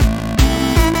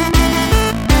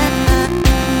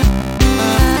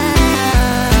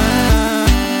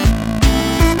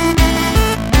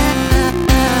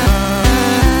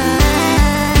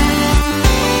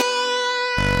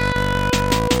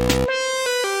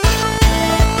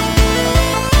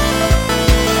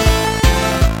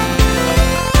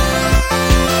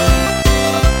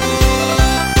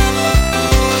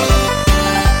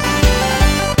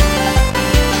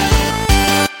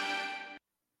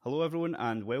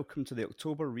welcome to the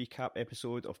October recap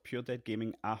episode of Pure Dead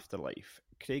Gaming Afterlife.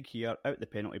 Craig here, out the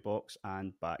penalty box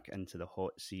and back into the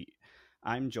hot seat.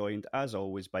 I'm joined, as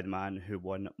always, by the man who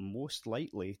won most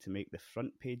likely to make the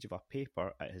front page of a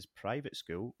paper at his private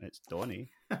school. It's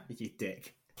Donnie. You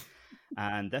dick.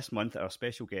 And this month, our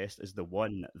special guest is the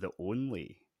one, the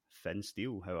only, Finn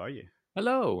Steele. How are you?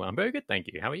 Hello, I'm very good, thank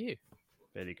you. How are you?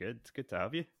 Very good. Good to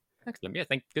have you. Excellent. Yeah,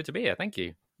 good to be here. Thank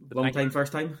you. Long time,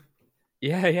 first time?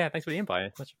 Yeah. Thanks for the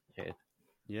invite. Much appreciated.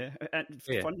 Yeah. And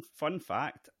fun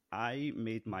fact, I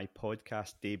made my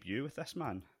podcast debut with this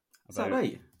man. Is that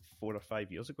right? 4 or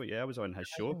 5 years ago. Yeah, I was on his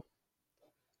show.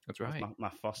 That's right. My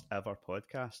first ever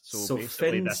podcast. So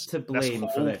basically, Finn's to blame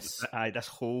for this. This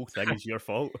whole thing is your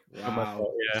fault. Wow.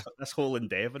 Yeah. This whole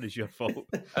endeavour is your fault.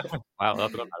 Wow, I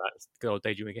forgot about that. It's good old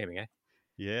daydreaming gaming, eh?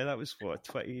 Yeah, that was,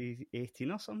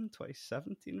 2018 or something?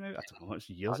 2017, maybe? I don't know, it's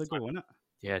years ago, wasn't it?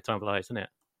 Yeah, time flies, isn't it?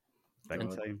 Big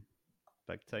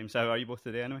time. So how are you both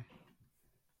today, anyway?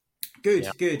 Good,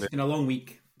 Yeah. good. Been a long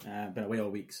week. Been away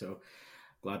all week, so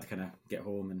glad to kind of get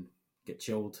home and get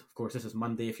chilled. Of course, this is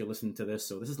Monday if you're listening to this,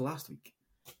 so this is last week.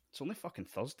 It's only fucking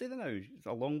Thursday now. It's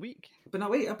a long week. I've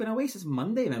been away since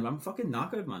Monday, man. I'm fucking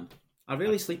knackered, man. I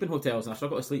really sleep in hotels, and I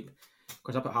struggle to sleep. Of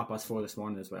course, up at 4:30 this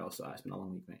morning as well, so it's been a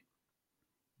long week, mate.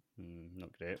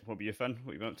 Not great. What about you, Finn?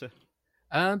 What have you been up to?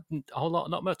 A whole lot,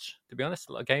 not much, to be honest.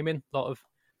 A lot of gaming, a lot of,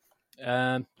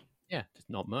 just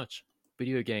not much.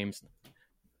 Video games,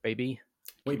 baby.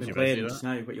 What have you been You playing ready for just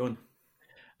now? What you on?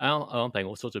 I'm playing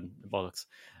all sorts of bollocks.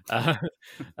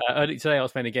 Early today, I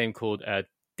was playing a game called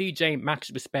DJ Max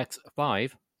Respect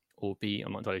 5, or B,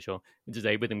 I'm not entirely sure, which is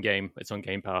a rhythm game. It's on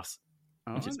Game Pass,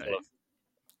 which is full of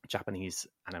Japanese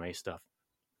anime stuff.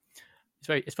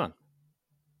 It's fun.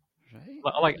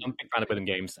 Right. I'm a big fan of rhythm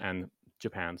games and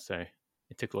Japan, so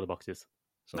it ticks all the boxes.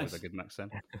 So it's Nice. a good mix then.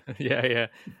 yeah.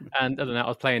 And other than that, I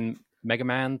was playing Mega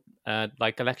Man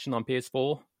collection on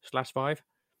PS4/5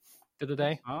 the other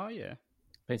day. Oh, yeah.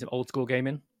 Playing some old school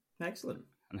gaming. Excellent.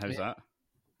 And how's that?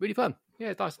 Really fun.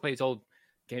 Yeah, it's nice to play these old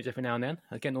games every now and then.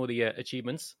 Getting all the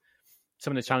achievements.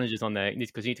 Some of the challenges on there,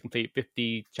 because you need to complete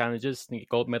 50 challenges and get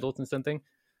gold medals and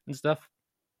stuff.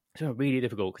 It's really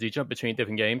difficult because you jump between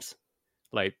different games,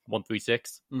 like 1 through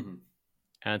 6, Mm-hmm.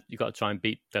 and you got to try and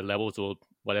beat the levels or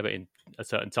whatever in a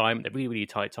certain time. They're really, really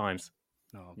tight times.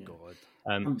 Oh, Yeah. God.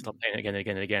 Stop playing it again and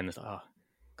again and again. It's like,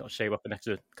 got to shave up an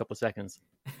extra couple of seconds.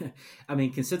 I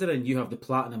mean, considering you have the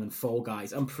platinum and Fall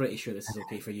Guys, I'm pretty sure this is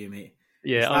okay for you, mate.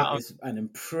 Yeah, That is an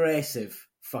impressive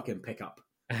fucking pickup.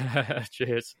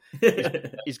 cheers.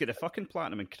 He's got the fucking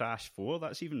platinum in Crash 4.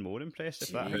 That's even more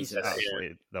impressive. That is Jesus.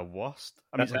 actually the worst.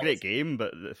 I mean, it's a great game,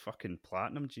 but the fucking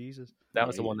platinum, Jesus. That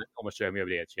was the one that almost drove me over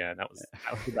the edge. Yeah, that was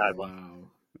a bad one.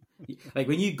 Wow. Like,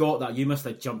 when you got that, you must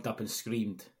have jumped up and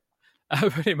screamed.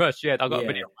 Pretty much, yeah. I got Yeah. a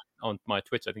video on my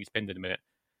Twitter. I think it's pinned in a minute.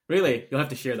 Really? You'll have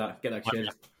to share that. Get that shared.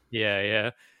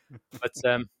 Yeah.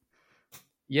 But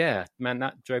yeah, man,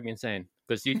 that drove me insane.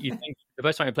 Because you think the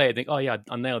first time you play it, you think, oh yeah,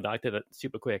 I nailed that. I did it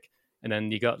super quick. And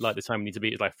then you got like the time you need to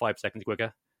beat is like 5 seconds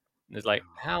quicker. And it's like,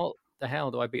 how the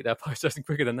hell do I beat that 5 seconds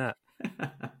quicker than that? I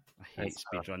hate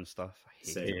speedrun stuff. I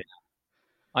hate Same. it.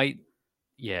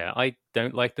 I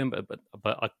don't like them, but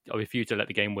I refuse to let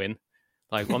the game win.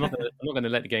 Like, I'm not going to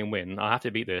let the game win. I have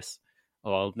to beat this,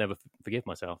 or I'll never forgive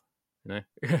myself. You know,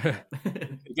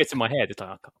 it gets in my head. It's like,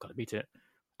 I've got to beat it.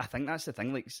 I think that's the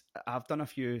thing. Like, I've done a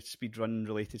few speedrun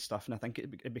related stuff, and I think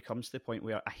it becomes to the point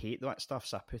where I hate that stuff,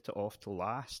 so I put it off till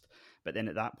last. But then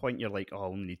at that point, you're like, oh, I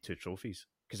only need 2 trophies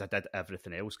because I did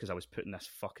everything else because I was putting this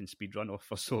fucking speedrun off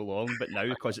for so long. But now,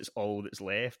 because it's all that's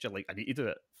left, you're like, I need to do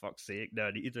it. Fuck's sake, no,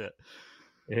 I need to do it.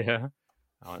 Yeah.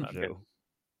 Oh, that's good.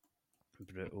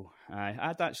 Brutal. I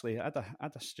had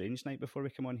a strange night before we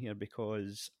come on here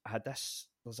because I had this.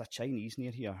 There's a Chinese near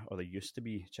here, or there used to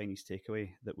be Chinese takeaway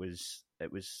it was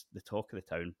the talk of the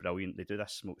town. Brilliant. They do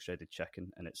this smoked shredded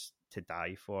chicken, and it's to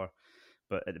die for.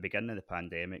 But at the beginning of the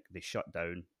pandemic, they shut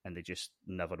down and they just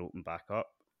never opened back up.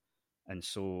 And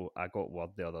so I got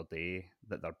word the other day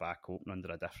that they're back open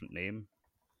under a different name.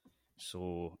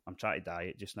 So I'm trying to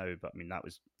diet just now, but I mean, that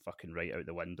was fucking right out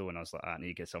the window. And I was like, I need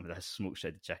to get some of this smoked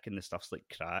shredded chicken. The stuff's like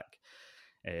crack.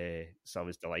 So I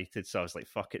was delighted. So I was like,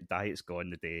 fuck it, diet's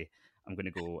gone today. I'm going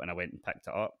to go. And I went and picked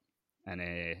it up. And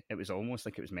it was almost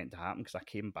like it was meant to happen because I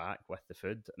came back with the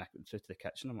food and I went through to the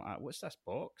kitchen. I'm like, what's this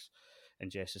box? And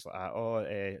Jess is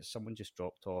like, someone just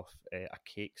dropped off a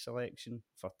cake selection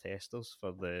for testers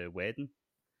for the wedding.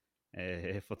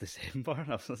 For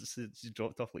December, she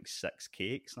dropped off like 6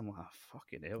 cakes. I'm like,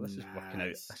 fucking hell, this is working out.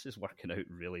 This is working out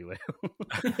really well.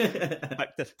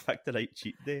 picked the right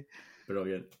cheat day.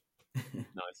 Brilliant.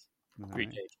 Nice.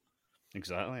 Great cake.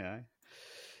 Exactly, aye.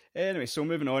 Anyway, so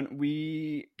moving on,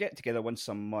 we get together once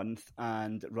a month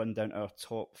and run down our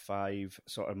top 5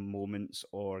 sort of moments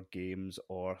or games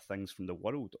or things from the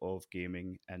world of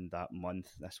gaming in that month,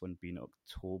 this one being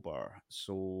October.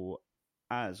 So,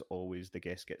 as always, the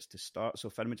guest gets to start. So,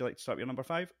 Finn, would you like to start with your number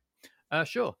 5?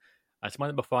 Sure. So my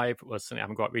number 5 was something I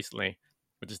haven't got recently,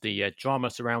 which is the drama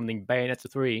surrounding Bayonetta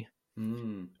 3,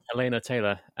 Elena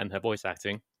Taylor, and her voice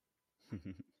acting.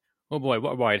 Oh boy,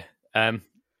 what a ride.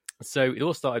 So it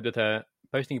all started with her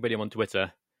posting a video on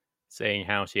Twitter saying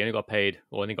how she only got paid,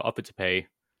 or only got offered to pay,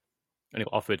 only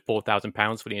got offered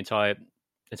 £4,000 for the entire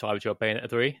show of Bayonetta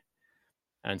 3.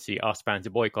 And she asked fans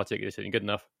to boycott it, it isn't good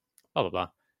enough, blah, blah, blah.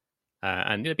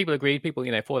 And people agreed. People,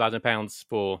 £4,000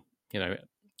 for,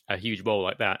 a huge role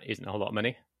like that isn't a whole lot of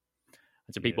money.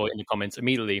 And so people in the comments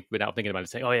immediately, without thinking about it,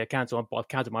 say, oh yeah, cancel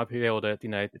my pre-order,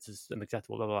 this is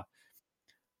unacceptable, blah,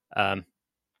 blah.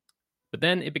 But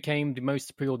then it became the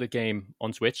most pre-ordered game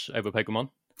on Switch over Pokemon.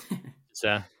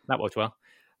 So that worked well.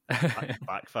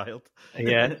 Backfired.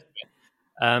 Yeah.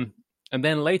 And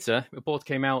then later, reports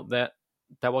came out that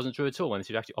wasn't true at all, and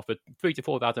she actually offered £3,000 to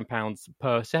 £4,000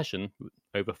 per session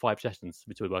over 5 sessions,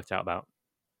 which would have worked out about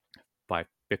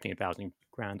 £15,000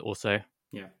 or so.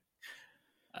 Yeah.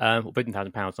 Well,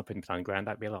 £15,000, not £15,000,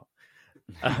 that'd be a lot.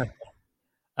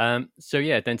 So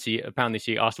yeah, then she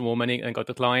asked for more money and got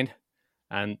declined,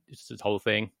 and it's this whole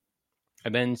thing.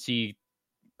 And then she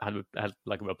had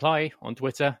like a reply on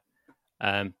Twitter,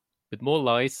 with more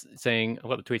lies, saying, I've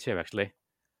got the tweet here actually,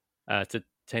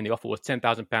 saying the offer was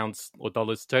 £10,000 or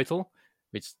dollars total,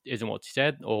 which isn't what she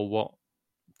said or what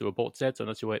the report said, so I'm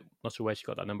not sure where she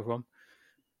got that number from.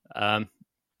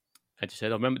 And she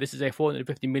said, remember, this is a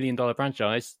 $450 million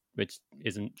franchise, which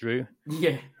isn't true.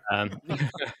 Yeah.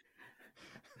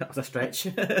 That was a stretch.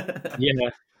 Yeah,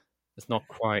 it's not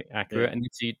quite accurate. Yeah. And then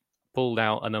she pulled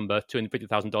out a number,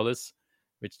 $250,000,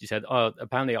 which she said,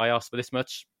 apparently I asked for this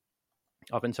much.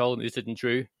 I've been told this isn't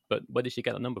true, but where did she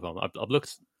get that number from? I've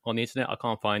looked on the internet. I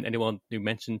can't find anyone who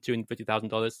mentioned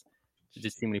 $250,000. She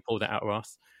just seemingly pulled it out of her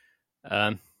ass.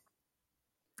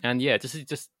 And yeah, this is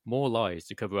just more lies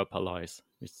to cover up her lies.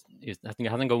 I think it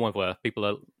hasn't gone well for her. People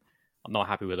are not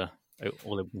happy with her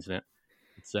all over the internet.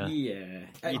 Yeah,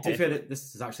 to be fair,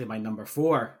 this is actually my number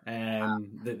 4.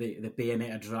 The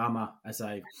Bayonetta drama, as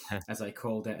I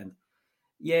called it, and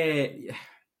yeah,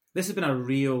 this has been a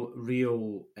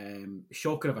real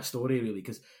shocker of a story, really,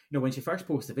 because when she first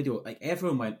posted the video, like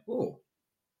everyone went, "Oh,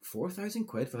 £4,000,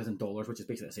 $4,000, which is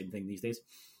basically the same thing these days."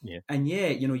 Yeah, and yeah,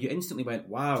 you instantly went,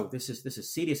 "Wow, this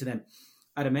is serious." And then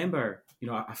I remember,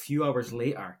 a few hours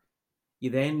later,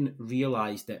 you then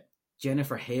realised that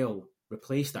Jennifer Hale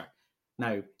replaced her.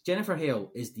 Now, Jennifer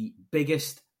Hale is the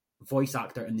biggest voice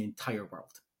actor in the entire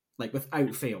world, like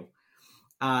without fail.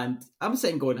 And I'm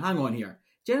sitting going, hang on here.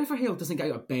 Jennifer Hale doesn't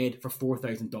get out of bed for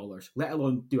 $4,000, let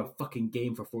alone do a fucking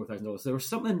game for $4,000. So there was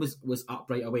something was up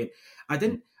right away. I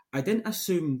didn't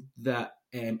assume that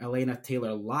Elena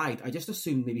Taylor lied. I just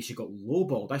assumed maybe she got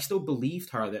lowballed. I still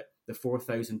believed her that the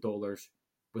 $4,000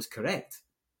 was correct.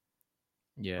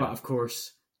 Yeah. But of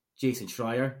course, Jason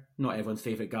Schreier, not everyone's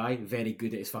favourite guy, very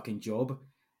good at his fucking job,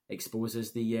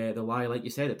 exposes the lie. Like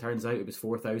you said, it turns out it was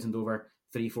 4,000 over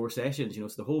 3-4 sessions. So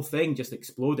the whole thing just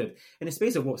exploded in a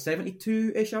space of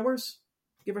 72-ish hours,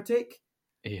 give or take.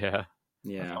 Yeah.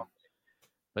 Yeah.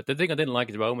 But the thing I didn't like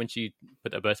as well, when she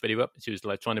put her first video up, she was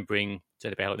like trying to bring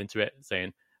Jennifer Hale into it,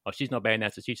 saying, "Oh, she's not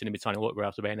Bayonetta. She's going to be trying to work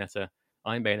after Bayonetta.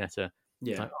 I'm Bayonetta."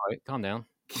 Yeah. It's like, all right, calm down.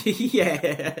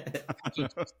 Yeah.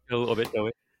 Just a little bit though.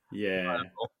 Yeah.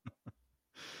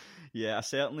 Yeah, I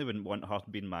certainly wouldn't want her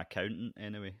being my accountant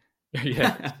anyway.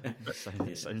 Yeah.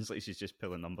 It sounds like she's just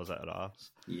pulling numbers out of her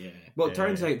ass. Yeah. Well, it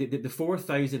turns out that the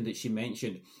 4,000 that she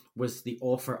mentioned was the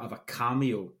offer of a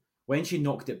cameo. When she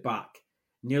knocked it back,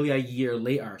 nearly a year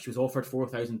later, she was offered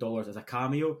 $4,000 as a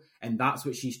cameo, and that's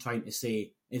what she's trying to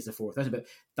say is the 4,000. But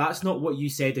that's not what you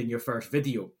said in your first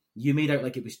video. You made out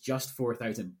like it was just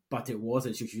 4,000, but it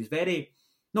wasn't. So she was very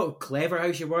not clever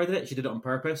how she worded it. She did it on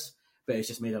purpose, but it's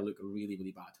just made her look really,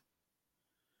 really bad.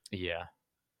 Yeah.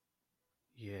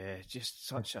 Yeah, just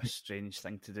such a strange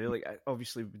thing to do. Like,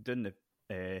 obviously, we're doing the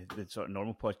sort of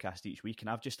normal podcast each week, and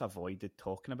I've just avoided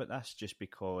talking about this just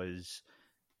because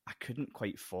I couldn't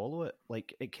quite follow it.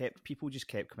 Like, people just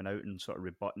kept coming out and sort of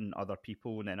rebutting other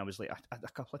people, and then I was like,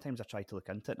 a couple of times I tried to look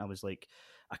into it, and I was like,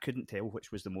 I couldn't tell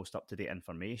which was the most up-to-date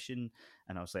information,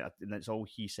 and I was like, and it's all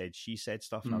he said, she said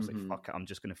stuff, and I was like, fuck it, I'm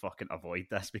just going to fucking avoid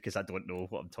this because I don't know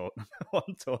what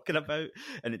I'm talking about,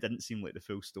 and it didn't seem like the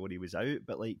full story was out,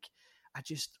 but like,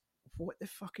 what the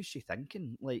fuck is she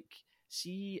thinking? Like,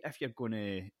 see, if you're going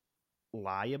to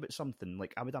lie about something,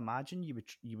 like, I would imagine you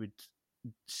would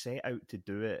set out to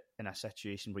do it in a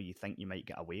situation where you think you might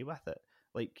get away with it.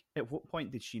 Like, at what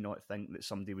point did she not think that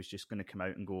somebody was just going to come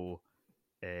out and go,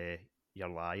 "You're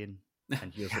lying"?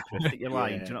 And here's the proof that you're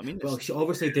lying. Do you know what I mean? Well, she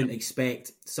obviously didn't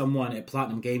expect someone at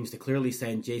Platinum Games to clearly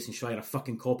send Jason Schreier a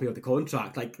fucking copy of the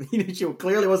contract. Like, she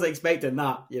clearly wasn't expecting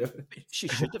that. She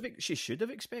should have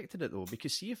expected it though,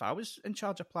 because see, if I was in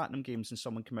charge of Platinum Games and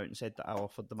someone came out and said that I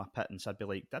offered them a pittance, I'd be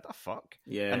like, "Did I fuck?"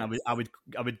 Yeah. And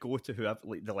I would go to whoever,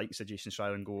 like the likes of Jason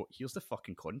Schreier, and go, "Here's the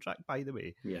fucking contract, by the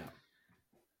way." Yeah.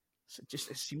 So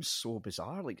it seems so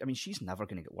bizarre. Like, I mean, she's never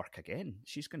going to get work again.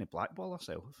 She's going to blackball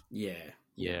herself. Yeah.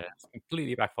 It's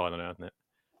completely backfired on her, hasn't it?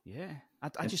 Yeah,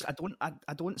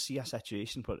 I don't see a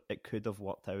situation where it could have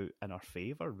worked out in her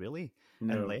favour, really,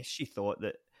 unless she thought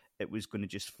that it was going to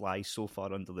just fly so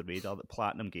far under the radar that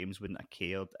Platinum Games wouldn't have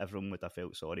cared, everyone would have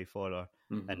felt sorry for her,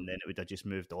 and then it would have just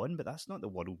moved on. But that's not the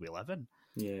world we live in.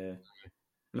 Yeah.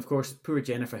 And of course, poor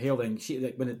Jennifer Hale. Then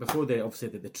before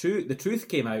the truth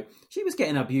came out, she was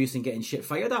getting abused and getting shit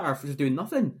fired at her for doing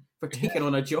nothing, for taking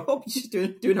on a job. She's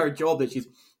doing her job that she's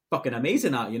fucking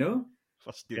amazing at,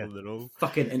 For stealing the role.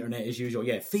 Fucking internet as usual.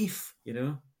 Yeah, thief.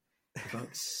 For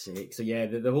fuck's sake. So yeah,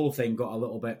 the whole thing got a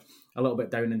little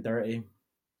bit down and dirty.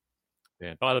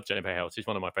 Yeah, but I love Jennifer Hale. She's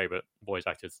one of my favourite voice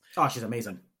actors. Oh, she's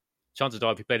amazing. Chances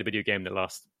are, if you played a video game that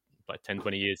lasts like 10,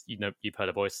 20 years, you've heard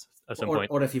her voice at some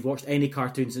point. Or if you've watched any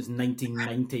cartoon since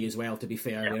 1990 as well, to be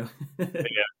fair. Yeah.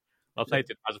 I played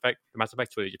the Mass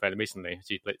Effect 2 that you played recently.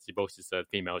 She voices the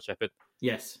female Shepard.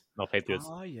 Yes. I played this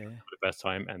for the first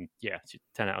time, and yeah,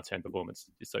 10 out of 10 performance.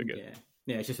 It's so good.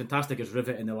 Yeah, she's fantastic as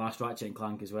Rivet in the last Ratchet and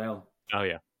Clank as well. Oh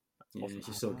yeah, awesome.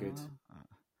 She's so good.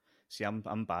 See,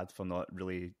 I'm bad for not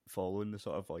really following the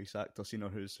sort of voice actors,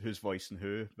 who's voicing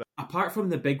who. But apart from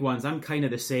the big ones, I'm kind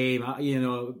of the same.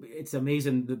 It's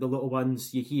amazing the little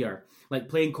ones you hear. Like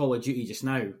playing Call of Duty just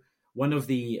now, one of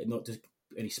the, not just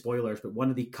any spoilers, but one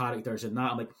of the characters in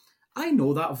that, I'm like, I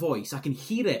know that voice. I can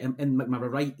hear it in my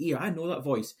right ear. I know that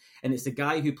voice. And it's the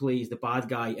guy who plays the bad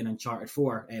guy in Uncharted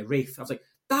 4, Wraith. I was like,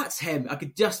 that's him. I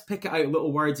could just pick it out,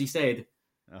 little words he said.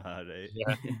 Right. Yeah,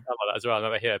 I love that as well. I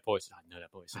never hear a voice. I know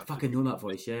that voice. I fucking know that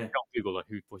voice, yeah. Can't Google like,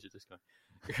 who voices this guy.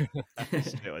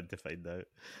 Straight on to find out.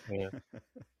 Yeah.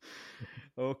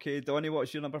 Okay, Donnie,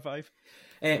 what's your number 5?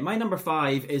 My number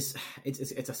 5 is it's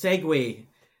a segue,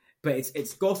 but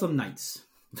it's Gotham Knights,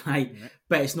 right? Mm-hmm.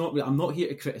 But it's not. I'm not here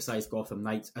to criticize Gotham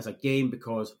Knights as a game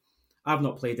because I've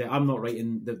not played it. I'm not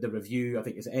writing the review. I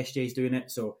think it's SJ's doing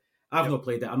it, so I've not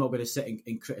played it. I'm not going to sit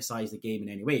and criticize the game in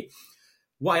any way.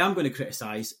 What I am going to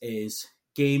criticise is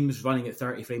games running at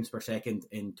 30 frames per second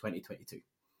in 2022.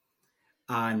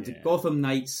 And Gotham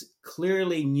Knights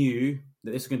clearly knew that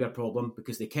this was going to be a problem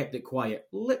because they kept it quiet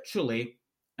literally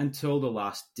until the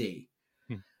last day.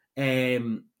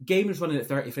 Games running at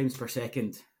 30 frames per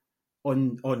second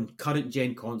on current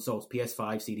gen consoles,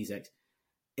 PS5, Series X,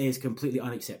 is completely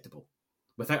unacceptable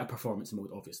without a performance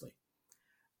mode, obviously.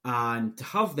 And to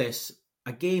have this,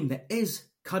 a game that is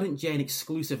current gen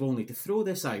exclusive only, to throw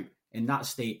this out in that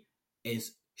state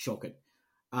is shocking.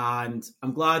 And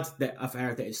I'm glad that I've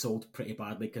heard that it sold pretty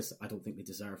badly because I don't think they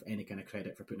deserve any kind of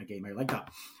credit for putting a game out like that.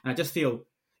 And I just feel,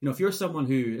 if you're someone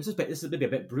who, this is maybe a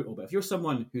bit brutal, but if you're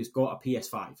someone who's got a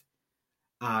PS5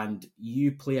 and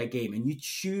you play a game and you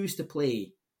choose to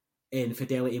play in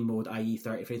fidelity mode, i.e.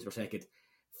 30 frames per second,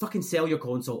 fucking sell your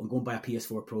console and go and buy a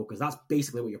PS4 Pro because that's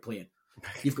basically what you're playing.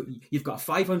 You've got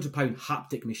a £500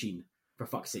 haptic machine, for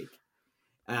fuck's sake.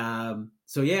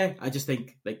 So yeah, I just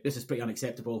think like this is pretty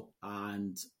unacceptable.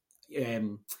 And what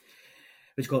do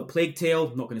you call it? Plague Tale,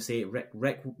 I'm not going to say it,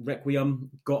 Requiem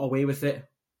got away with it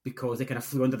because they kind of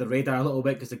flew under the radar a little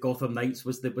bit because the Gotham Knights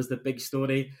was the big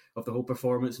story of the whole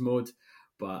performance mode.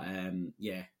 But I'm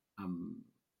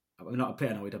not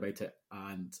pretty annoyed about it,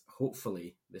 and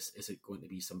hopefully this isn't going to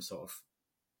be some sort of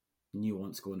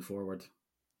nuance going forward.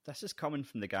 This is coming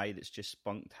from the guy that's just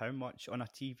spunked how much on a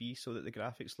TV so that the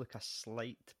graphics look a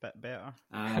slight bit better.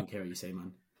 I don't care what you say,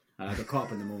 man. I got caught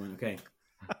up in the moment, okay?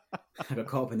 I got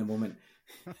caught up in the moment.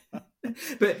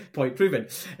 But point proven.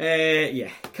 Yeah,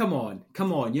 come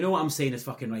on. You know what I'm saying is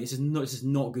fucking right. This is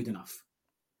not good enough.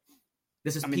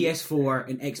 This is PS4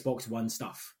 and Xbox One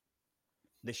stuff.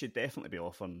 They should definitely be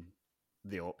offering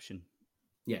the option.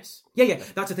 Yes. Yeah.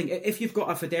 That's the thing. If you've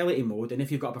got a fidelity mode and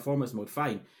if you've got a performance mode,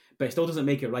 fine. But it still doesn't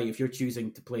make it right if you're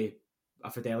choosing to play a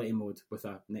fidelity mode with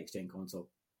a next gen console.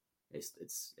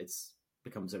 It's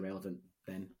becomes irrelevant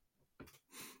then.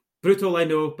 Brutal, I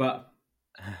know, but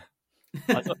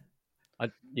I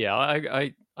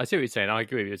see what you're saying. I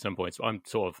agree with you at some points. I'm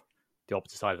sort of the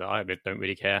opposite side of it. I don't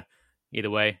really care either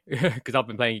way because I've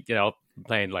been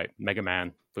playing, like Mega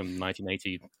Man from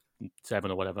 1980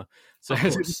 7 or whatever. So Of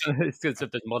course. it's good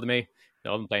stuff. Doesn't bother me.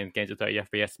 I've been playing games at 30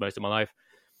 FPS most of my life.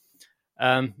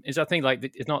 Is that thing like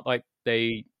it's not like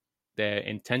they're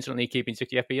intentionally keeping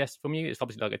 60 FPS from you? It's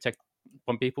obviously like a tech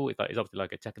from people. It's obviously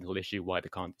like a technical issue why they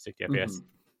can't 60 FPS.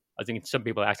 I think some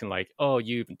people are acting like, oh,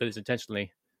 you've done this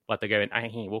intentionally, but they're going,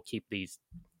 we'll keep these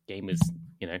gamers,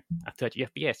 at 30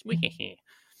 FPS.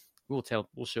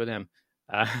 We'll show them.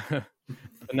 But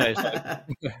no,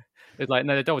 it's like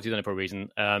no, they've obviously done it for a reason.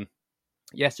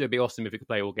 Yes, it would be awesome if we could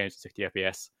play all games at 60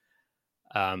 FPS.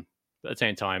 But at the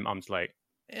same time, I'm just like,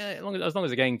 as long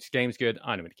as the game's good,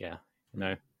 I don't really care.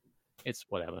 It's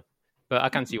whatever. But I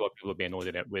can see why people are being annoyed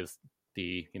at it with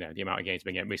the the amount of games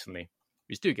being getting recently,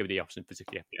 which do give the option for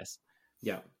 60 FPS.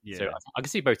 Yeah. So I can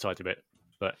see both sides of it.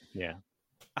 But yeah,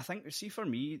 I think, see, for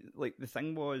me, like the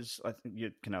thing was, I think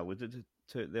you kind of alluded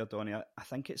to it there, Donnie. I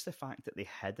think it's the fact that they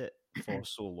hid it for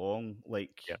so long.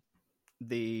 Like,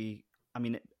 it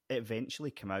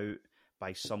eventually came out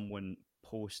by someone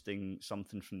posting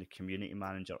something from the community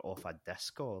manager off a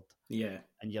Discord. Yeah.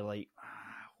 And you're like,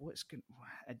 what's going?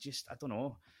 I don't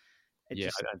know. I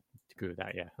agree with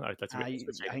that. Yeah, that's I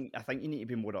think you need to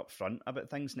be more upfront about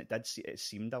things, and it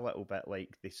seemed a little bit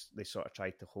like they sort of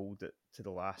tried to hold it to the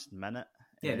last minute.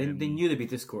 Yeah, they knew there'd be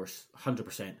discourse,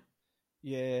 100%.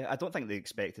 Yeah, I don't think they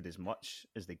expected as much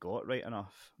as they got, right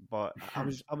enough. But I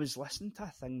was listening to a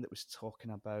thing that was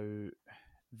talking about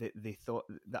that they thought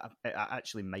that it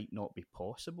actually might not be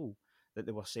possible. That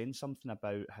they were saying something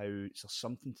about how it's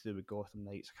something to do with Gotham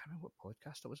Knights. I can't remember what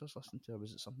podcast I was listening to, or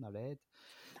was it something I read?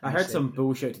 I heard some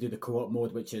bullshit to do the co-op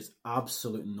mode, which is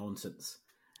absolute nonsense.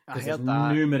 I heard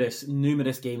that.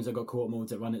 Numerous games that got co-op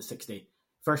modes that run at 60.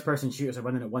 First-person shooters are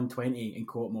running at 120 in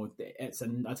co-op mode. That's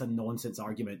a nonsense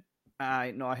argument.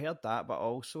 I heard that, but I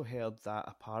also heard that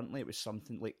apparently it was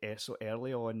something like so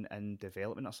early on in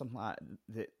development or something like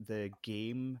that.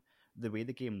 The way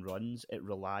the game runs, it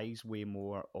relies way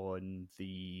more on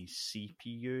the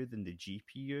CPU than the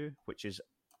GPU, which is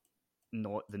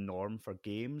not the norm for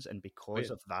games. And because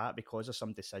of that, because of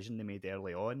some decision they made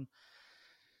early on,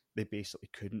 they basically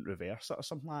couldn't reverse it or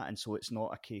something like that. And so it's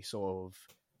not a case of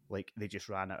like they just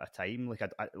ran out of time.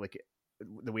 Like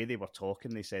the way they were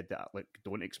talking, they said that like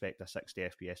don't expect a 60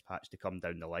 FPS patch to come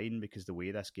down the line, because the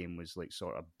way this game was like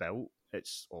sort of built,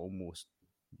 it's almost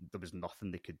there was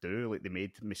nothing they could do. Like they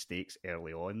made mistakes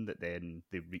early on that then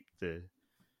they reaped the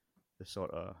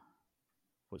sort of,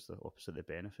 what's the opposite of the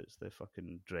benefits? The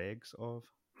fucking dregs of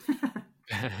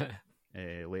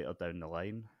later down the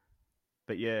line.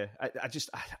 But yeah,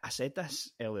 I said this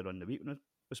earlier on in the week when I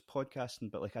was podcasting,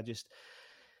 but like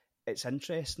it's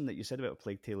interesting that you said about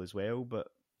Plague Tale as well, but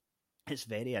it's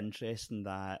very interesting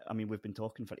that, I mean, we've been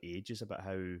talking for ages about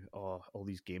how all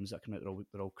these games that come out,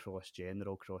 they're all cross-gen.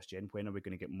 When are we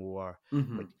going to get more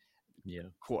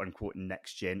quote-unquote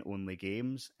next-gen only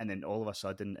games? And then all of a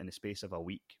sudden, in the space of a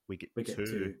week, we get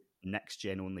two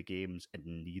next-gen only games, and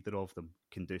neither of them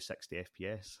can do 60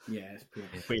 FPS. Yeah, it's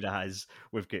pretty Whereas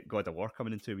we've got God of War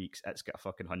coming in 2 weeks, it's got a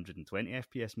fucking 120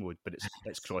 FPS mode, but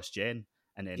it's cross-gen.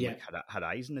 And then like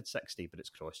Horizon had 60, but it's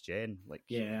cross-gen. Like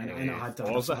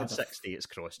Forza had 60, it's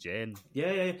cross-gen.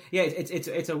 Yeah.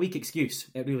 It's a weak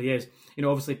excuse. It really is.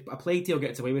 Obviously a Plague Tale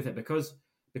gets away with it because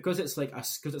it's because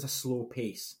it's a slow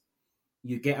pace.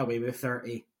 You get away with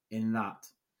 30 in that.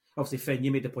 Obviously, Finn,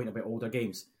 you made the point about older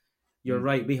games. You're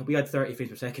right. We had 30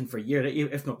 frames per second for a year,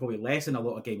 if not probably less in a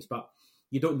lot of games. But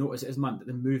you don't notice it as much.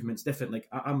 The movement's different. Like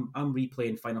I'm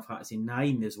replaying Final Fantasy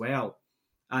 9 as well,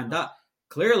 and that.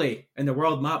 Clearly, in the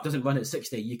world map doesn't run at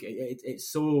 60. It's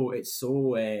so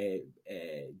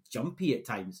jumpy at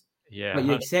times. Yeah, but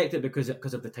you accept it because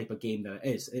of the type of game that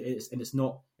it is. It's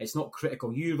not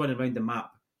critical. You running around the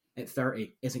map at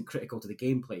 30 isn't critical to the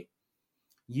gameplay.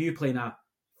 You playing a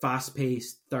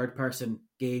fast-paced third-person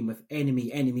game with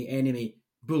enemy,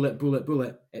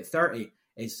 bullet at 30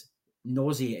 is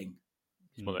nauseating.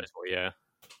 Yeah.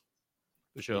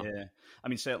 For sure. Yeah, I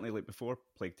mean, certainly, like before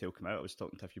Plague Tale came out, I was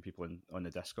talking to a few people on the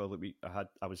Discord. Like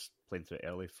I was playing through it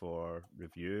early for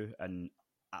review, and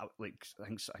I think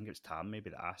it was Tam maybe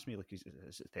that asked me, like, is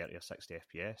it 30 or 60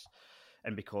 FPS?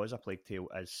 And because a Plague Tale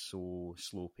is so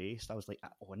slow paced, I was like, I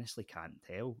honestly can't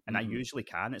tell, and I usually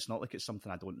can. It's not like it's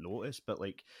something I don't notice, but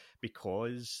like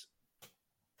because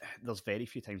there's very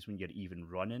few times when you're even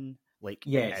running. Like,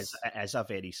 it is a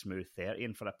very smooth 30,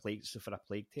 and for a Plague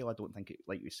Tale, I don't think it,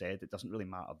 like you said, it doesn't really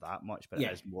matter that much, but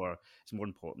it's more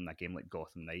important in a game like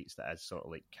Gotham Knights that is sort of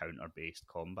like counter-based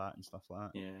combat and stuff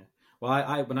like that. Yeah. Well,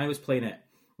 I when I was playing it,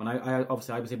 I was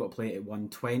able to play it at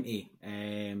 120,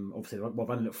 obviously we're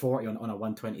running at 40 on a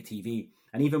 120 TV,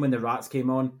 and even when the rats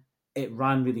came on, it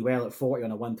ran really well at 40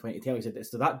 on a 120 TV,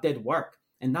 so that did work.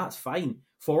 and that's fine.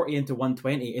 40 into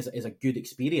 120 is a good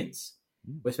experience,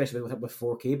 especially with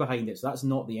 4K behind it. So that's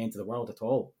not the end of the world at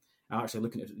all. I'm actually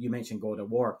looking at, you mentioned God of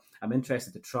War. I'm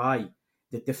interested to try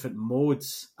the different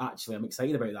modes. Actually, I'm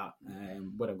excited about that.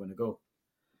 Where I'm going to go.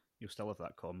 You'll still have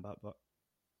that combat, but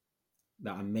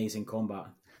that amazing combat.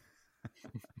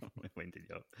 When did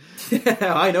you?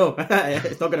 I know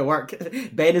it's not going to work.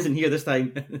 Ben isn't here this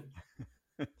time.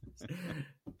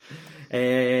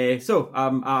 So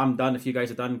I'm done. If you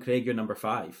guys are done, Craig, you're number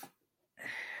 5.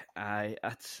 I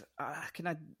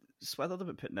swithered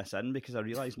about putting this in because I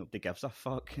realise nobody gives a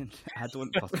fuck, and I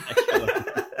don't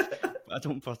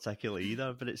particularly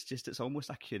either. But it's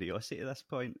almost a curiosity at this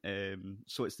point.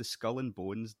 So it's the Skull and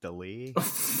Bones delay,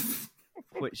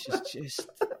 which is just.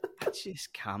 I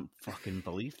just can't fucking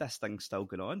believe this thing's still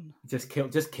going on. Just kill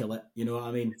it. You know what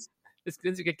I mean?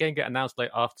 Didn't the game get announced like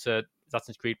after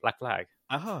Assassin's Creed Black Flag?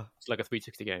 Uh-huh. It's like a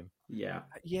 360 game. Yeah.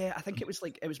 Yeah, I think it was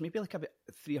maybe like about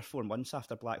 3 or 4 months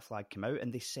after Black Flag came out,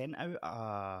 and they sent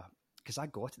out because I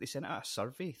got it, they sent out a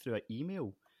survey through an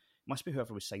email. Must be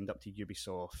whoever was signed up to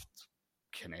Ubisoft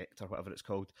Connect or whatever it's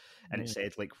called, and it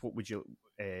said like, what would you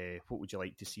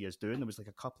like to see us do? And there was like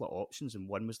a couple of options, and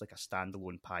one was like a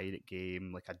standalone pirate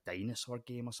game, like a dinosaur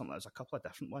game or something. There was a couple of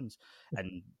different ones,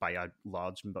 and by a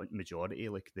large majority,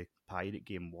 like the pirate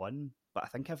game won. But I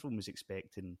think everyone was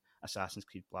expecting Assassin's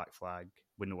Creed Black Flag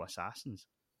with no assassins,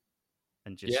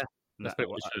 and just that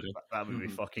would be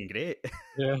fucking great.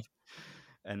 Yeah,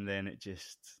 and then it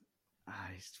just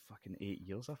it's fucking 8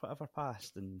 years or whatever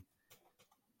passed, and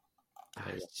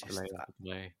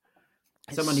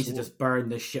someone needs to just burn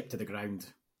this ship to the ground.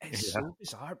 It's so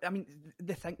bizarre. I mean,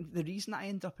 the reason I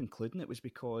end up including it was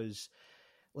because,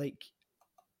 like,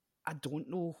 I don't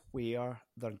know where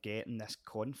they're getting this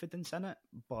confidence in it,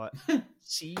 but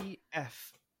see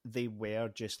if they were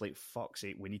just like, fuck's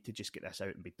sake, we need to just get this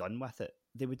out and be done with it,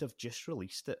 they would have just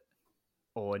released it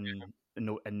in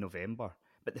November.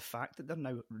 But the fact that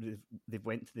they've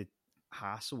went to the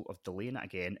hassle of delaying it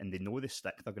again, and they know the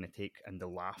stick they're going to take and the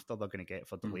laughter they're going to get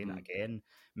for delaying it again,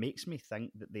 makes me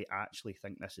think that they actually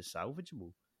think this is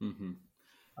salvageable.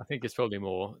 I think it's probably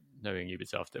more, knowing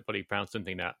Ubisoft, they probably found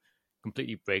something that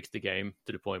completely breaks the game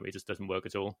to the point where it just doesn't work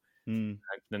at all. And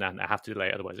then I have to delay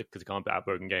it otherwise, because it can't be a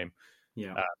broken game.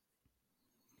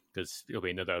 Because it'll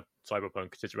be another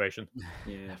Cyberpunk situation.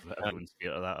 Yeah, everyone's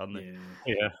scared of that, aren't they?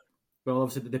 Yeah. Well,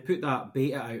 obviously they put that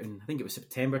beta out in, I think it was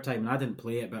September time, and I didn't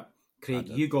play it, but Craig,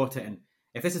 you got it, and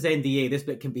if this is NDA, this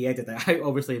bit can be edited out,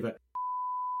 obviously, but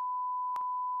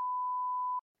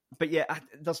yeah,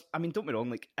 I mean, don't be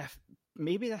wrong, like, if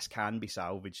maybe this can be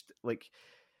salvaged, like,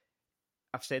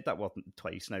 I've said that word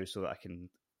twice now so that I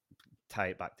can tie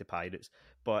it back to Pirates,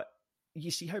 but you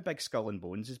see how big Skull and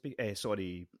Bones is,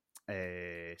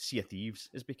 Sea of Thieves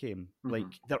has became.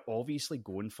 Like, they're obviously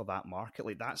going for that market.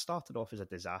 Like, that started off as a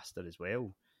disaster as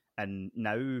well, and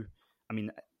now, I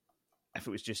mean, if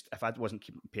I wasn't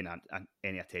paying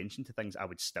any attention to things, I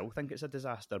would still think it's a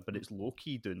disaster, but it's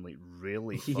low-key doing like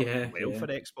really fucking well for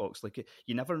Xbox. Like,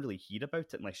 you never really hear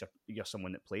about it unless you're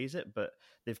someone that plays it, but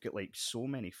they've got like so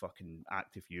many fucking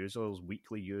active users,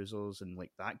 weekly users, and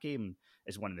like that game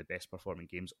is one of the best performing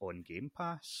games on Game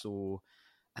Pass. So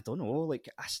I don't know, like,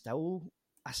 I still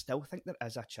think there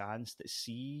is a chance that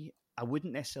I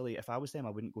wouldn't necessarily, if I was them, I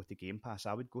wouldn't go to Game Pass,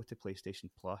 I would go to PlayStation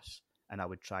Plus, and I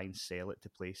would try and sell it to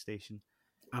PlayStation.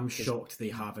 I'm shocked they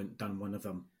haven't done one of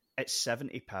them. It's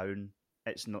 £70.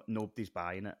 It's not, nobody's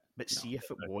buying it. But see if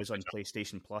it was on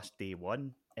PlayStation Plus day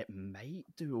one, it might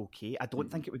do okay. I don't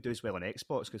think it would do as well on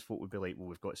Xbox, because folk would be like, well,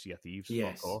 we've got Sea of Thieves,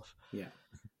 fuck off. Yeah.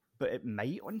 But it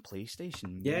might on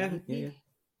PlayStation. Yeah.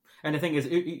 And the thing is,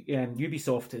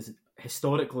 Ubisoft has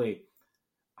historically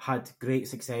had great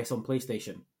success on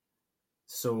PlayStation.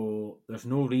 So there's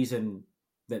no reason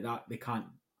that they can't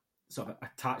sort of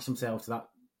attach themselves to that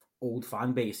old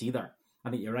fan base either. I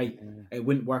think you're right. It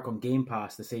wouldn't work on Game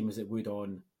Pass the same as it would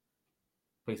on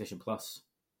PlayStation Plus.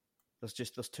 There's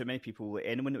too many people.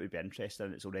 Anyone that would be interested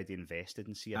in it's already invested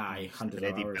in Sea of Thieves.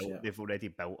 They've already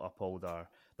built up all their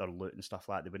loot and stuff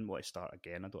like that. They wouldn't want to start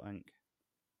again, I don't think.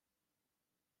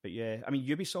 But yeah, I mean,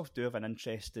 Ubisoft do have an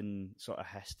interesting sort of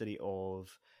history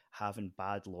of having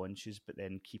bad launches, but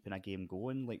then keeping a game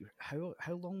going. Like, how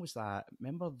long was that?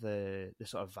 Remember the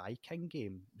sort of Viking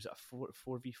game? Was it a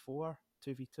 4v4,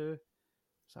 2v2?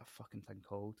 What's that fucking thing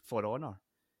called? For Honor.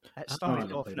 It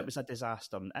started off and it was a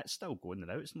disaster, and it's still going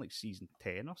now. It's in like season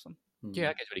 10 or something. Yeah,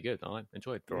 that game's really good. I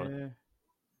enjoyed For Honor.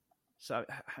 So,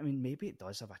 I mean, maybe it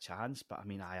does have a chance, but I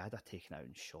mean, I'd have taken it out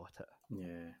and shot it.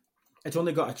 Yeah. It's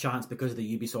only got a chance because of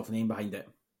the Ubisoft name behind it.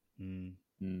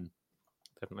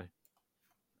 Definitely.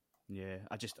 Yeah,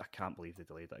 I can't believe they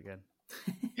delayed it again.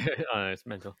 I know, it's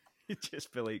mental. You'd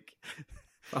just be like,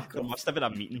 Fuck there off. must have been a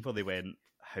meeting where they went,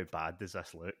 how bad does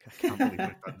this look? I can't believe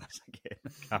we've done this again.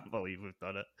 I can't believe we've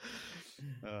done it.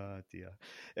 Oh, dear.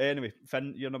 Anyway,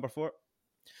 Finn, you're number 4?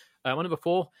 My number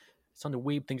 4, it's time to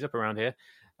weeb things up around here.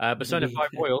 Persona 5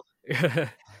 Weeb. Royal.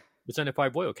 Persona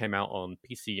 5 Royal came out on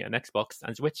PC and Xbox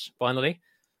and Switch, finally.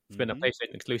 It's been a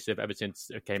PlayStation exclusive ever since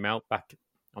it came out back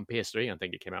on PS3. I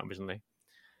think it came out originally.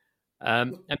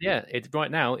 And yeah,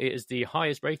 right now it is the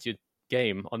highest rated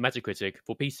game on Metacritic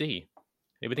for PC.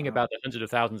 If we think about the hundreds of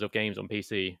thousands of games on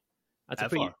PC, that's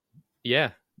Ever?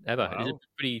 ever. Wow. It is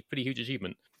a pretty huge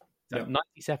achievement. It's at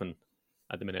 97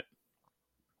 at the minute,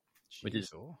 which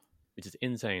is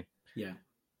insane. Yeah.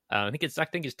 I think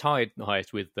it's tied the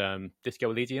highest with Disco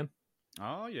Elysium,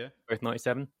 Oh, yeah. both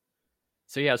 97.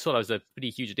 So yeah, I thought that was a pretty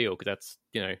huge deal because that's,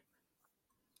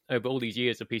 over all these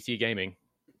years of PC gaming,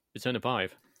 Persona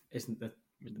 5. Isn't the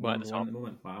Right number one at the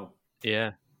moment? Wow.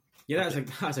 Yeah. Yeah,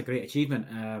 that's a great achievement.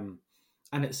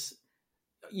 And it's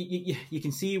you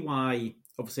can see why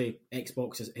obviously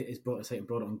Xbox has brought this out and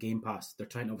brought it on Game Pass. They're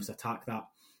trying to obviously attack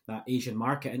that Asian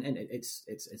market, and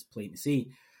it's plain to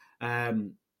see.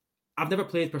 I've never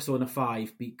played Persona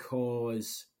 5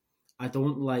 because I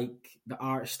don't like the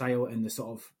art style and the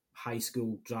sort of high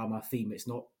school drama theme. It's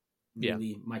not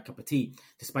really my cup of tea,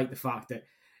 despite the fact that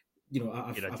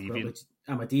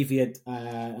I'm a deviant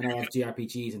and I love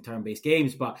JRPGs and turn-based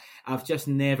games, but I've just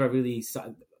never really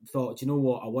thought, you know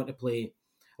what, I want to play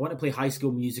High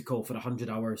School Musical for 100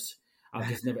 hours. I've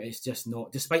just never. It's just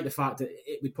not. Despite the fact that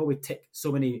it would probably tick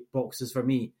so many boxes for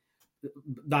me,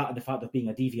 that and the fact of being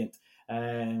a deviant.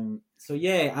 So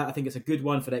yeah, I think it's a good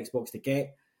one for Xbox to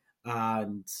get,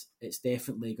 and it's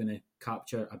definitely going to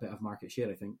capture a bit of market share.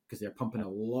 I think because they're pumping a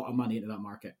lot of money into that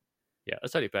market. Yeah,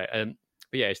 that's totally fair.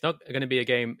 But yeah, it's not going to be a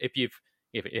game if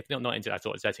you're not into that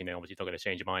sort of setting, then obviously it's not going to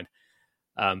change your mind.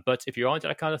 But if you're into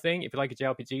that kind of thing, if you like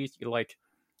JRPGs, you like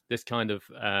this kind of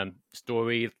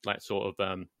story, like sort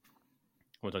of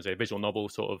visual novel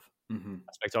sort of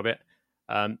aspect of it,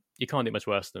 you can't do much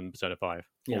worse than Persona 5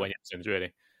 or any Sims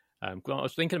really. I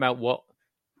was thinking about what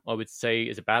I would say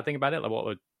is a bad thing about it, like what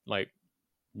would what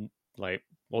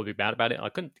would be bad about it. I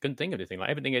couldn't think of anything. Like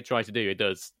everything it tries to do, it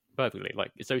does perfectly.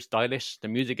 Like it's so stylish. The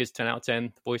music is 10 out of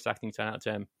 10. The voice acting 10 out of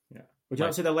 10. Yeah. Would you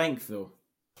not say the length though?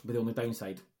 With the only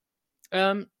downside.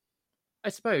 I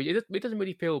suppose it doesn't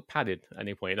really feel padded at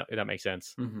any point. If that makes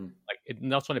sense. Mm-hmm. Like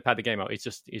not trying to pad the game out. It's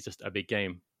just a big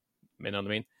game. You know what I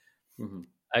mean? Mm-hmm.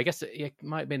 I guess it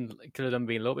might have been could have done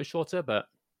been a little bit shorter, but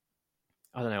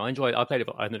I don't know. I played it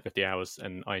for 150 hours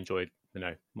and I enjoyed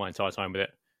my entire time with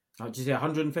it. Did you say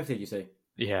 150? Did you say?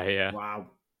 Yeah. Wow.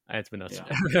 It's been nuts.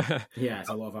 Yeah, it's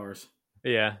a lot of hours.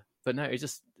 Yeah, but no, it's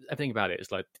just everything about it.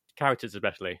 It's like characters,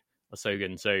 especially, are so good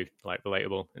and so like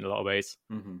relatable in a lot of ways.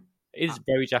 Mm-hmm. It is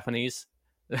very Japanese,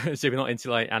 so if you're not into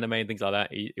like anime and things like that,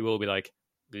 it will be like.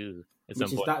 At some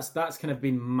point. That's kind of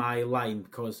been my line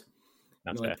because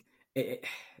That's fair.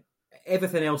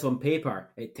 Everything else on paper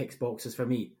it ticks boxes for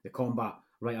me. The combat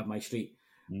right up my street,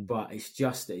 but it's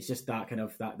just that kind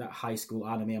of that high school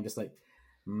anime. I'm just like,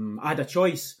 I had a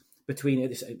choice between it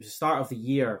was the start of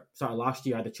last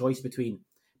year. I had a choice between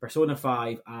Persona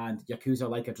 5 and Yakuza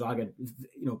Like a Dragon.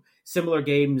 Similar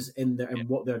games in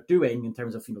what they're doing in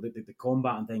terms of the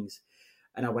combat and things.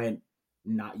 And I went,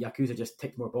 nah, Yakuza just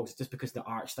ticked more boxes just because the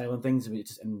art style and things.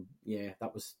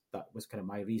 That was kind of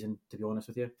my reason, to be honest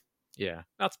with you. Yeah,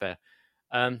 that's fair.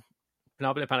 I've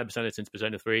been a fan of Persona since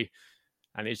Persona 3,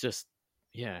 and it's just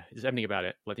everything about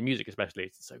it. Like the music, especially,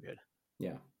 it's so good.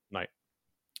 Yeah, like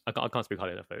I can't speak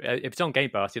highly enough of it. If it's on Game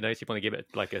Pass, if you want to give it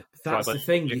like a. That's the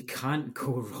thing. You can't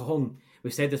go wrong.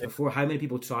 We've said this before. How many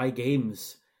people try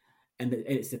games, and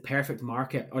it's the perfect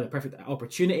market or the perfect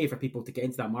opportunity for people to get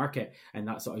into that market and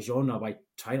that sort of genre by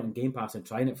trying it on Game Pass and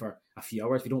trying it for a few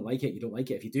hours. If you don't like it, you don't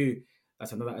like it. If you do,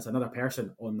 that's another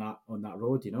person on that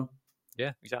road.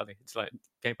 Yeah, exactly. It's like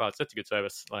Game Pass, such a good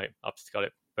service. Like I've just got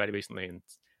it very recently, and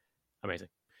it's amazing.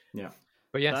 Yeah.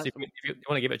 But yes, if you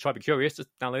want to give it a try, be curious, just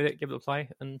download it, give it a play,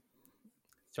 and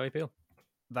see how you feel.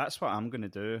 That's what I'm going to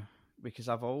do because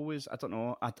I don't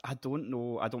know,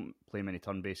 I don't play many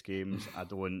turn-based games.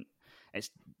 It's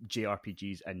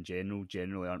JRPGs in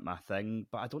generally aren't my thing,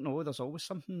 but I don't know, there's always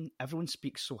something, everyone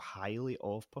speaks so highly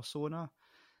of Persona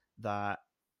that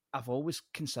I've always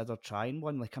considered trying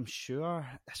one. Like I'm sure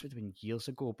this would have been years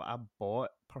ago, but I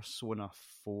bought Persona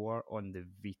 4 on the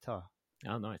Vita.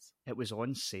 Oh, nice. It was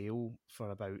on sale for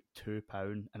about £2,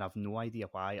 and I've no idea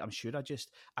why. I'm sure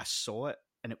I saw it,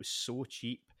 and it was so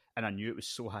cheap, and I knew it was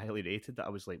so highly rated that I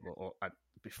was like, well, I'd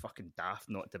be fucking daft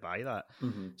not to buy that.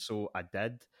 Mm-hmm. So I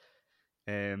did.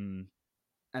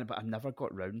 but I never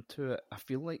got round to it. I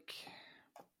feel like,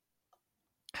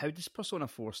 how does Persona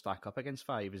 4 stack up against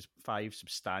 5? Is 5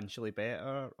 substantially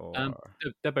better, or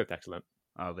They're both excellent.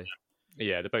 are they?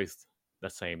 Yeah, they're both the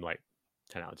same, like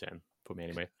 10 out of 10 for me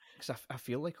anyway. Because I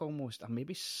feel like almost I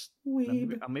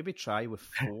Weeb. maybe try with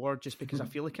 4 just because I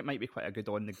feel like it might be quite a good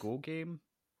on the go game.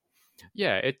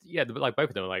 Yeah, like both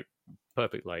of them are like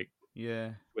perfect, like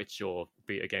Yeah, Switch or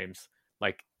Vita games.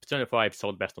 Like Persona 5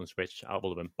 sold best on Switch out of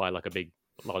all of them by like a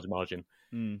large margin.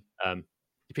 People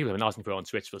have been asking for it on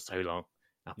Switch for so long.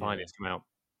 Now finally it's come out.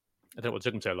 I don't know what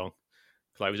took them so long.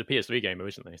 Like, it was a PS3 game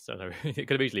originally, so it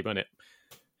could have easily run it.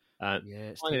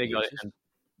 Finally they got it, and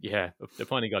they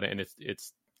finally got it, and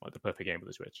it's like the perfect game for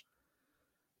the Switch.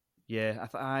 yeah.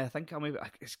 I think I maybe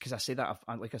because I say that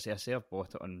like I say I've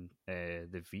bought it on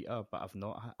the Vita, but I've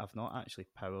not actually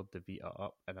powered the Vita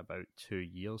up in about 2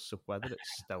 years. So whether it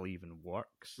still even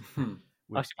works would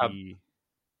be.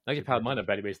 I actually powered mine up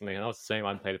very recently, and I was the same. I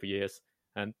haven't played it for years,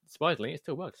 and surprisingly, it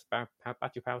still works.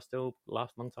 Battery power still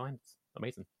lasts a long time. It's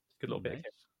amazing. Good little bit.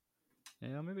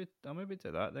 Yeah, I'll maybe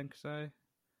do that then, because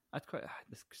I'd quite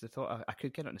because I thought I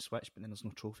could get it on the Switch, but then there's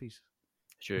no trophies.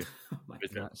 Sure,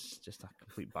 that's just a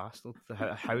complete bastard.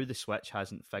 How the Switch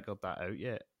hasn't figured that out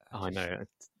yet. I know.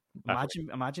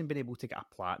 Imagine being able to get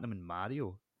a platinum in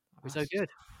Mario. That'd be so good.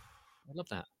 I love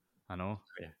that. I know.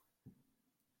 Yeah.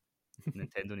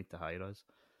 Nintendo need to hire us.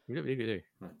 We really do.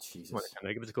 Oh, Jesus.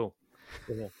 Right, give us a call.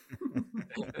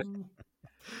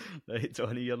 Right,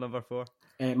 Tony, your number 4.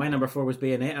 My number 4 was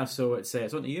Bayonetta, so it's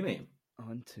on to you, mate.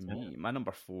 On to me. My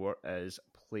number 4 is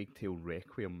Plague Tale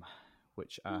Requiem,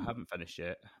 which I haven't finished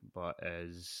yet, but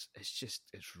it's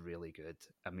really good.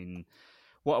 I mean,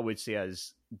 what I would say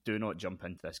is, do not jump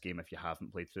into this game if you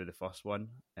haven't played through the first one,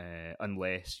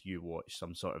 unless you watch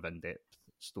some sort of in-depth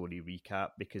story recap,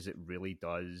 because it really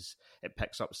does. It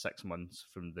picks up 6 months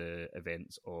from the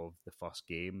events of the first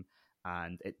game,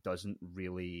 and it doesn't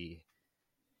really.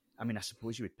 I mean, I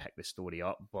suppose you would pick the story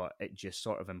up, but it just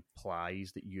sort of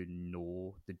implies that you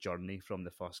know the journey from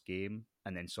the first game,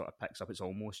 and then sort of picks up. It's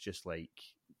almost just like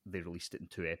they released it in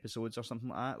 2 episodes or something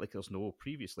like that. Like, there's no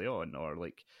previously on, or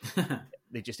like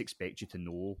they just expect you to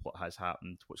know what has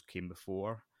happened, what's came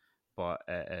before. But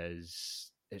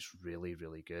it's really,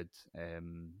 really good. I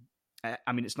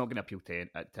mean, it's not going to appeal to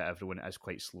everyone. It is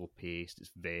quite slow paced.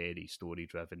 It's very story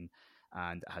driven,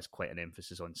 and it has quite an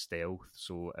emphasis on stealth.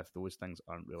 So if those things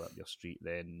aren't really up your street,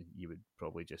 then you would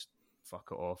probably just fuck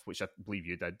it off, which I believe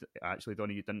you did. Actually,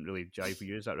 Donnie, you didn't really jive with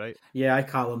you, is that right? Yeah, I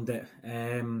columned it.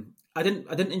 I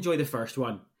didn't enjoy the first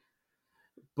one,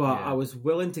 but I was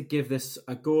willing to give this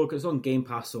a go because it's on Game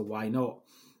Pass, so why not?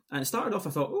 And it started off,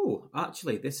 I thought, oh,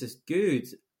 actually, this is good,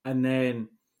 and then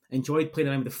enjoyed playing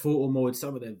around with the photo mode.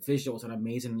 Some of the visuals are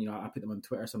amazing. You know, I put them on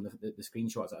Twitter, some of the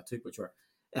screenshots that I took, which were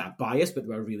biased, but they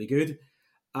were really good.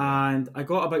 And I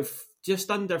got about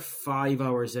just under 5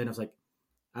 hours in. I was like,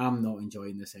 I'm not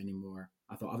enjoying this anymore.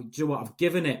 I thought, do you know what? I've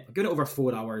given it over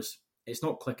 4 hours. It's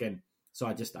not clicking. So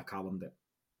I columned it.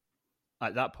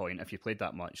 At that point, if you played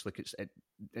that much, like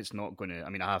it's not going to. I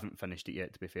mean, I haven't finished it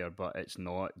yet, to be fair, but it's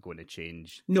not going to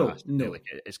change. No. Like,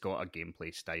 it's got a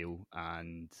gameplay style,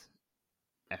 and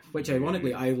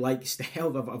ironically, I like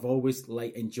stealth. I've always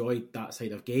enjoyed that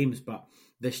side of games, but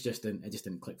this just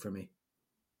didn't click for me.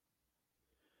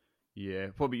 Yeah.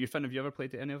 What about you, Finn? Have you ever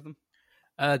played any of them?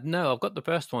 No, I've got the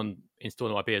first one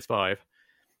installed on my PS5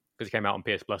 because it came out on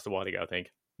PS Plus a while ago, I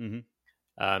think.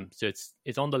 Mm-hmm. So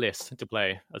it's on the list to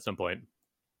play at some point.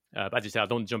 But as you said, I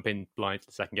don't jump in blind to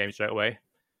the second game straight away.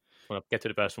 I want to get to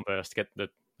the first one first, get the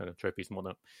trophies and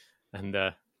whatnot, and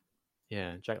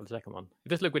check out the second one. It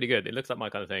does look really good. It looks like my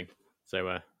kind of thing.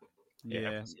 So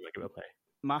yeah. Give it a play.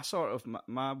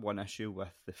 My one issue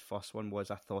with the first one was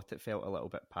I thought it felt a little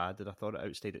bit padded. I thought it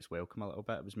outstayed its welcome a little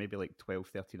bit. It was maybe like 12,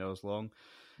 13 hours long.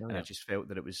 And I just felt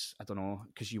that it was, I don't know,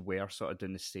 because you were sort of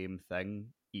doing the same thing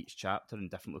each chapter in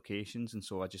different locations. And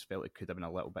so I just felt it could have been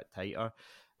a little bit tighter.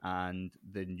 And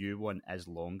the new one is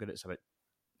longer. It's about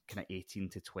kind of 18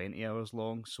 to 20 hours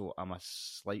long. So I'm a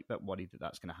slight bit worried that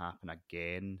that's going to happen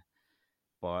again.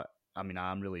 But I mean,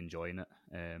 I'm really enjoying it.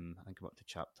 I think I'm up to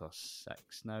chapter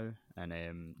 6 now,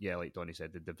 and like Donnie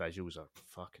said, the visuals are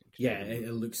fucking incredible. Yeah,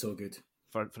 it looks so good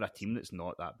for a team that's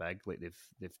not that big. Like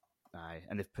they've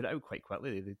put it out quite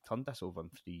quickly. They turned this over in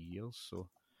 3 years. So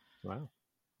wow,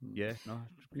 yeah, no.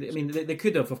 I mean, they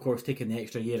could have, of course, taken the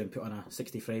extra year and put on a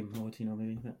 60 frame mode,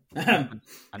 maybe.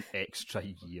 An extra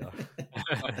year.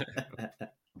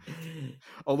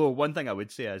 Although one thing I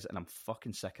would say is, and I'm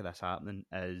fucking sick of this happening,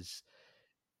 is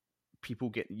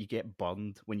you get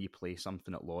burned when you play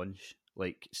something at launch.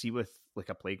 Like, see with like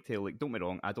a Plague Tale, like, don't get me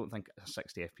wrong, I don't think a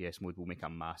 60 FPS mode will make a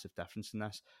massive difference in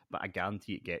this, but I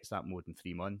guarantee it gets that mode in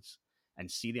 3 months. And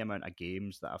see the amount of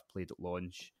games that I've played at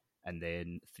launch, and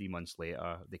then 3 months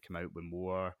later they come out with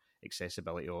more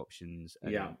accessibility options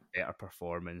and better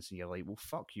performance, and you're like, well,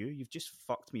 fuck you, you've just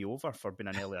fucked me over for being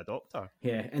an early adopter.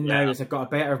 And now it's got a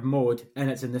better mode and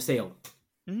it's in the sale.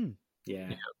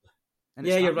 Yeah,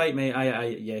 you're right, mate.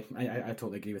 I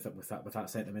totally agree with that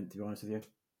sentiment, to be honest with you.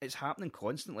 It's happening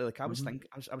constantly. Like, I was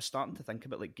starting to think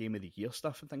about like Game of the Year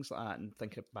stuff and things like that, and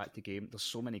thinking back to there's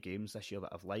so many games this year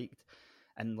that I've liked,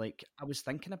 and like I was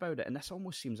thinking about it, and this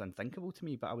almost seems unthinkable to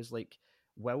me, but I was like,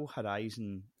 will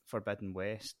Horizon Forbidden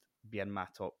West be in my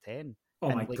top 10? Oh,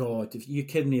 and my God, you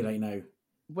kidding me right now?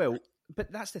 Well,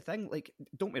 but that's the thing. Like,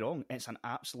 don't get me wrong, it's an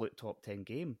absolute top 10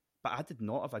 game, but I did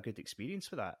not have a good experience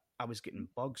with that. I was getting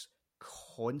bugs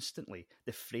constantly.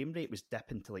 The frame rate was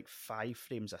dipping to like 5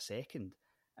 frames a second,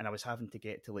 and I was having to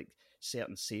get to like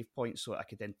certain save points so I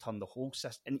could then turn the whole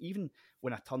system. And even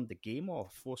when I turned the game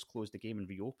off, force closed the game and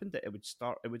reopened it, it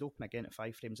would open again at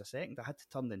 5 frames a second. I had to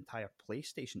turn the entire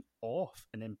PlayStation off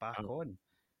and then back on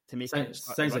to make it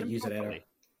sounds like user error.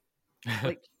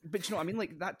 Like, but you know what I mean?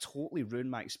 Like, that totally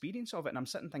ruined my experience of it. And I'm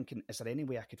sitting thinking, is there any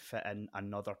way I could fit in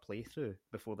another playthrough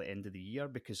before the end of the year,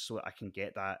 because so that I can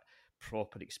get that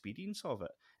proper experience of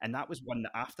it? And that was one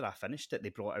that after I finished it, they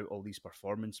brought out all these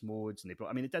performance modes, and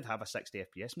it did have a 60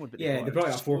 FPS mode, but they brought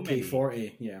out a 4K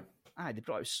 40. They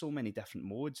brought out so many different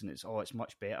modes, and it's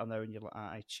much better now, and you're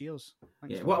like, cheers.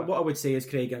 What I would say is,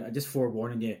 Craig, just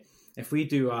forewarning you, if we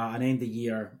do an end of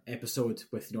year episode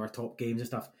with our top games and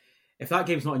stuff, if that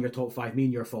game's not in your top 5, me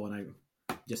and you're falling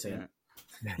out. Just saying.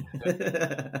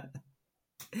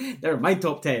 They're my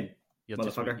top 10.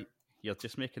 Motherfucker. You're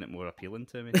just making it more appealing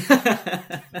to me.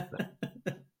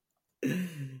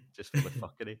 Just for the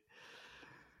fuckery.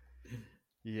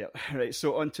 Yeah. Right,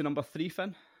 so on to number 3,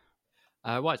 Finn.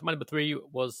 Right, so my number 3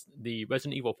 was the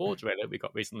Resident Evil 4 trailer we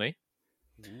got recently.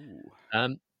 Ooh.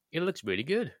 It looks really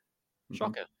good.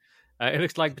 Shocker. It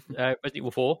looks like Resident Evil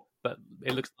 4, but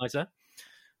it looks nicer.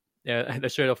 They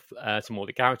showed off some more of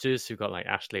the characters who've got like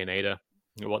Ashley and Ada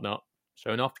and whatnot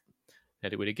showing off. They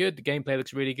did really good. The gameplay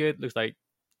looks really good. Looks like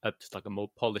just like a more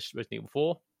polished Resident Evil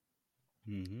 4.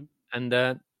 Mm-hmm.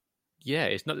 And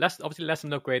it's not obviously less of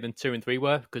an upgrade than 2 and 3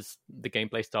 were, because the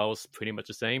gameplay style is pretty much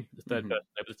the same. The third person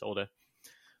over the older,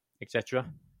 etc.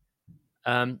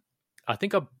 I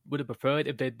think I would have preferred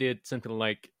if they did something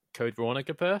like Code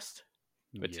Veronica first,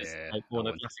 which is like more of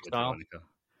a classic style. Veronica.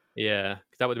 Yeah,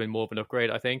 because that would have been more of an upgrade,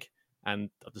 I think. And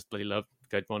I just bloody love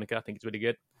Code Veronica. I think it's really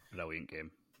good. Brilliant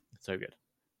game. So good.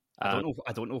 I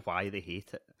don't know why they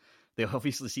hate it. They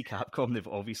obviously see Capcom. They've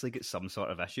obviously got some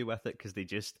sort of issue with it, because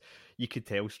you could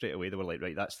tell straight away. They were like,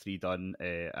 right, that's 3 done,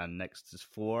 and next is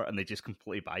 4, and they just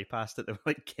completely bypassed it. They were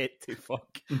like, get to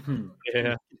fuck.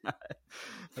 Yeah. I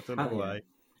don't know why.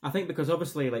 I think because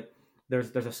obviously, like,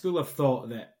 there's a school of thought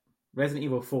that Resident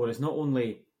Evil 4 is not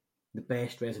only the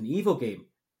best Resident Evil game,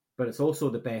 but it's also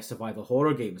the best survival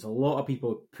horror game. So a lot of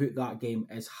people put that game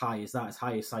as high as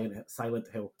Silent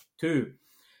Hill 2.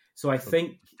 So I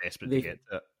think desperate to get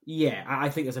to it. Yeah, I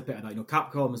think there's a bit of that.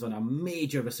 Capcom is on a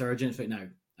major resurgence right now,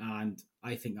 and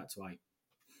I think that's why.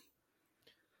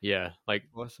 Yeah, like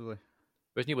possibly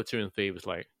Resident Evil 2 and 3 was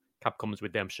like Capcom's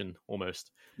redemption almost.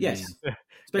 Yes,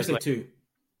 especially like, 2.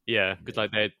 Yeah, because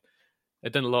like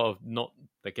they'd done a lot of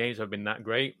the games have been that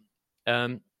great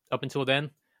up until then.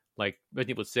 Like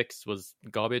Resident Evil 6 was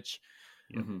garbage.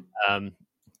 Mm-hmm.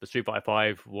 The Street Fighter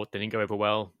 5 didn't go over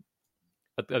well.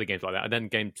 Other games like that, and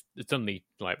then suddenly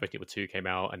like Resident Evil 2 came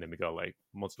out, and then we got like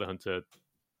Monster Hunter,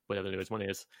 whatever the newest one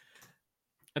is,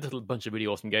 and just a bunch of really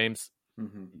awesome games.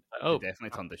 Mm-hmm. Oh, they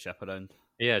definitely turned the ship around.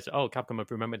 Yeah, Capcom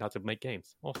have remembered how to make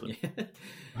games. Awesome.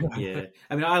 Yeah.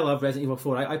 I mean, I love Resident Evil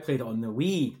 4. I played it on the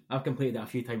Wii. I've completed it a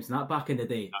few times, and that back in the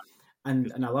day,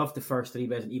 and I loved the first 3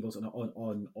 Resident Evils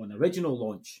on original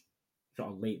launch,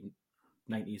 sort of late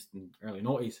 90s and early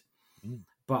 90s.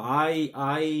 But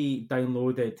I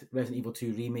downloaded Resident Evil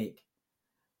 2 Remake,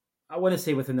 I want to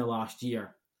say within the last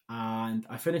year, and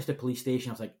I finished the police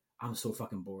station. I was like, I'm so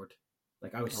fucking bored.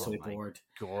 Like, I was so bored.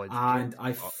 God, and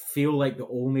I feel like the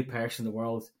only person in the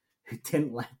world who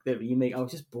didn't like the remake. I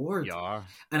was just bored. Yeah.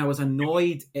 And I was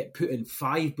annoyed at putting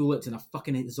 5 bullets in a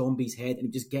fucking zombie's head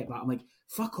and just get back. I'm like,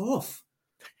 fuck off.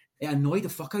 It annoyed the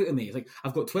fuck out of me. It's like,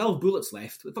 I've got 12 bullets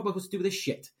left. What the fuck am I supposed to do with this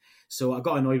shit? So I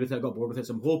got annoyed with it. I got bored with it.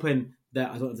 So I'm hoping that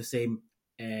I don't have the same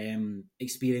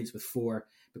experience with 4,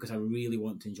 because I really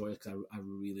want to enjoy it, because I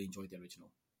really enjoyed the original.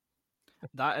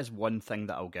 That is one thing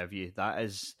that I'll give you. That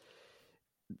is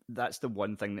that's the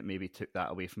one thing that maybe took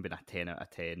that away from being a 10 out of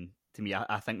 10. To me,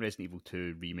 I think Resident Evil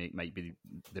 2 remake might be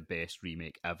the best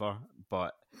remake ever.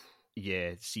 But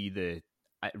yeah, see it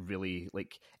really,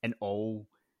 like, in all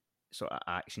sort of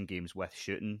action games with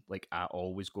shooting, like, I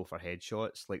always go for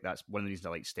headshots. Like, that's one of the reasons I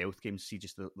like stealth games. See,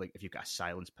 just like, if you've got a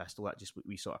silenced pistol, that just,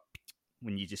 we sort of,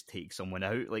 when you just take someone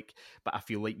out, like, but I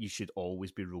feel like you should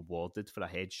always be rewarded for a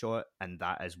headshot, and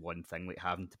that is one thing, like,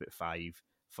 having to put 5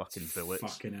 fucking bullets.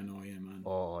 Fucking annoying, man.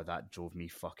 Oh, that drove me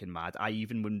fucking mad.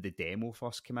 Even when the demo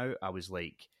first came out, I was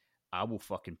like, I will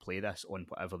fucking play this on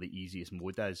whatever the easiest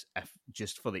mode is, if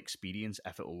just for the experience,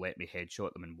 if it will let me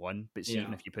headshot them in one. But see,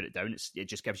 even if you put it down, it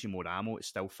just gives you more ammo. It's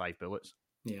still 5 bullets.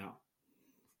 Yeah.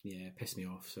 Yeah, it pissed me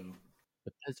off, so.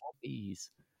 But the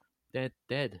zombies, they're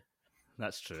dead.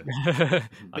 That's true.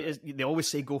 But they always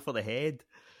say go for the head.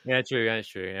 Yeah, true. Yeah, it's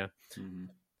true. Yeah. Mm-hmm.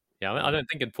 Yeah, I don't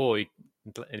think in 4, in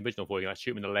the original 4, you like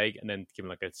shoot him in the leg and then give him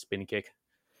like a spin kick.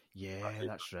 Yeah,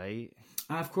 that's right.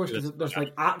 Of course, there's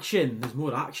like action. There's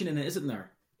more action in it, isn't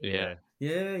there? Yeah.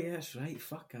 Yeah, that's right.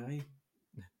 Fuck, aye.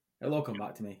 It'll all come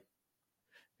back to me.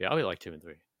 Yeah, I really like 2 and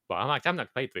 3. Well, I'm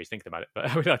not played 3, thinking about it, but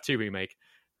I would like 2 remake.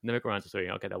 Never go around to 3.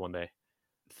 I'll get that one day.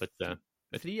 But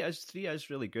 3 is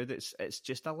really good. It's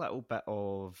just a little bit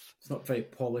of. It's not very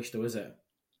polished, though, is it?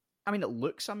 I mean, it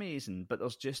looks amazing, but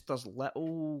there's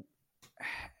little.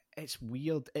 It's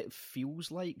weird. It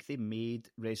feels like they made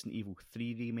Resident Evil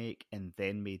 3 remake and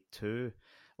then made 2.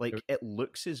 Like, it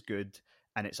looks as good,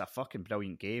 and it's a fucking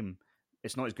brilliant game.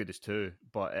 It's not as good as 2,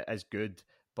 but it is good.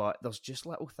 But there's just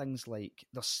little things like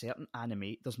there's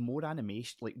more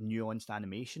animation, like nuanced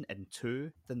animation in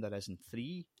 2 than there is in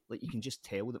 3. Like, you can just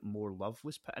tell that more love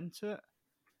was put into it,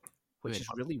 which is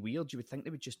really weird. You would think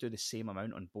they would just do the same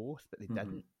amount on both, but they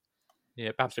didn't.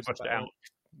 Yeah, perhaps they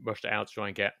rushed it out to try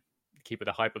and keep it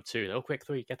the hype of 2. Oh, quick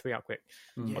 3, get 3 out quick.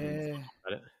 Yeah.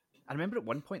 I remember at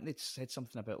one point they'd said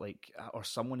something about, like, or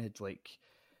someone had, like,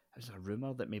 there's a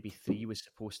rumour that maybe 3 was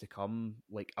supposed to come,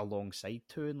 like, alongside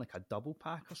 2 in, like, a double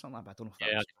pack or something. But I don't know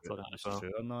if that's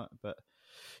true or not. But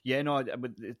yeah, no,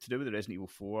 to do with the Resident Evil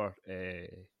 4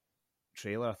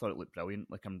 trailer, I thought it looked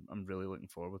brilliant. Like, I'm really looking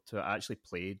forward to it. I actually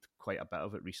played quite a bit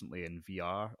of it recently in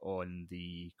VR on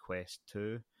the Quest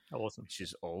 2. Awesome. Which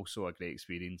is also a great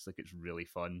experience. Like, it's really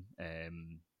fun.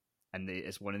 And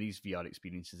it's one of these VR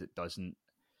experiences that doesn't.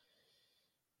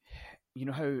 You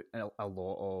know how a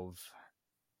lot of.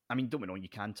 I mean, don't get me wrong, you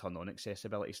can turn on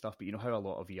accessibility stuff, but you know how a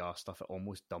lot of VR stuff, it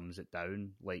almost dumbs it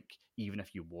down. Like, even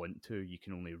if you want to, you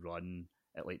can only run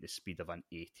at, like, the speed of an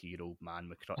 80-year-old man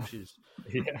with crutches.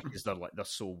 Because they're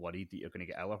so worried that you're going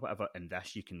to get ill or whatever. And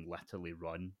this, you can literally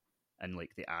run. And,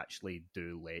 like, they actually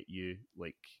do let you,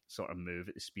 like, sort of move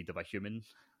at the speed of a human,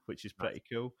 which is pretty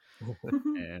cool.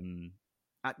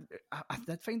 I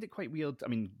did find it quite weird. I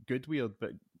mean, good weird,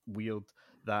 but weird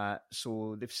that...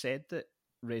 So they've said that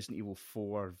Resident Evil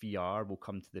 4 VR will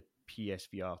come to the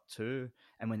PSVR 2.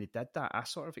 And when they did that, I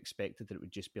sort of expected that it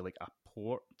would just be, like, a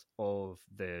port of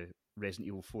the Resident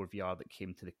Evil 4 VR that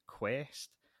came to the Quest.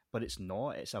 But it's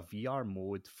not. It's a VR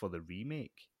mode for the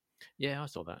remake. Yeah, I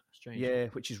saw that. Strange. Yeah,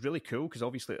 which is really cool because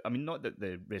obviously, I mean, not that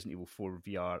the Resident Evil 4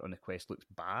 VR on the Quest looks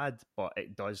bad, but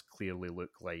it does clearly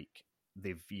look like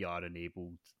they've VR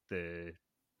enabled the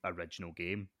original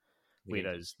game,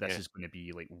 whereas this is going to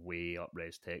be, like, way up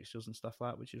res textures and stuff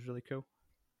like that, which is really cool.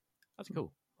 That's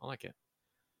cool. I like it.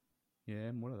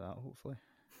 Yeah, more of that, hopefully.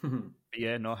 But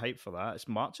yeah, no hype for that. It's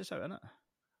March is out, isn't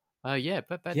it? Yeah,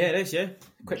 but yeah, it is. Yeah,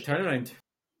 quick turnaround.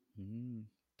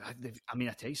 I mean,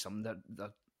 I tell you something,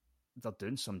 they're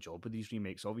doing some job with these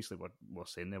remakes. Obviously, we're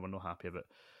saying they were not happy about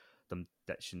them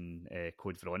ditching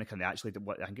Code Veronica, and they actually did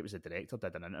I think it was the director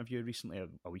did an interview recently,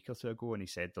 a week or two ago, and he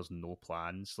said there's no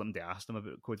plans. Somebody asked him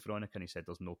about Code Veronica, and he said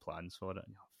there's no plans for it.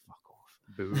 And fuck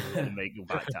off. Boo. They might go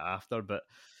back to after, but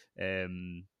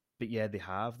yeah,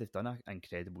 they've done an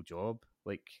incredible job.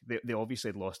 Like, they obviously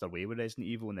had lost their way with Resident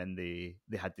Evil, and then they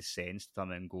had the sense to turn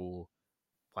around and go,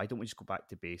 why don't we just go back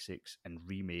to basics and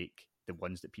remake the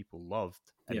ones that people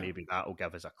loved, and maybe that'll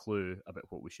give us a clue about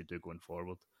what we should do going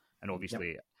forward. And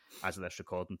obviously, as of this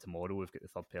recording tomorrow, we've got the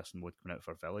third-person mode coming out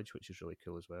for Village, which is really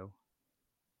cool as well.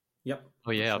 Yep.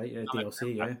 Oh yeah, right.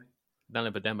 DLC. Yeah.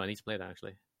 Download the demo. I need to play that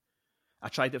actually. I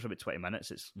tried it for about 20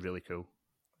 minutes. It's really cool.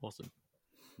 Awesome.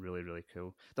 Really, really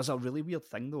cool. There's a really weird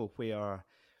thing though, where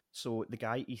so the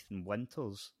guy Ethan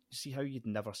Winters, you see how you'd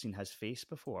never seen his face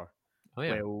before? Oh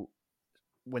yeah. Well,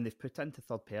 when they've put it into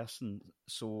third person,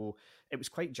 so it was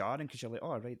quite jarring because you're like,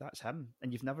 oh, right, that's him.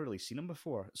 And you've never really seen him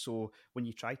before. So when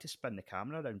you try to spin the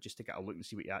camera around just to get a look and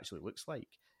see what he actually looks like,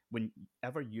 when you actually look at his face, it's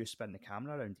whenever you spin the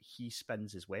camera around, he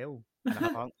spins as well.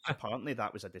 And apparently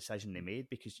that was a decision they made,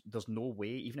 because there's no way,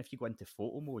 even if you go into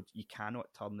photo mode, you cannot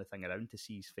turn the thing around to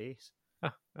see his face.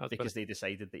 Because they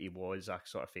decided that he was a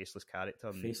sort of faceless character.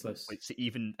 And faceless. Like, so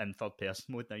even in third person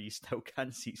mode now, you still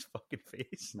can't see his fucking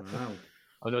face. Wow.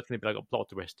 I know it's going to be like a plot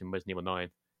twist in Resident Evil 9.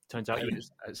 Turns out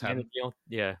it's him.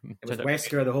 Yeah. It was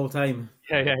Wesker the whole time.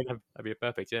 Yeah, that'd be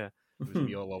perfect, yeah. It was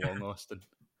me all along, Austin.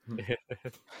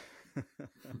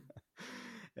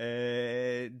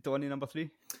 Donnie, number 3?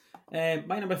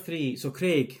 My number 3. So,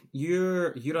 Craig,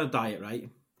 you're on a diet, right?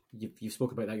 You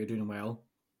spoke about that. You're doing well.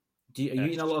 Are you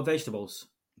eating a lot of vegetables?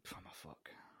 Oh, my fuck.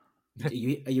 Are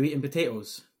you eating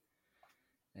potatoes?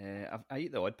 I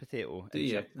eat the odd potato. Do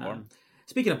you? Form.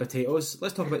 Speaking of potatoes,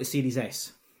 let's talk about the Series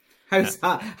S. How's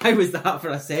that? How was that for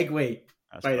a segue?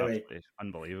 That's by the way,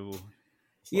 unbelievable.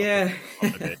 Yeah.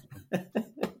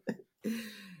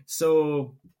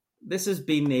 So this has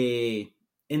been a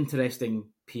interesting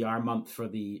PR month for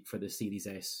the Series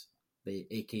S, the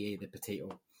AKA the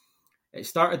potato. It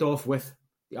started off with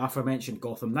the aforementioned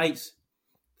Gotham Knights,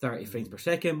 30 frames per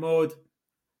second mode.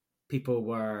 People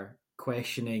were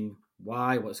questioning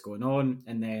why, what's going on,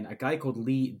 and then a guy called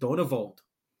Lee Donavold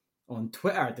on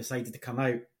Twitter decided to come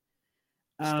out.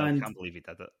 And Still can't believe he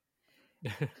did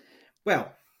it.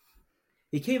 Well,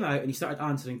 he came out and he started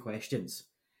answering questions.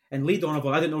 And Lee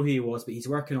Donavold, I don't know who he was, but he's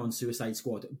working on Suicide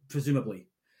Squad, presumably.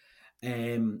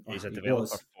 He's a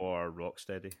developer for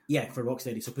Rocksteady. Yeah, for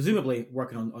Rocksteady. So presumably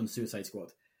working on Suicide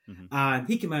Squad. Mm-hmm. And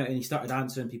he came out and he started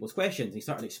answering people's questions. He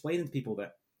started explaining to people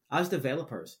that as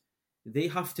developers, they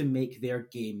have to make their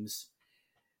games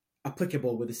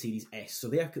applicable with the Series S. So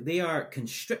they are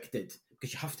constricted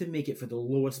because you have to make it for the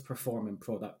lowest performing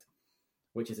product,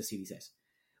 which is the Series S.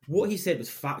 What he said was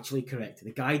factually correct.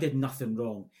 The guy did nothing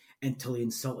wrong until he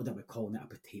insulted him by calling it a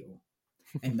potato.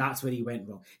 And that's where he went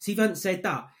wrong. See, if he hadn't said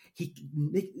that,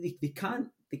 they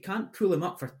can't pull him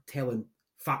up for telling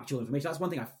factual information. That's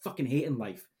one thing I fucking hate in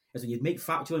life, is when you make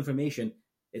factual information,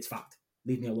 it's fact.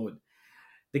 Leave me alone.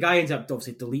 The guy ends up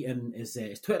obviously deleting his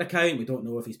Twitter account. We don't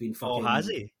know if he's been fucking... Oh, has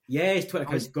he? Yeah, his Twitter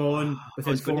account's gone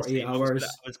within 48 hours.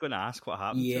 I was going to ask what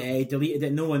happened. Yeah, he deleted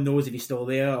it. No one knows if he's still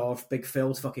there or if Big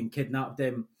Phil's fucking kidnapped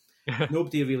him.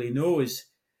 Nobody really knows.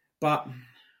 But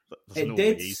there's no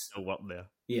way he's still up there.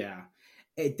 Yeah.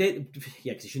 It did...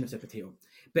 Yeah, because he shouldn't have said potato.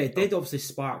 But it did obviously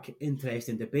spark interest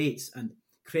in debates. And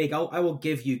Craig, I will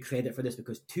give you credit for this,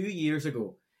 because 2 years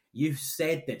ago, you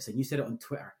said this, and you said it on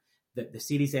Twitter, that the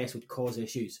Series S would cause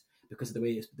issues because of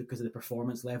the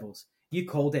performance levels. You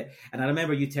called it, and I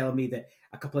remember you telling me that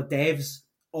a couple of devs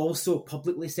also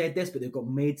publicly said this, but they got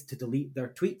made to delete their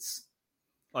tweets.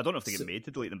 I don't know if they get made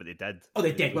to delete them, but they did. Oh,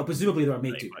 they did. Well, presumably they were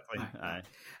made to. Quickly.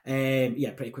 Aye.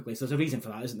 Yeah, pretty quickly. So there's a reason for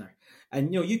that, isn't there?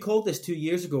 And you called this 2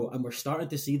 years ago, and we're starting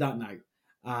to see that now.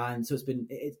 And so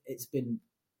it's been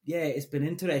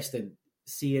interesting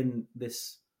seeing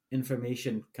this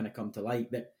information kind of come to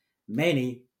light that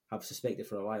many have suspected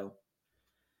for a while.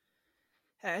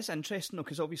 It is interesting though,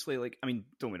 because obviously, don't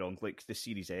get me wrong, the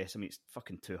Series S, it's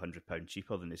fucking £200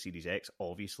 cheaper than the Series X.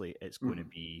 Obviously, it's going to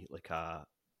be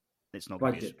it's not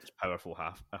going to be as powerful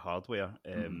hardware.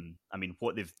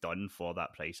 What they've done for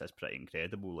that price is pretty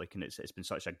incredible. And it's been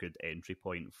such a good entry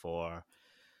point for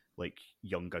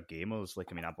younger gamers.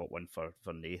 I bought one for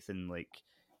Nathan.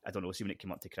 I don't know, see when it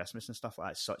came up to Christmas and stuff like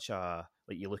that, it's such a,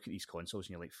 you look at these consoles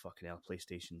and you're like, fucking hell,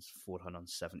 PlayStation's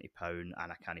 £470 and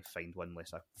I can't find one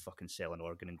unless I fucking sell an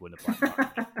organ and go in the black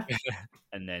market.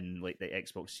 And then the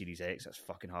Xbox Series X, that's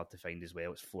fucking hard to find as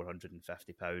well, it's £450.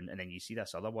 And then you see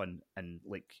this other one and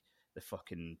the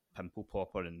fucking pimple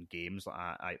popper and games,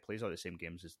 it plays all the same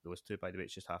games as those two, by the way,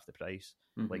 it's just half the price.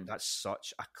 Mm-hmm. That's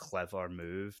such a clever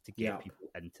move to get people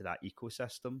into that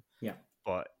ecosystem. Yeah.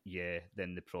 But yeah,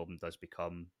 then the problem does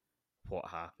become what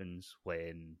happens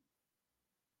when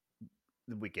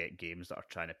we get games that are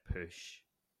trying to push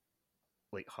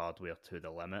hardware to the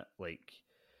limit.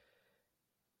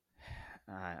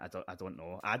 I don't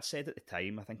know. I'd said at the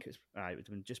time, I think it would have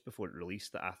been just before it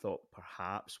released, that I thought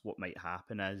perhaps what might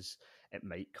happen is it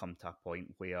might come to a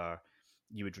point where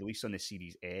you would release on the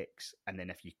Series X, and then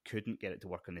if you couldn't get it to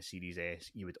work on the Series S,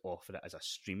 you would offer it as a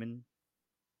streaming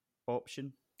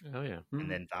option. Oh, yeah.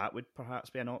 And then that would perhaps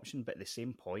be an option. But at the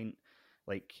same point,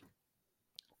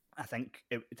 I think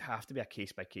it would have to be a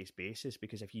case-by-case basis,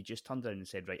 because if you just turned around and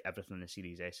said, right, everything on the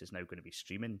Series S is now going to be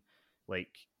streaming,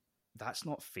 that's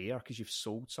not fair, because you've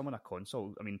sold someone a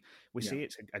console. We say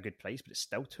it's a good price, but it's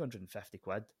still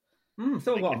 £250.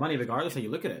 Still a lot of money regardless how you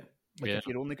look at it. If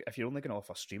you're only going to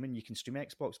offer streaming, you can stream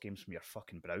Xbox games from your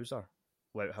fucking browser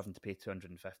without having to pay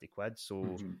 £250.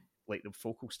 So like the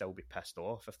folk will still be pissed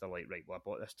off if they're like, right, well, I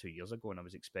bought this 2 years ago and I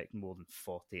was expecting more than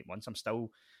 48 months. I'm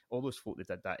still, all those folk that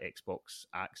did that Xbox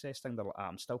Access thing, they're like,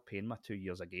 I'm still paying my 2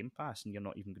 years of Game Pass and you're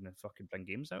not even going to fucking bring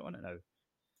games out on it now.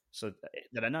 So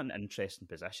they're in an interesting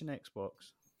position,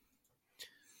 Xbox.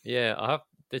 Yeah,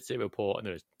 did see a report, and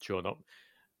it's sure not.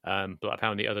 But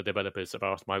apparently other developers have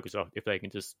asked Microsoft if they can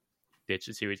just ditch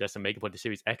the Series S and make it for the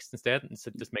Series X instead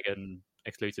just make it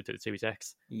exclusive to the Series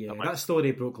X. Yeah, that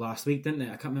story broke last week, didn't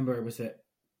it? I can't remember, was it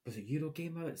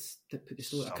Eurogamer that put the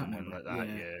story? I can't remember. Like that,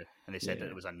 yeah. And they said that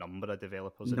there was a number of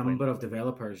developers.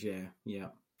 Yeah.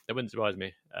 That wouldn't surprise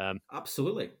me.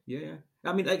 Absolutely, yeah.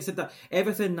 I mean, like I said, that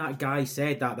everything that guy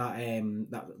said,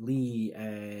 that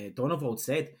Lee Donald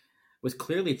said, was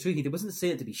clearly true. He wasn't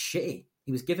saying it to be shitty.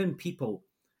 He was giving people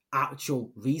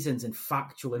actual reasons and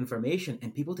factual information,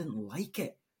 and people didn't like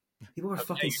it. People were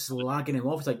fucking slagging him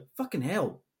off. It's like, fucking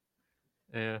hell.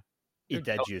 Yeah. He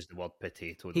did use the word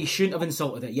potato, though. He shouldn't have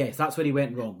insulted it. Yes, that's where he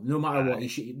went wrong. No matter what,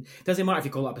 doesn't matter if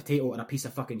you call it a potato or a piece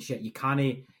of fucking shit. You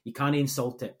can't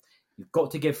insult it. You've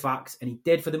got to give facts, and he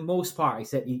did for the most part. He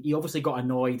said he obviously got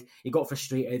annoyed. He got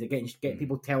frustrated at getting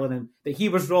people telling him that he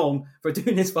was wrong for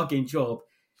doing his fucking job,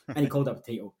 and he called it a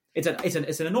potato.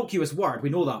 It's an innocuous word. We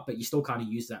know that, but you still can't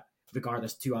use that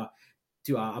regardless to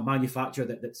a manufacturer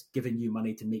that's giving you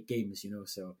money to make games.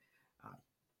 So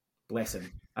bless him.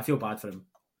 I feel bad for him.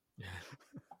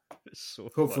 It's so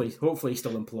hopefully he's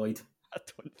still employed. I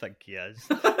don't think he is.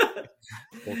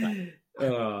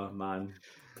 Oh man,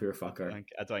 poor fucker. I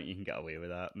don't think you can get away with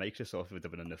that. Microsoft would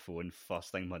have been on the phone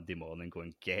first thing Monday morning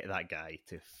going, get that guy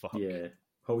to fuck. Yeah.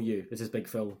 How are you? This is Big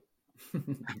Phil.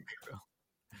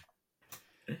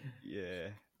 Yeah.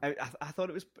 I thought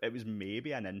it was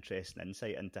maybe an interesting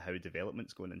insight into how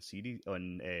development's going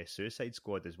on Suicide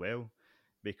Squad as well.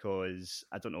 Because,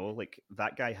 I don't know, like,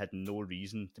 that guy had no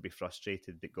reason to be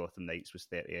frustrated that Gotham Knights was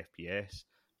 30 FPS.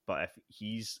 But if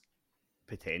he's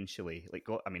potentially, like,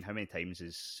 how many times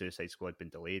has Suicide Squad been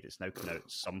delayed? It's now coming out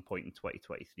at some point in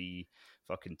 2023.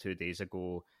 Fucking 2 days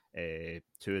ago,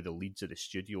 two of the leads of the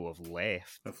studio have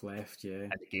left. Yeah.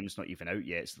 And the game's not even out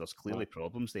yet, so there's clearly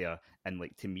problems there. And,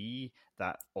 like, to me,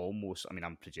 that almost,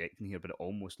 I'm projecting here, but it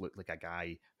almost looked like a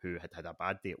guy who had a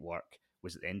bad day at work,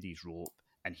 was at the end of his rope,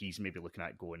 and he's maybe looking at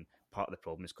it going, part of the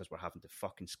problem is because we're having to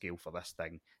fucking scale for this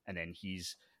thing. And then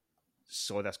he's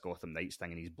saw this Gotham Knights thing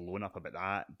and he's blown up about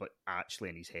that. But actually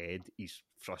in his head, he's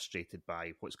frustrated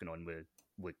by what's going on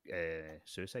with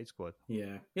Suicide Squad.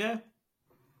 Yeah. Yeah,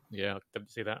 I'd love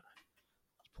to see that.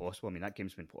 It's possible. That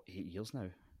game's been, 8 years now?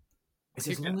 Is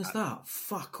it as long as that?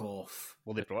 Fuck off.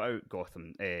 Well, they brought out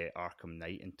Arkham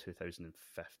Knight in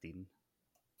 2015.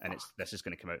 And this is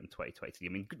going to come out in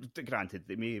 2023. Granted,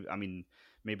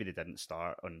 maybe they didn't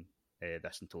start on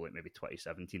this until like maybe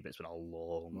 2017, but it's been a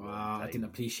long time. I didn't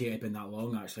appreciate it being that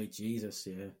long, actually. Jesus,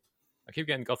 yeah. I keep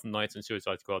getting Gotham Knights and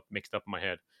Suicide Squad mixed up in my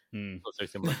head. Not so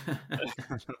similar.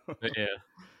 Yeah.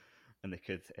 And they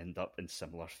could end up in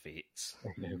similar fates.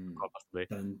 Possibly.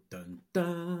 Dun, dun,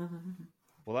 dun.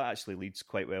 Well, that actually leads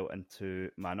quite well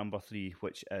into my number 3,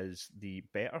 which is the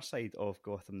better side of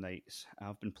Gotham Knights.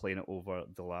 I've been playing it over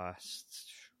the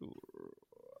last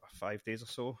 5 days or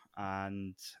so,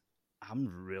 and I'm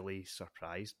really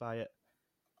surprised by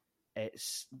it.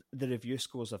 The review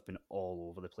scores have been all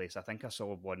over the place. I think I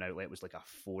saw one outlet was like a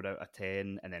 4 out of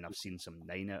 10, and then I've seen some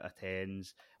 9 out of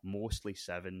 10s, mostly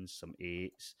 7s, some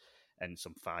 8s, and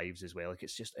some 5s as well. Like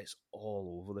it's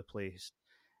all over the place.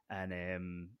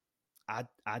 And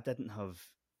I didn't have.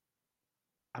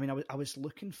 I was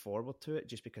looking forward to it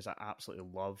just because I absolutely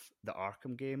love the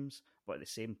Arkham games, but at the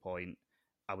same point,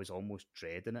 I was almost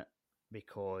dreading it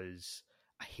because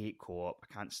I hate co-op.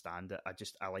 I can't stand it.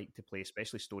 I like to play,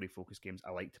 especially story-focused games.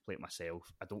 I like to play it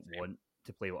myself. I don't want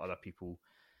to play with other people.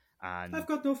 And I've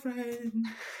got no friends.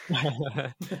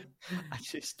 I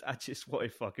just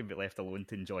want to fucking be left alone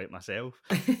to enjoy it myself.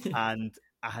 And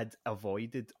I had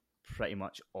avoided pretty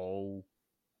much all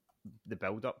the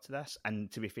build up to this,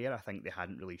 and to be fair, I think they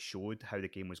hadn't really showed how the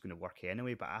game was going to work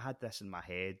anyway, but I had this in my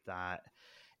head that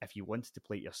if you wanted to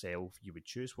play it yourself, you would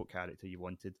choose what character you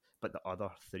wanted, but the other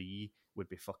 3 would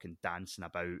be fucking dancing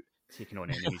about, taking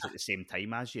on enemies at the same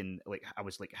time as you, and like I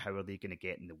was like, how are they going to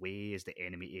get in the way? Is the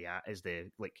enemy AI, is the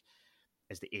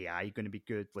AI going to be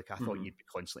good? Like I thought you'd be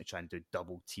constantly trying to do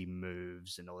double team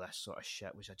moves and all this sort of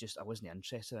shit, which I wasn't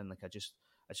interested in. Like I just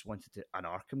wanted an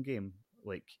Arkham game,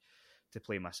 like, to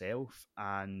play myself,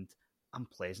 and I'm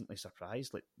pleasantly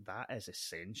surprised. Like that is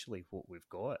essentially what we've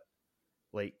got.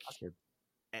 Like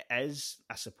it is,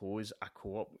 I suppose, a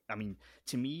co-op.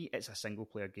 To me, it's a single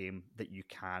player game that you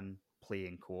can play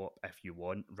in co-op if you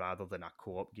want, rather than a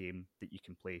co-op game that you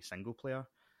can play single player.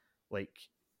 Like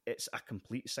it's a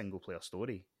complete single player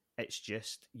story. It's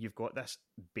just you've got this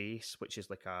base, which is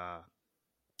like a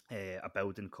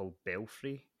building called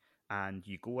Belfry, and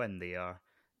you go in there.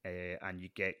 And you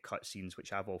get cutscenes which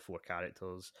have all 4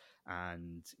 characters,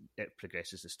 and it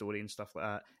progresses the story and stuff like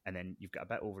that. And then you've got a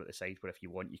bit over at the side where if you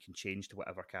want, you can change to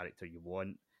whatever character you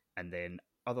want. And then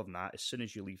other than that, as soon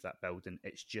as you leave that building,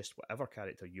 it's just whatever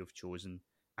character you've chosen,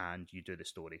 and you do the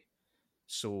story.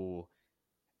 So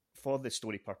for the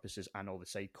story purposes and all the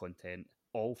side content,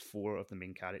 all 4 of the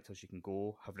main characters you can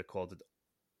go have recorded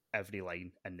every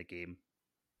line in the game.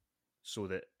 So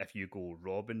that if you go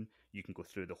Robin, you can go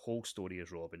through the whole story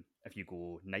as Robin. If you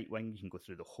go Nightwing, you can go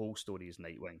through the whole story as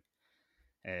Nightwing.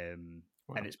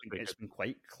 Wow, and it's been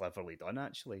quite cleverly done,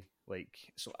 actually.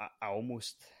 Like, so I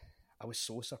was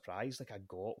so surprised. Like, I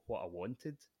got what I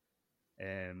wanted.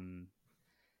 And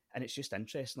it's just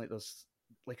interesting. Like, there's,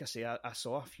 like I say, I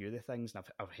saw a few of the things, and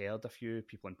I've heard a few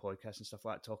people on podcasts and stuff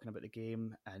like that talking about the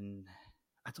game, and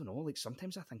I don't know, like,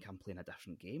 sometimes I think I'm playing a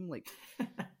different game. Like,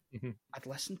 I'd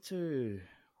listened to,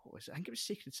 what was it? I think it was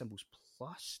Sacred Symbols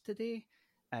Plus today,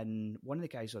 and one of the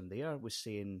guys on there was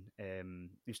saying,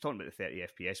 he was talking about the 30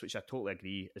 FPS, which I totally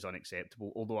agree is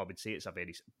unacceptable, although I would say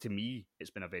to me,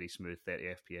 it's been a very smooth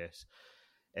 30 FPS.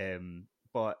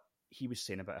 But he was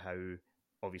saying about how,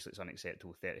 obviously it's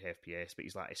unacceptable 30 FPS, but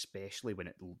he's like, especially when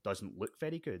it doesn't look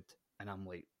very good. And I'm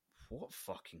like, what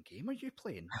fucking game are you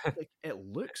playing? Like, it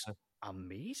looks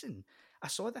amazing. I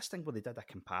saw this thing where they did a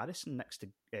comparison next to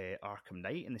Arkham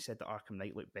Knight, and they said that Arkham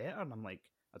Knight looked better, and I'm like,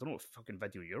 I don't know what fucking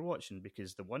video you're watching,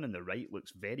 because the one on the right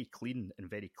looks very clean and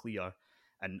very clear,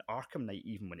 and Arkham Knight,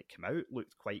 even when it came out,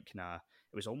 looked quite kind of,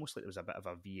 it was almost like there was a bit of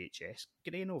a VHS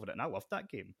grain over it, and I loved that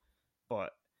game.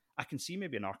 But I can see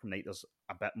maybe in Arkham Knight there's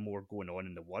a bit more going on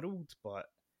in the world, but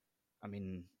I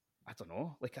mean, I don't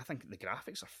know. Like, I think the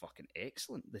graphics are fucking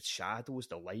excellent. The shadows,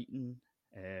 the lighting,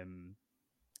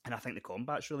 and I think the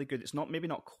combat's really good. It's maybe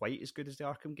not quite as good as the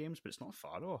Arkham games, but it's not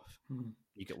far off.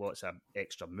 You get lots of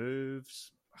extra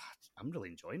moves. I'm really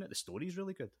enjoying it. The story's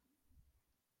really good.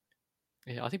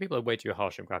 Yeah, I think people are way too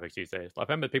harsh on graphics these days. I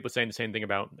remember people saying the same thing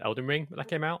about Elden Ring when that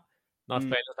came out. And I was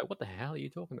playing, I was like, what the hell are you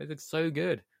talking about? It looks so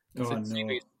good. The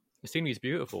scenery is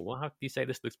beautiful. How can you say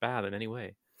this looks bad in any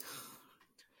way?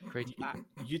 Crazy.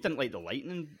 You didn't like the lighting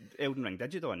in Elden Ring,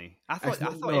 did you, Donnie? I thought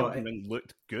Elden Ring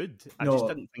looked good. I just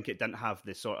didn't think it didn't have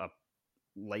the sort of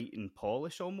light and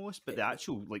polish almost, but the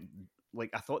actual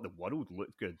like I thought the world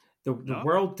looked good. The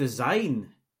world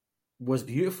design was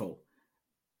beautiful,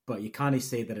 but you can't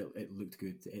say that it looked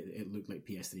good. It looked like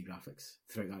PS3 graphics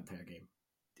throughout that entire game.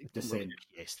 Just saying,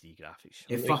 PS3 graphics.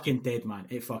 It fucking did, man.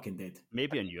 It fucking did.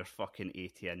 Maybe on your fucking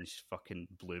 80-inch fucking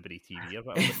Blueberry TV or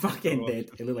whatever. It fucking did.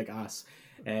 It looked like ass.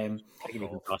 The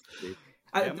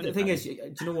thing is, do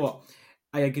you know what?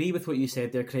 I agree with what you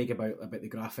said there, Craig, about the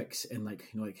graphics and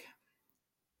like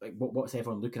what's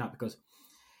everyone looking at, because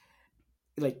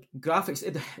like graphics,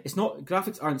 it's not,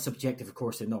 graphics aren't subjective, of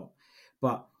course they're not.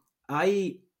 But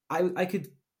I could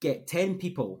get 10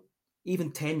 people,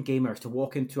 even 10 gamers, to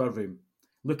walk into a room,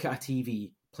 look at a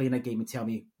TV, playing a game, and tell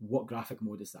me what graphic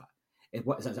mode is that.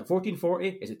 What is that? Is it 1440?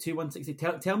 Is it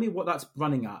 2160? Tell me what that's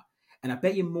running at, and I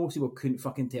bet you most people couldn't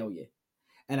fucking tell you.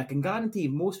 And I can guarantee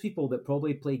most people that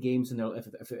probably play games in their,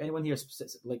 if anyone here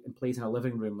sits like and plays in a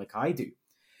living room like I do,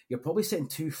 you're probably sitting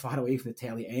too far away from the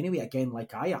telly anyway. Again,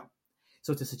 like I am.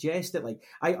 So to suggest that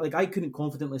I couldn't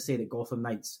confidently say that Gotham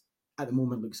Knights at the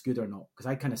moment looks good or not, because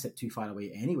I kind of sit too far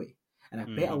away anyway. And I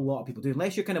bet a lot of people do.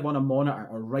 Unless you're kind of on a monitor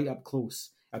or right up close,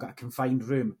 I've got a confined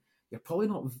room, you're probably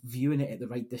not viewing it at the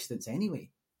right distance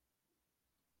anyway.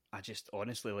 I just,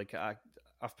 honestly, like,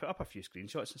 I've put up a few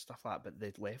screenshots and stuff like that, but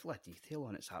the level of detail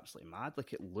on it's absolutely mad.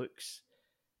 Like,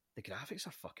 the graphics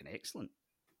are fucking excellent.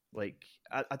 Like,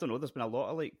 I don't know, there's been a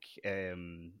lot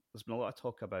of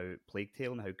talk about Plague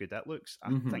Tale and how good that looks. I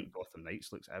think Gotham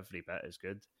Knights looks every bit as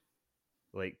good.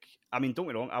 Like, I mean, don't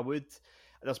get me wrong,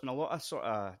 there's been a lot of sort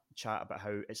of chat about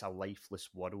how it's a lifeless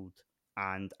world,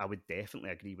 and I would definitely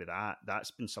agree with that.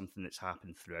 That's been something that's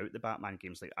happened throughout the Batman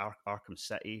games. Like Arkham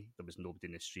City, there was nobody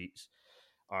in the streets.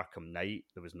 Arkham Knight,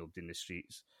 there was nobody in the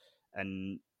streets.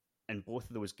 And in both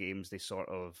of those games, they sort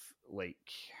of, like,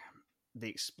 they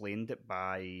explained it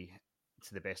by,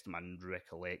 to the best of my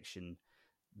recollection,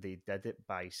 they did it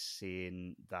by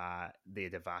saying that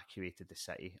they'd evacuated the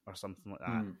city or something like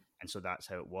that. And so that's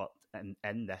how it worked. And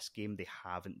in this game, they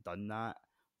haven't done that.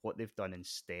 What they've done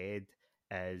instead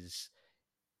is,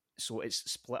 so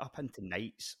it's split up into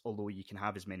nights, although you can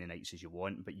have as many nights as you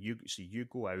want, but you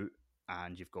go out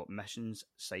and you've got missions,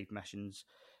 side missions,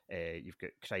 you've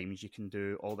got crimes you can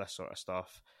do, all this sort of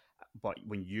stuff. But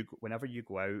whenever you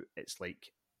go out, it's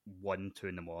like 1, 2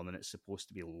 in the morning. It's supposed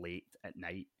to be late at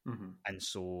night. Mm-hmm. And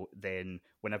so then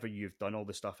whenever you've done all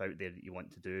the stuff out there that you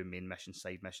want to do, main missions,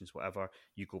 side missions, whatever,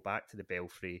 you go back to the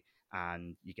Belfry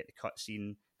and you get the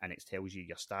cutscene and it tells you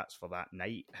your stats for that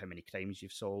night, how many crimes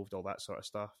you've solved, all that sort of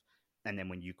stuff. And then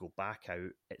when you go back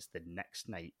out, it's the next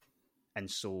night. And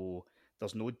so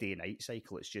there's no day-night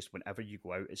cycle. It's just whenever you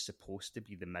go out, it's supposed to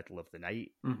be the middle of the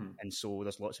night. Mm-hmm. And so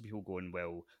there's lots of people going,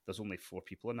 well, there's only 4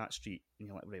 people on that street. And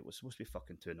you're like, right, well, it's supposed to be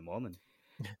fucking 2 in the morning.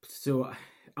 So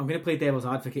I'm going to play devil's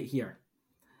advocate here.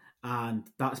 And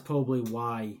that's probably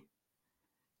why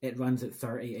it runs at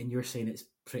 30 and you're saying it's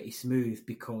pretty smooth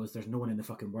because there's no one in the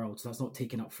fucking world. So that's not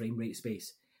taking up frame rate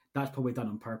space. That's probably done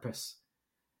on purpose.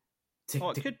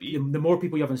 It could be. The more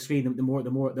people you have on screen, the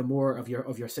more of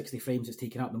your 60 frames it's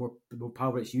taken up, the more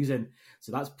power it's using.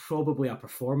 So that's probably a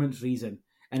performance reason,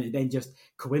 and it then just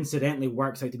coincidentally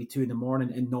works out to be 2 in the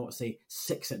morning and not say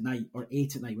 6 at night or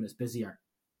 8 at night when it's busier.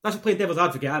 That's playing devil's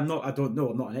advocate. I don't know.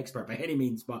 I'm not an expert by any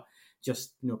means, but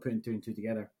just putting 2 and 2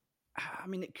 together. I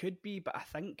mean, it could be, but I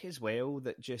think as well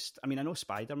that I know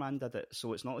Spider-Man did it,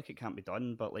 so it's not like it can't be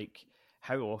done. But like,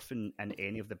 how often in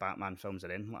any of the Batman films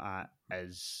are in like that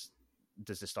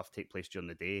does the stuff take place during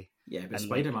the day? Yeah, but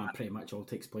Spider-Man pretty much all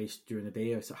takes place during the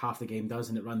day. So half the game does,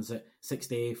 and it runs at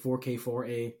 60, 4K,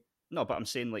 40. No, but I'm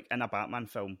saying, like, in a Batman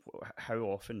film, how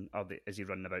often is he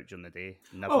running about during the day?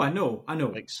 Never. Oh, I know.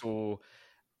 Like, so,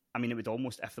 I mean, it would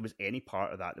almost, if there was any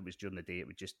part of that was during the day, it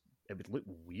would look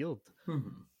weird.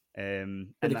 Mm-hmm.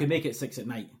 But they could make it 6 at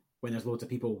night when there's loads of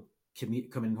people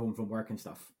coming home from work and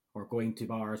stuff, or going to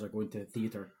bars or going to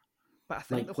theatre. But I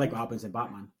think like what happens in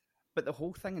Batman. But the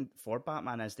whole thing for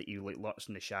Batman is that he like lurks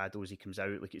in the shadows. He comes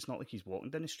out, like, it's not like he's walking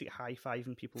down the street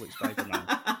high-fiving people like Spider-Man.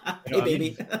 Hey,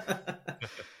 baby.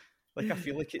 Like, I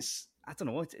feel like it's, I don't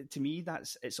know, to me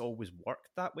it's always worked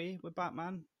that way with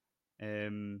Batman.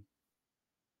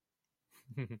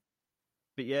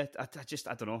 But yeah, I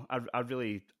don't know.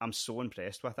 I'm so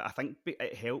impressed with it. I think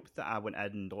it helped that I went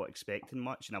in not expecting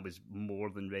much, and I was more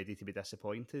than ready to be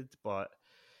disappointed. But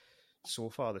so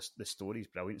far, the story's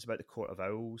brilliant. It's about the Court of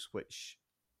Owls, which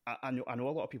I know a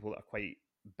lot of people that are quite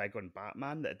big on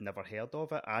Batman that had never heard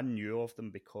of it. I knew of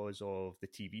them because of the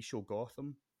TV show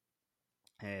Gotham.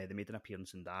 They made an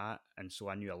appearance in that, and so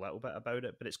I knew a little bit about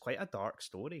it. But it's quite a dark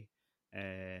story,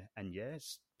 and yeah,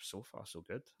 it's so far so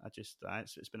good.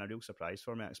 It's been a real surprise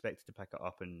for me. I expected to pick it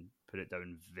up and put it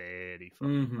down very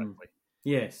quickly.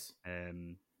 Yes.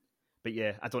 But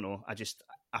yeah, I don't know.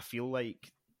 I feel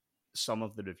like some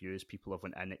of the reviews people have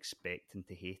went in expecting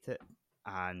to hate it,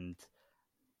 and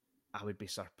I would be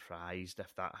surprised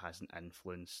if that hasn't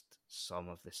influenced some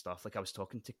of the stuff. Like, I was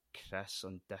talking to Chris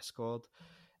on Discord,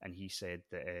 and he said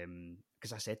that,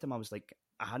 because I said to him, I was like,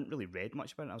 I hadn't really read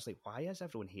much about it. I was like, why is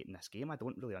everyone hating this game? I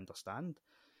don't really understand.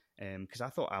 Because I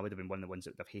thought I would have been one of the ones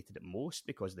that would have hated it most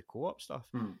because of the co-op stuff.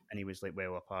 And he was like,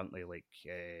 well, apparently, like,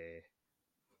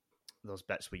 there's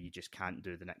bits where you just can't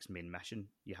do the next main mission.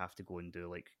 You have to go and do,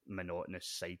 like, monotonous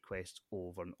side quests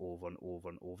over and over and over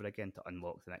and over again to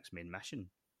unlock the next main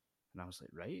mission. And I was like,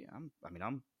 right, I'm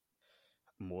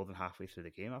more than halfway through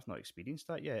the game. I've not experienced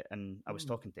that yet. And I was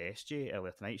talking to SJ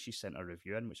earlier tonight. She sent a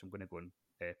review in, which I'm going to go and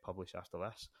publish after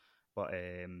this. But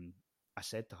I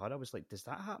said to her, I was like, does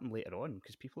that happen later on?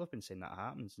 Because people have been saying that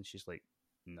happens. And she's like,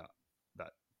 no,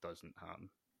 that doesn't happen.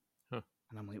 Huh.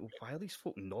 And I'm like, well, why are these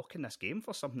folk knocking this game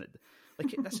for something that...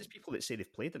 Like, this is people that say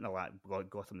they've played it and they're like,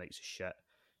 Gotham Knights is shit.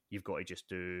 You've got to just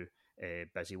do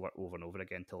busy work over and over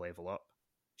again to level up.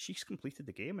 She's completed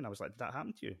the game, and I was like, did that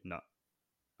happen to you? No.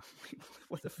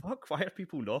 What the fuck? Why are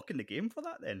people knocking the game for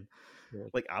that then? Yeah.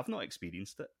 Like, I've not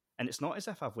experienced it. And it's not as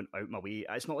if I've went out my way.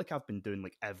 It's not like I've been doing,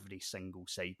 like, every single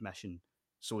side mission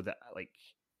so that, like...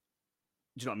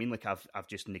 Do you know what I mean? Like, I've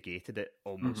just negated it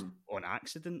almost on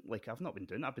accident. Like, I've not been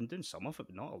doing it. I've been doing some of it,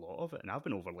 but not a lot of it. And I've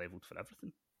been over-leveled for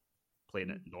everything.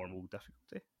 Playing at normal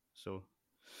difficulty. So,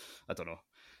 I don't know.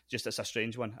 Just, it's a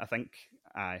strange one. I think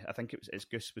it's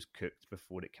Goose was cooked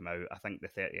before it came out. I think the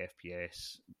 30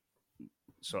 FPS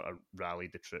sort of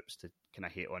rallied the troops to kind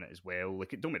of hate on it as well.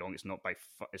 Like, don't get me wrong,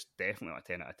 it's definitely not a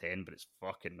 10 out of 10, but it's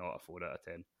fucking not a 4 out of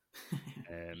 10.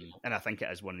 And I think it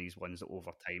is one of these ones that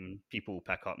over time people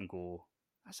pick up and go,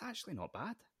 that's actually not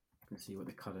bad. Let's see what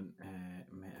the current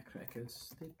Metacritic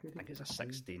is. I think it's a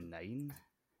 69.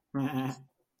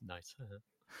 Nice.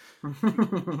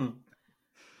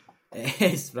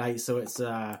 It's right, so it's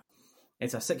a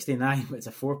 69, but it's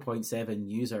a 4.7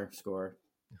 user score.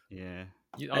 Yeah.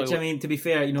 Which, I mean, to be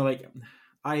fair, like,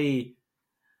 I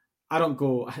don't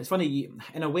go... It's funny,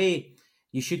 in a way,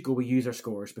 you should go with user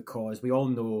scores because we all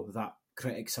know that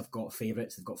critics have got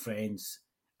favourites, they've got friends,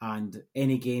 and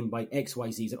any game by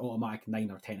XYZ is an automatic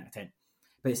 9 or 10 out of 10.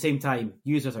 But at the same time,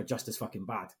 users are just as fucking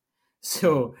bad.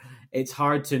 So it's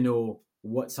hard to know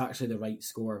what's actually the right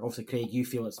score. Obviously, Craig, you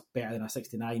feel it's better than a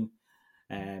 69,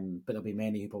 but there'll be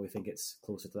many who probably think it's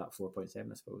closer to that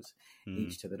 4.7, I suppose.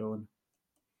 Each to their own.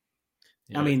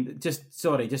 Yeah. I mean,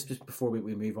 just before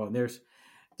we move on, there's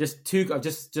just two. I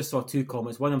just saw 2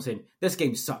 comments. One, I'm saying this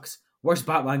game sucks. Worst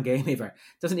Batman game ever.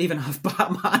 Doesn't even have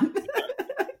Batman.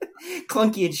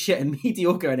 Clunky and shit and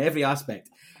mediocre in every aspect.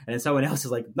 And then someone else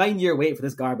is like, 9-year wait for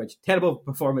this garbage. Terrible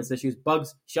performance issues,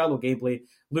 bugs, shallow gameplay,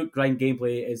 loot grind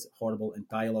gameplay is horrible, and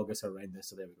dialogue is horrendous.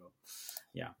 So there we go.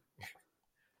 Yeah.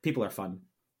 People are fun.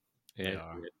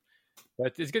 Yeah.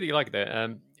 But it's good that you like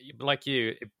that. Like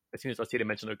you, as soon as I see them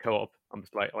mention a co-op, I'm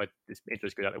just like, oh, this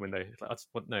interest goes out the window. It's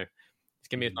like, no. Just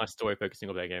give me a nice story-focused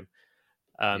single-player game.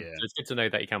 So it's good to know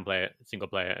that you can play it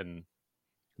single-player and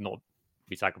not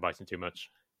be sacrificing too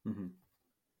much. Mm-hmm.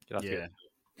 That's good.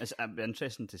 It's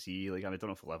interesting to see. Like, I don't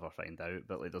know if we'll ever find out,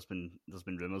 but like, there's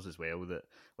been rumors as well that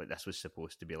like this was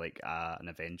supposed to be like an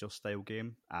Avengers style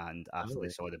game, and after they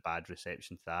saw the bad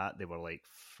reception to that, they were like,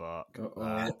 "Fuck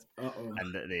that,"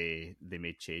 and that they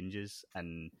made changes.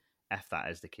 And if that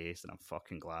is the case, then I'm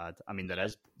fucking glad. I mean,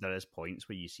 there is points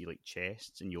where you see like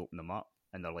chests and you open them up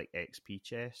and they're like XP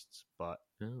chests, but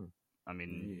I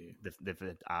mean, they've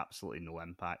had absolutely no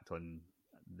impact on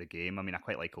the game. I mean, I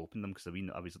quite like opening them because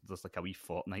there's like a wee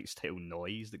Fortnite style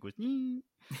noise that goes. you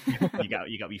got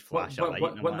a wee flash of light.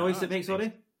 What noise does it make?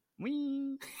 Sorry,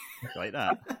 wee. Like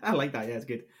that. I like that. Yeah, it's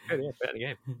good. Yeah, better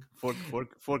game.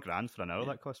 $4,000 for an hour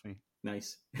that cost me.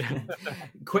 Nice.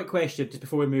 Quick question, just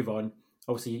before we move on.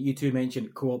 Obviously, you two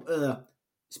mentioned co-op.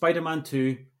 Spider-Man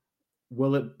 2,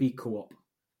 will it be co-op?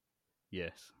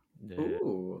 Yes.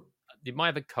 Ooh. You might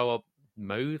have a co-op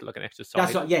mode, like an extra side.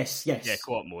 That's right. Yes. Yeah,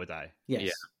 co-op mode, aye. Yes.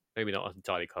 Yeah. Maybe not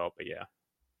entirely co-op, but yeah.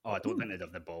 Oh, I don't think they'd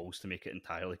have the balls to make it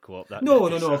entirely co-op. No,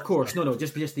 of course. No,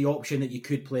 just the option that you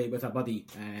could play with a buddy.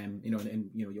 And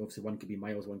obviously one could be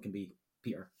Miles, one can be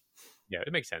Peter. Yeah,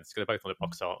 it makes sense, because they're both on the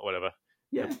box art or whatever.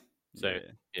 Yeah. So,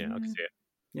 yeah, I can see it.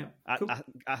 Yeah, cool.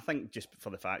 I think just for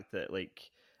the fact that,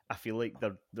 like, I feel like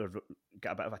they're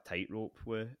got a bit of a tightrope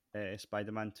with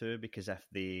Spider-Man 2, because if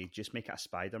they just make it a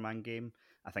Spider-Man game,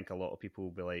 I think a lot of people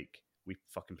will be like, we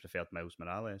fucking preferred Miles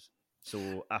Morales.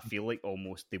 So I feel like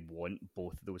almost they want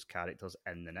both of those characters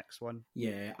in the next one.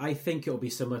 Yeah, I think it'll be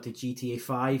similar to GTA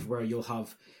 5, where you'll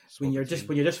have when you're just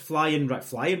flying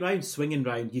around, swinging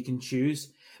around, you can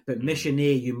choose. But mission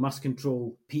A, you must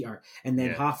control Peter, and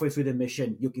then halfway through the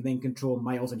mission, you can then control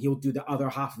Miles, and he'll do the other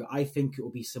half of it. I think it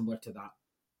will be similar to that.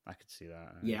 I could see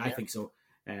that. Yeah, I think so.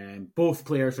 Both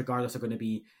players, regardless, are going to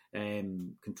be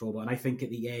controllable, and I think at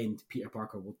the end, Peter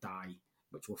Parker will die,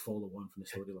 which will follow on from the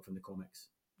story from the comics.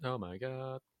 Oh my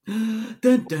god!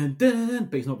 Dun dun dun!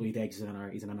 But he's not really dead.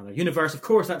 He's in another universe. Of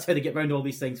course, that's how they get around all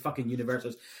these things. Fucking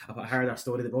universes. I heard that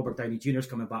story that Robert Downey Jr. is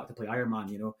coming back to play Iron Man.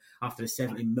 After the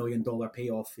 $70 million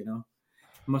payoff.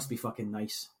 Must be fucking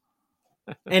nice.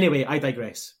 Anyway, I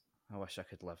digress. I wish I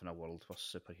could live in a world where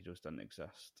superheroes didn't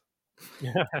exist.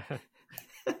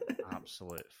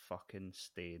 Absolute fucking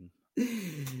stain.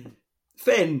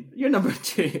 Finn, you're number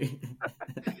 2.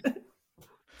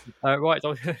 Right, I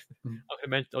was going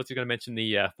to mention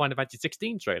the Final Fantasy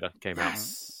 16 trailer came out.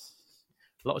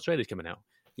 A lot of trailers coming out.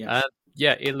 Yes.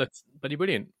 It looks bloody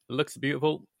brilliant. It looks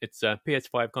beautiful. It's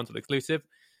PS5 console exclusive,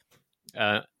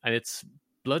 and it's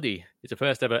bloody. It's the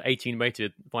first ever 18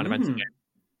 rated Final Fantasy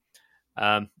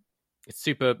game. It's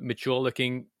super mature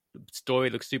looking. The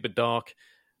story looks super dark,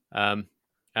 and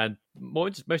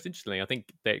most interestingly, I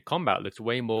think the combat looks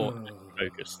way more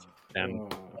focused than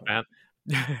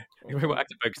way more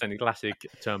active focused than the classic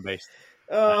turn-based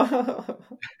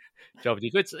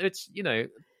JRPG. It's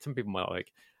some people might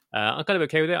like. I'm kind of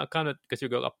okay with it. I kind of because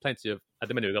we've got plenty of at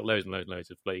the minute we've got loads and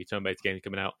loads of bloody turn-based games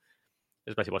coming out,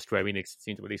 especially what Square Enix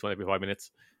seems to release one every 5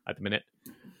 minutes at the minute.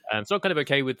 So I'm kind of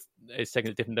okay with it's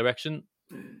taking a different direction.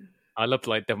 I love to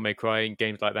like Devil May Cry and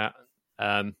games like that.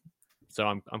 So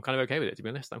I'm kind of okay with it, to be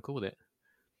honest. I'm cool with it.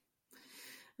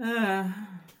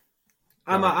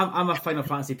 I'm a Final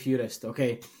Fantasy purist.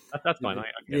 Okay, that's fine.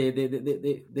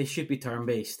 They should be turn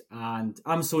based, and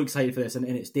I'm so excited for this. And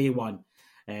it's day one.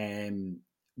 100%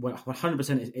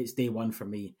 it's day one for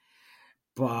me.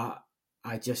 But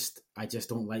I just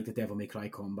don't like the Devil May Cry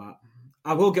combat.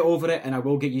 I will get over it and I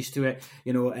will get used to it.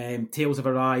 Tales of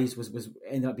Arise was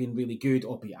ended up being really good,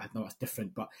 albeit I know it's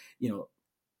different, but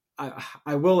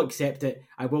I will accept it.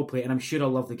 I will play it, and I'm sure I'll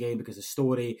love the game because the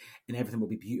story and everything will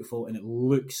be beautiful, and it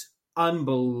looks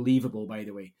unbelievable, by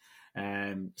the way.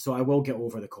 So I will get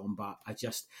over the combat. I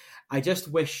just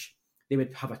wish they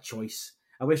would have a choice.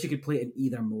 I wish you could play it in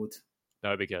either mode.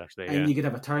 That would be good, actually. And you could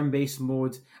have a turn-based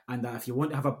mode, and if you want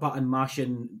to have a button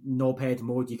mashing knobhead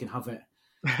mode, you can have it.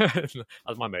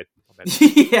 That's my mode.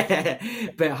 Yeah,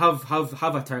 but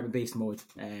have a turn-based mode,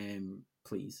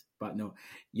 please. But no,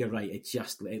 you're right.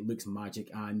 It looks magic.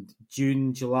 And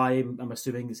June, July, I'm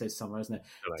assuming it says summer, isn't it?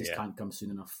 Just can't come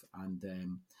soon enough.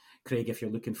 And Craig, if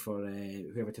you're looking for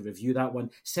whoever to review that one,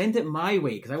 send it my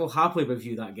way because I will happily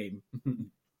review that game.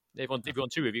 If you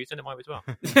want 2 reviews, send it my way as well.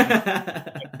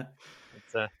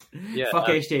 Fuck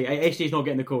SJ. SJ's not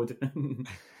getting the code.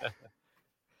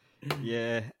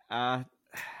 Yeah.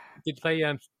 Did you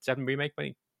play 7 Remake?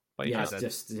 Yeah,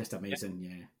 it's just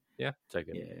amazing. Yeah, so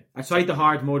good. Yeah, I tried the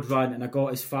hard mode run and I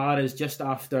got as far as just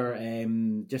after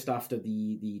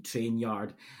the train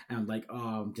yard, and I'm like,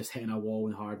 I'm just hitting a wall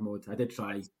in hard mode. I did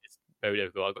try. It's very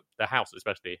difficult. The house,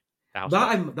 especially.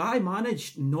 I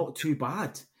managed not too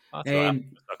bad. Yeah,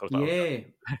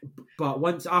 but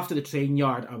once after the train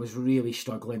yard, I was really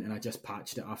struggling, and I just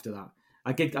patched it after that.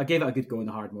 I gave it a good go in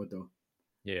the hard mode though.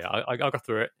 Yeah, I got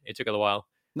through it. It took a little while.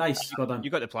 Nice, well done. You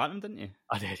got the platinum, didn't you?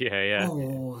 I did, yeah.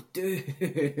 Oh,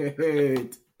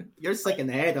 dude, you're sick in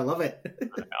the head. I love it.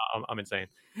 I'm insane.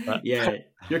 Yeah,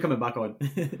 you're coming back on.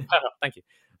 Thank you.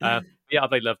 Yeah, I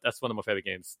played Love. That's one of my favorite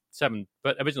games. 7,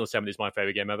 but original 7 is my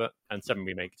favorite game ever, and 7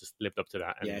 Remake just lived up to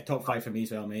that. And, yeah, top 5 for me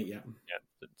as well, mate. Yeah.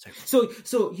 So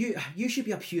you should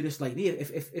be a purist like me.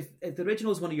 If the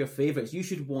original is one of your favorites, you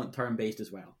should want turn based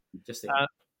as well. Just saying.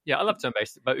 Yeah, I love turn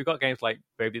based, but we've got games like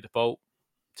Bravely Default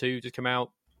 2 just come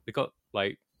out. We've got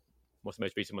like what's the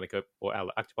most recent one they could, or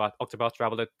Octopath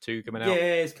Traveler 2 coming out. Yeah,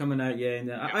 it's coming out. Yeah,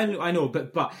 I know,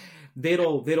 but they're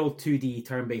all 2D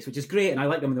turn based, which is great, and I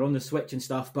like them when they're on the Switch and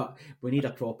stuff. But we need a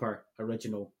proper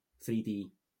original 3D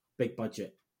big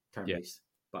budget turn based.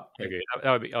 But I agree.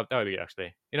 That would be good,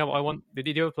 actually. You know what I want? Did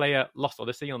you ever play Lost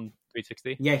Odyssey on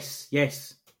 360? Yes.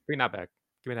 Bring that back.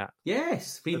 Give me that.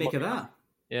 Yes, remake of that.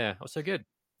 Yeah, that was so good.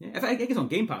 Yeah, I think it's on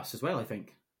Game Pass as well. I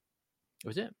think.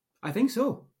 Was it? I think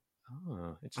so.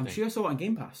 Oh, interesting. I'm sure I saw it on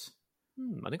Game Pass.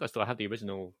 I think I still have the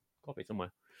original copy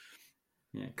somewhere.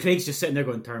 Yeah, Craig's just sitting there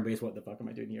going turn-based. What the fuck am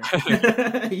I doing here?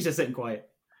 He's just sitting quiet.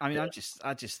 I mean, I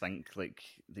just think like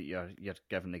that you're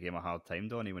giving the game a hard time,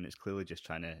 Donnie, when it's clearly just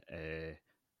trying to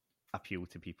appeal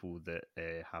to people that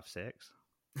have sex.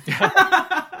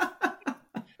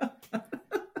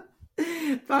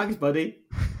 Thanks, buddy.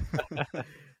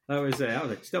 That was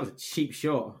a cheap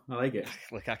shot. I like it.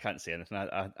 Like, I can't say anything.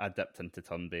 I dipped into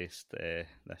turn-based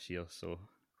this year,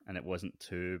 and it wasn't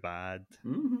too bad.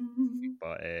 Mm-hmm.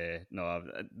 But no,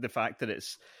 the fact that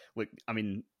it's like, I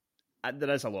mean,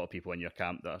 there is a lot of people in your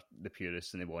camp that are the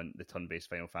purists and they want the turn-based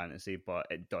Final Fantasy, but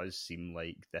it does seem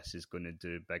like this is going to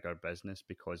do bigger business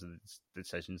because of the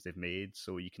decisions they've made.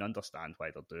 So you can understand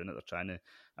why they're doing it. They're trying to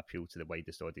appeal to the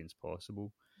widest audience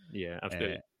possible. Yeah,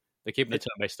 absolutely. They're keeping the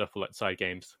turn-based stuff for like side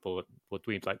games for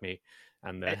dweebs like me.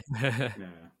 And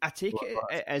I take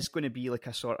it is going to be like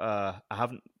a sort of.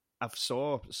 I've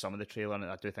saw some of the trailer and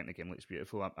I do think the game looks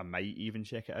beautiful. I might even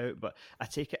check it out, but I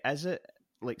take it, is it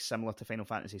like similar to Final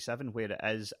Fantasy VII where it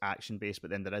is action based, but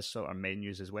then there is sort of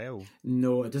menus as well?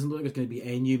 No, it doesn't look like it's going to be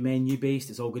any menu based.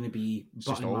 It's all going to be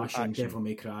button mashing, Devil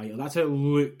May Cry. That's how it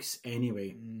looks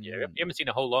anyway. Yeah, you haven't seen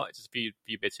a whole lot. It's just a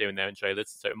few bits here and there in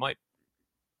trailers, so it might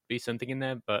be something in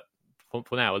there, but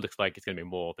for now, it looks like it's going to be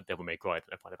more the Devil May Cry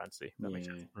than Final Fantasy. That makes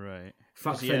sense. Right.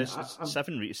 Fuck, yeah,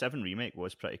 Finn, 7 Remake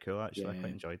was pretty cool, actually. I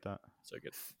quite enjoyed that. So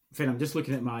good. Finn, I'm just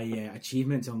looking at my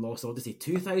achievements on Lost Odyssey.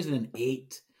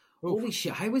 2008. Holy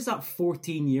shit, how was that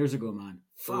 14 years ago, man?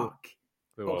 Fuck.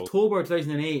 October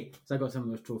 2008. So I got some of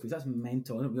those trophies. That's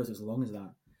mental. I didn't realize it was as long as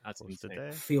that. That's insane.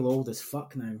 I feel old as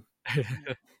fuck now. Yeah,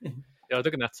 I was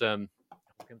looking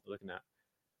at...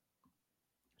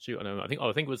 Shoot, I don't know.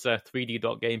 I think it was 3D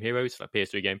Dot Game Heroes, like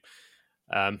PS3 game.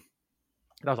 That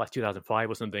was like 2005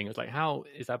 or something. It was like, how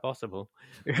is that possible?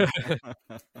 I'm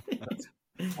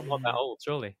not that old,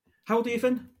 surely. How old are you,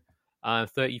 Finn? I'm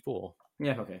 34.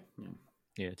 Yeah, okay.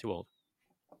 Yeah, too old.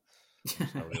 Still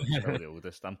the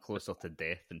oldest. I'm closer to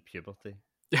death than puberty.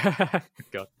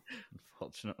 God.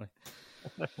 Unfortunately.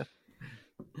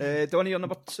 Donnie, your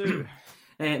number 2.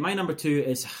 My number 2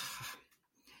 is...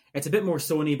 It's a bit more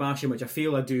Sony bashing, which I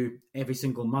feel I do every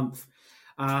single month.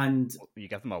 And you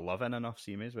give them a love-in enough,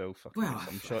 so you may as well fucking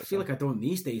some shots. I feel like I don't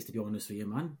these days, to be honest with you,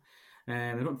 man.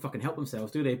 They don't fucking help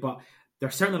themselves, do they? But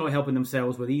they're certainly not helping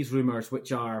themselves with these rumours,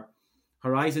 which are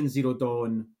Horizon Zero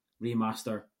Dawn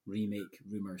remaster, remake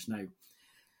rumours. Now,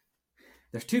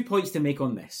 there's 2 points to make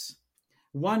on this.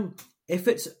 One, if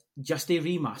it's just a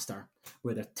remaster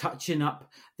where they're touching up,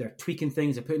 they're tweaking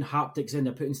things, they're putting haptics in,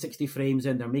 they're putting 60 frames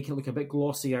in, they're making it look a bit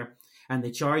glossier, and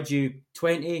they charge you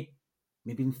 20,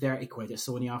 maybe even 30 quid. It's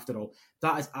Sony after all.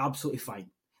 That is absolutely fine.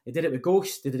 They did it with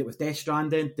Ghost, they did it with Death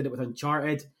Stranding, did it with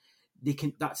Uncharted.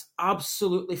 That's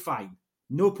absolutely fine.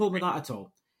 No problem with that at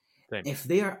all. Same. If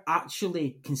they are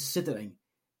actually considering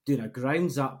doing a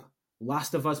grounds up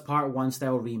Last of Us Part 1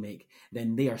 style remake,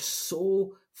 then they are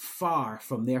so far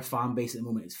from their fan base at the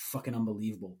moment. It's fucking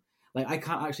unbelievable. Like, I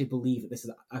can't actually believe that this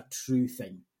is a true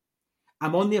thing.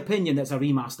 I'm on the opinion that it's a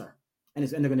remaster and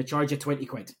they're going to charge you 20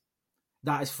 quid.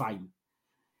 That is fine.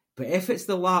 But if it's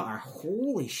the latter,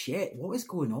 holy shit, what is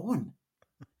going on?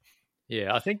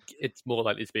 Yeah, I think it's more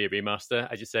likely to be a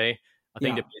remaster, as you say. I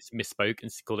think they misspoke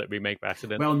and called it remake by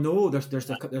accident. Well, no,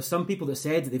 there's some people that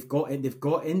said that they've got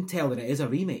intel that it is a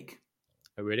remake.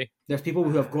 Oh, really? There's people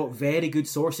who have got very good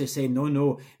sources saying,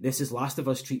 no, this is Last of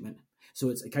Us treatment. So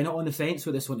it's kind of on the fence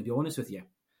with this one, to be honest with you.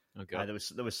 Okay.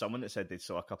 There was someone that said they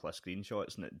saw a couple of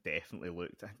screenshots and it definitely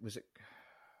looked. Was it?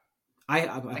 I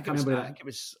can't remember. I think it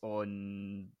was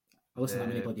on. I listen to that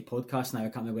many bloody podcasts now. I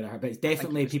can't remember where I heard, but it's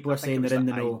definitely people are saying they're in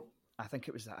the know. I think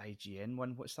it was the IGN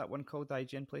one. What's that one called? The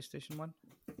IGN PlayStation one?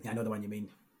 Yeah, I know the one you mean.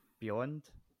 Beyond.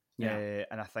 Yeah,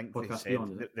 and I think Podcast they said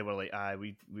Beyond, they were like,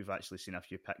 we've actually seen a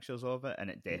few pictures of it, and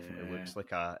it definitely looks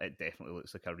like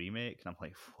a remake. And I'm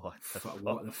like, what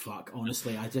the fuck?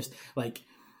 Honestly, I just like.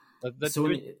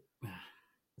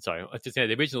 Sorry, I was just saying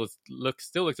the original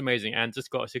still looks amazing and just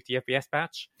got a 60 FPS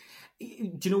patch.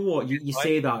 Do you know what you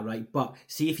say that right? But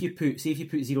see if you put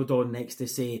Zero Dawn next to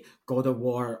say God of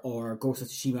War or Ghost of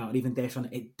Tsushima or even Death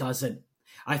Stranding, it doesn't.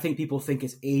 I think people think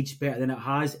it's aged better than it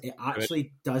has. It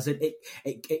actually doesn't.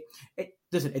 It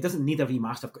doesn't. It doesn't need a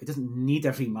remaster. It doesn't need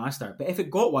a remaster. But if it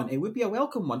got one, it would be a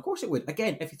welcome one. Of course, it would.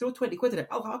 Again, if you throw 20 quid at it,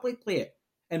 I'll happily play it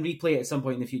and replay it at some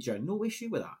point in the future. No issue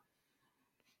with that.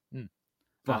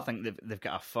 But I think they've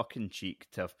got a fucking cheek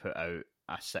to have put out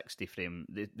a 60 frame.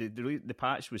 The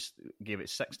patch gave it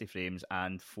 60 frames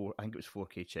and I think it was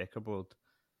 4K checkerboard,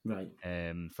 right?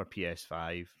 For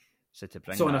PS5. So to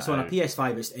bring on a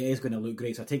PS5, it is going to look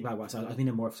great. So I take back what I was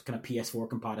meaning more kind of PS4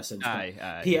 comparisons. Aye.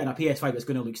 And a PS5 is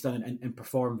going to look stunning and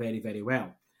perform very, very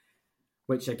well.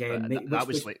 Which again, I think that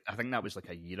was like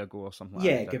a year ago or something.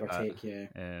 Yeah, give or take. Yeah,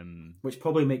 which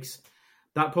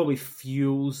probably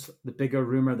fuels the bigger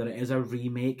rumor that it is a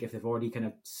remake if they've already kind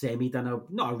of done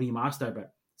not a remaster,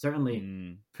 but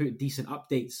certainly put decent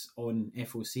updates on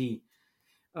FOC.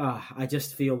 I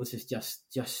just feel this is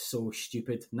just so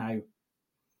stupid now,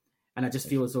 and I just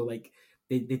feel as though like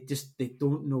they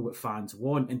don't know what fans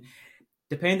want. And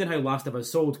depending on how Last of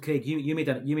Us sold, Craig, you made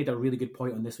a really good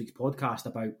point on this week's podcast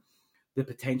about the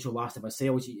potential Last of Us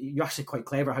sales. You're actually quite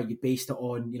clever how you based it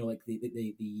on, like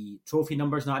the trophy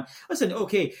numbers and that. Listen,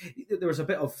 okay, there was a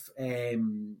bit of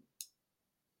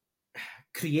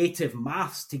creative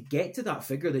maths to get to that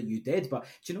figure that you did, but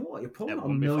do you know what? You're probably not a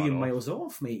million miles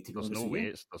off, mate. There's no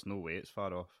way it's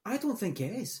far off. I don't think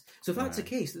it is. So if that's the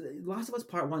case, Last of Us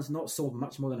Part 1's not sold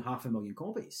much more than 500,000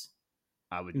 copies.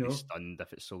 I would be stunned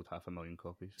if it sold 500,000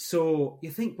 copies. So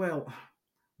you think, well,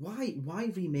 why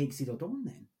remake Zero Dawn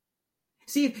then?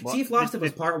 See if Last of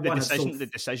Us Part 1 the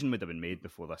decision would have been made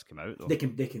before this came out, though. They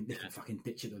can fucking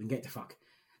ditch it though and get the fuck.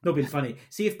 No, being funny.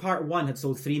 See if Part 1 had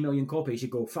sold 3 million copies,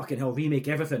 you'd go, fucking hell, remake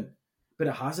everything. But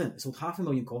it hasn't. It sold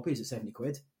 500,000 copies at 70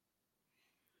 quid.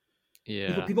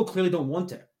 Yeah. People clearly don't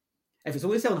want it. If it's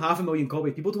only selling 500,000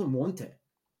 copies, people don't want it.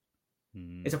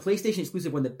 It's a PlayStation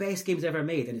exclusive, one of the best games ever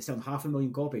made, and it's selling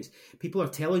 500,000 copies. People are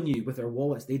telling you with their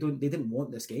wallets they didn't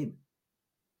want this game.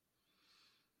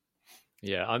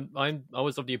 Yeah, I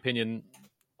was of the opinion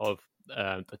of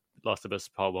Last of Us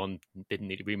Part 1 didn't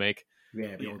need a remake.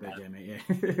 Yeah, we all did, yeah, mate,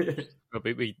 yeah. But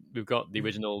we've got the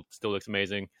original, still looks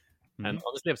amazing. And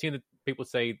honestly, I've seen people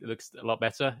say it looks a lot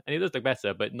better, and it does look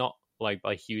better, but not like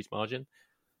by a huge margin.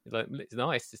 It's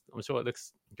nice. I'm sure it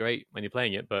looks great when you're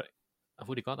playing it, but I've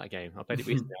already got that game. I played it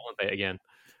recently. I want to play it again.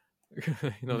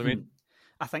 You know what I mean?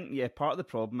 I think, part of the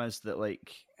problem is that,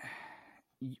 like,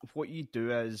 what you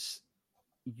do is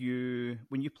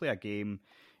when you play a game,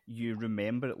 you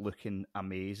remember it looking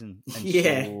amazing. And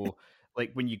so,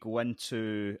 like, when you go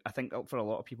into, I think for a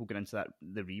lot of people going into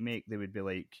the remake, they would be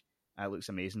like, it looks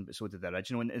amazing, but so did the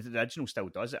original. And the original still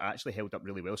does. It actually held up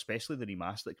really well, especially the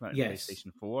remaster that came out on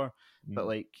PlayStation 4. But,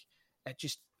 like, it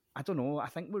just, I don't know. I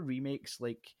think with remakes,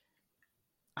 like,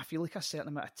 I feel like a certain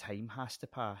amount of time has to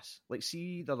pass. Like,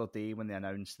 see the other day when they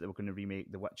announced that they were going to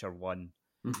remake The Witcher 1,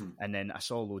 and then I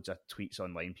saw loads of tweets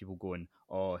online, people going,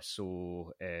 all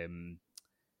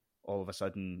of a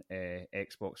sudden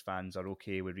Xbox fans are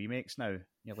okay with remakes now. And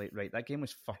you're like, right, that game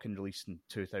was fucking released in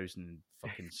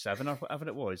 2007 or whatever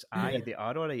it was. They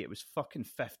are alright. It was fucking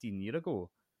 15 years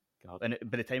ago. God. And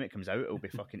by the time it comes out, it'll be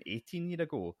fucking 18 years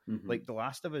ago. Mhm. Like The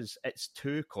Last of Us, it's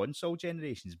 2 console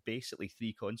generations, basically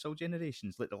 3 console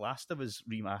generations. Like The Last of Us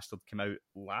Remastered came out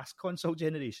last console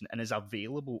generation and is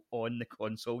available on the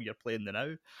console you're playing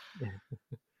now.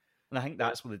 And I think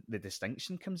that's where the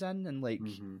distinction comes in. And like,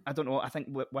 I don't know, I think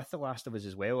with The Last of Us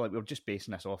as well, like we're just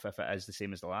basing this off if it is the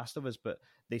same as The Last of Us, but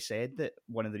they said that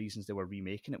one of the reasons they were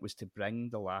remaking it was to bring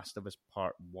The Last of Us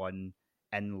Part 1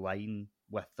 in line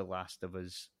with The Last of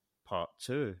Us Part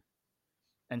 2.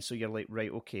 And so you're like,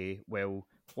 right, okay, well,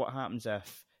 what happens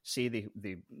if, say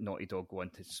they Naughty Dog go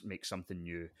on to make something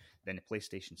new, then the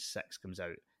PlayStation 6 comes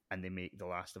out and they make The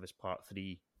Last of Us Part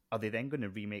 3. Are they then going to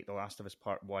remake The Last of Us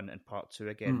Part 1 and Part 2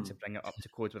 again to bring it up to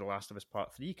code with The Last of Us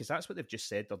Part 3? Because that's what they've just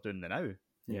said they're doing now.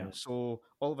 Yeah. So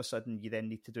all of a sudden, you then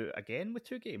need to do it again with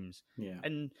 2 games. Yeah.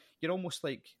 And you're almost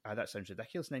like, that sounds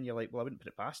ridiculous. And then you're like, well, I wouldn't put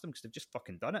it past them because they've just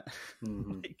fucking done it.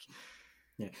 Like,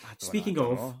 yeah. Speaking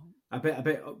of, a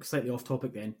bit slightly off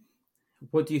topic then,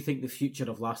 what do you think the future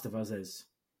of Last of Us is,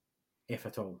 if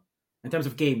at all? In terms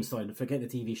of games, sorry, forget the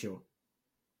TV show.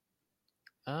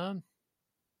 I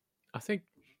think,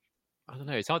 I don't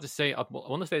know, it's hard to say. I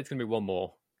want to say it's going to be one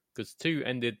more, because 2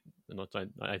 ended, I'm not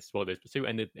trying to spoil this, but 2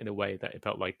 ended in a way that it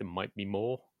felt like there might be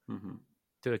more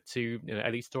to the 2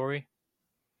 Ellie story.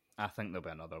 I think there'll be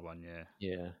another one, yeah.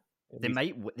 Yeah.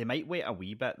 They might wait a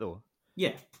wee bit, though.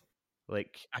 Yeah.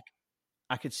 Like,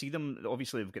 I could see them,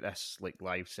 obviously they've got this like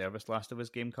live service Last of Us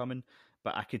game coming,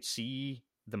 but I could see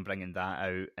them bringing that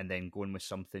out and then going with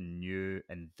something new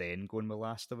and then going with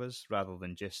Last of Us, rather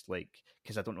than just like,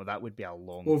 because I don't know, that would be a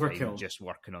long overkill time just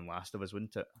working on Last of Us,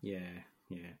 wouldn't it? Yeah.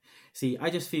 See, I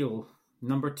just feel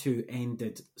number 2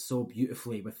 ended so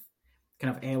beautifully with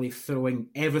kind of Ellie throwing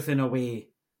everything away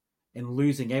and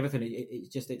losing everything.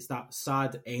 It's that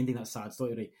sad ending, that sad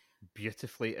story.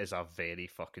 Beautifully is a very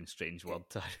fucking strange word.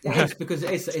 It is, because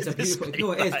it's a beautiful.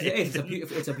 No, it is.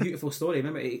 It's a beautiful story.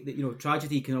 Remember,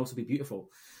 tragedy can also be beautiful.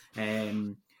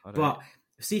 But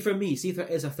see, for me, if there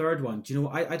is a third one, do you know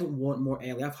what? I don't want more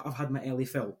Ellie. I've had my Ellie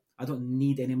fill. I don't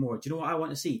need any more. Do you know what I want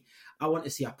to see? I want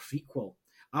to see a prequel.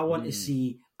 I want to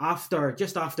see after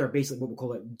basically what we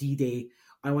call it D-Day.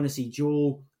 I want to see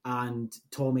Joel and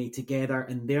Tommy together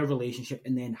and their relationship,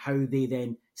 and then how they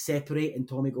then separate and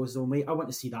Tommy goes his own way. I want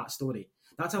to see that story.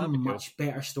 That's a much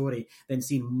better story than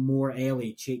seeing more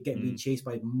Ellie being chased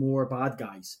by more bad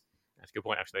guys. That's a good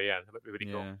point, actually. Yeah, that would be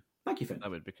really cool. Thank you, Finn.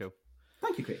 That would be cool.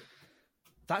 Thank you, Craig.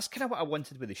 That's kind of what I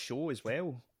wanted with the show as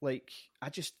well. Like, I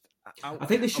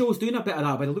think the show's doing a bit of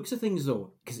that by the looks of things,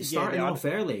 though, because it's starting off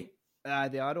early.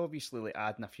 They are obviously like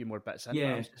adding a few more bits in.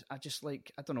 Yeah. I just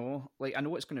like, I don't know. Like, I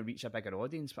know it's going to reach a bigger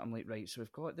audience, but I'm like, right, so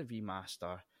we've got the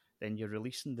remaster, then you're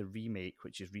releasing the remake,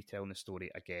 which is retelling the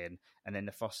story again, and then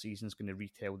the first season's going to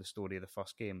retell the story of the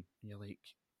first game. And you're like,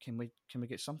 can we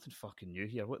get something fucking new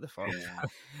here? What the fuck? Yeah.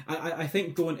 I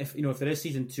think if there is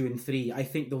season 2 and 3, I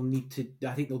think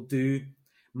they'll do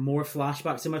more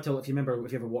flashbacks, similar to if you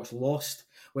ever watched Lost,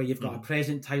 where you've got a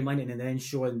present timeline and then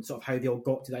showing sort of how they all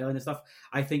got to the island and stuff.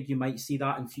 I think you might see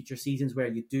that in future seasons where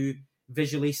you do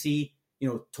visually see,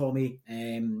 Tommy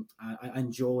and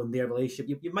Joel and their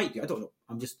relationship. You might do. I don't know.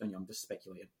 I'm just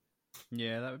speculating.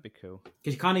 Yeah, that would be cool.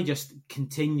 Because you can't just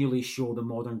continually show the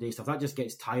modern day stuff. That just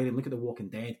gets tiring. Look at The Walking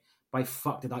Dead. By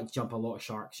fuck did that jump a lot of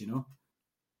sharks,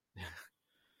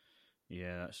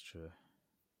 Yeah, that's true.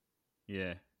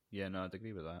 Yeah, no, I'd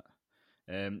agree with that.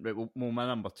 Right, well, my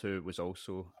number 2 was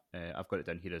also, I've got it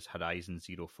down here as Horizon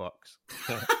Zero Fucks.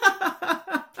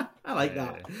 I like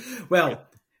that. Well,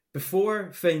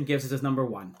 before Finn gives us his number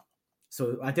 1,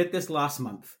 so I did this last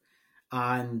month,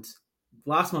 and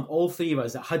last month all 3 of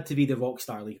us, it had to be the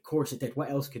Rockstar League. Of course it did. What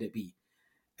else could it be?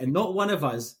 And not one of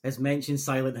us has mentioned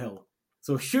Silent Hill.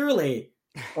 So surely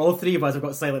all 3 of us have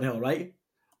got Silent Hill, right?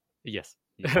 Yes.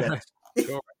 Yeah,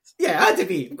 it had to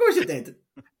be. Of course it did.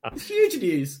 It's huge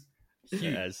news. It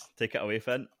is. Take it away,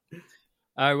 Finn.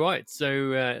 Right,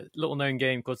 so little known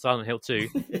game called Silent Hill 2.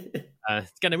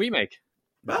 It's getting a remake.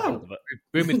 Wow.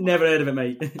 Never heard of it,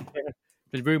 mate.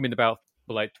 There's rumored about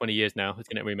for like 20 years now. It's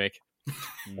getting a remake.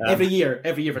 Every year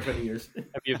for 20 years.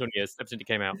 Every year for 20 years, ever since it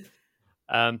came out.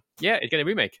 It's getting a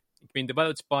remake. It's been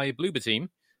developed by Bloober Team,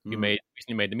 who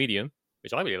recently made The Medium,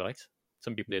 which I really liked.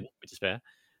 Some people didn't, which is fair.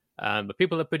 But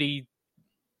people are pretty,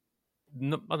 I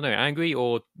don't know, angry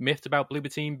or miffed about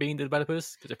Bloober Team being the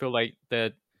developers, because I feel like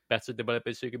they're better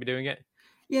developers who could be doing it.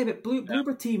 Yeah, but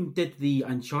Bloober Team did the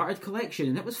Uncharted collection,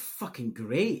 and it was fucking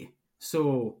great.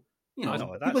 So,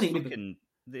 no, that's fucking...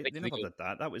 They never did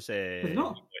that. That was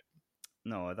not?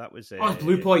 No, that was oh, it's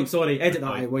Blue Point. Sorry, edit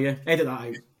that out, will you? Edit that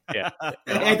out. Yeah,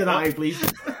 edit that out, please.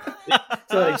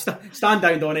 Sorry, stand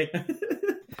down, Donnie.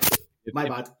 My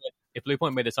bad. if Blue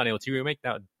Point made a Silent Hill 2 remake,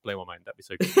 that would blow my mind. That'd be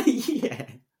so cool. Yeah.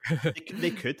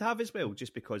 They could have as well,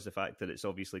 just because the fact that it's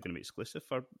obviously going to be exclusive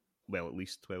for, well, at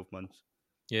least 12 months.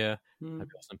 Yeah, that'd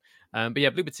be awesome. But yeah,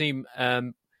 Bloober Team,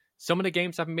 some of the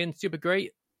games haven't been super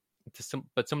great,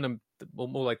 but some of them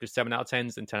more like there's 7 out of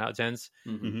 10s than 10 out of 10s.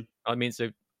 Mm-hmm. I mean, so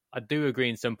I do agree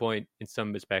in some point, in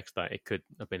some respects, that it could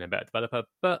have been a better developer,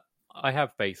 but I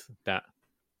have faith that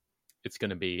it's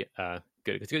going to be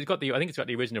good. Because I think it's got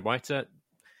the original writer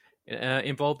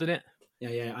involved in it.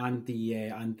 Yeah, and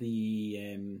the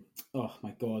oh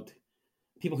my god,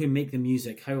 people who make the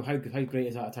music. How great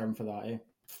is that a term for that?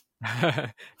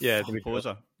 Yeah, the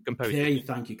composer. Yeah,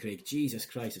 thank you, Craig. Jesus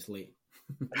Christ, it's late.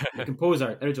 The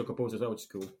composer, original composer as well, which is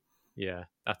cool. Yeah,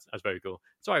 that's very cool.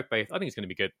 So I have faith. I think it's going to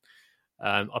be good.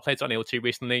 I played Silent Hill 2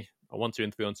 recently. I 1, 2,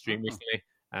 and 3 on stream recently,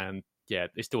 and yeah,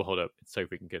 they still hold up. It's so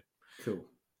freaking good. Cool.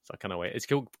 So I can't wait. It's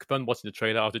cool, fun watching the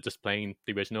trailer after just playing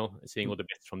the original and seeing all the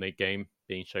bits from the game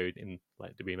being showed in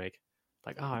like the remake.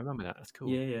 Like, oh, I remember that. That's cool.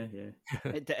 Yeah.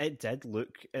 It did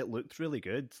look. It looked really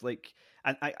good. Like,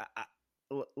 and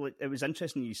it was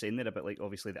interesting you saying there about like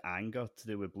obviously the anger to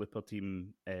do with Bloober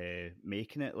Team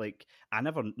making it. Like, I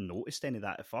never noticed any of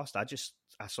that at first.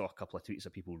 I saw a couple of tweets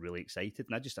of people really excited,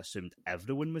 and I just assumed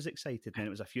everyone was excited. And it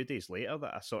was a few days later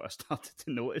that I sort of started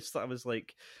to notice that I was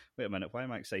like, wait a minute, why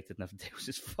am I excited? And everybody else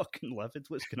is fucking livid.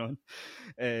 What's going on?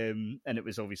 And it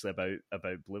was obviously about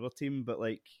Bloober Team, but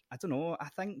like, I don't know. I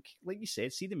think, like you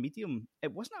said, see the Medium,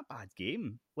 it wasn't a bad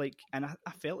game. Like, and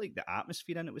I felt like the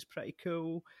atmosphere in it was pretty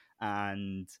cool.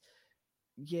 And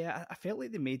yeah, I felt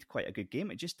like they made quite a good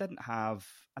game. It just didn't have,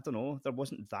 I don't know, there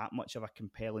wasn't that much of a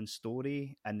compelling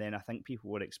story. And then I think people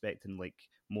were expecting like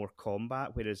more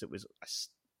combat, whereas it was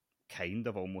kind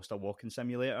of almost a walking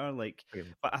simulator. Like,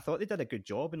 but I thought they did a good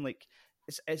job. And like,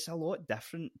 it's a lot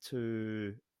different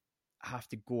to have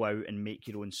to go out and make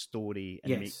your own story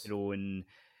and make your own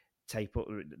type of,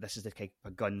 this is the type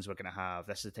of guns we're going to have,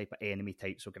 this is the type of enemy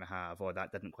types we're going to have, or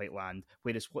that didn't quite land.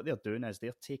 Whereas what they're doing is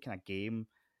they're taking a game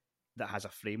that has a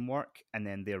framework and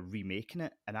then they're remaking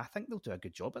it, and I think they'll do a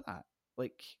good job at that.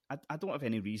 Like, I don't have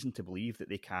any reason to believe that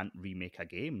they can't remake a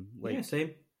game. Like, yeah,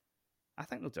 same. I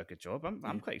think they'll do a good job.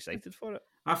 I'm quite excited for it.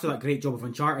 After that great job of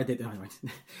Uncharted,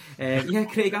 yeah,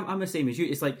 Craig, I'm the same as you.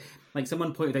 It's like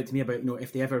someone pointed out to me about,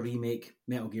 if they ever remake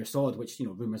Metal Gear Solid, which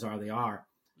rumors are they are.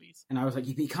 And I was like,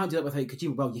 you can't do that without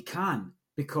Kojima. Well, you can,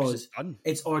 because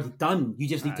it's already done. You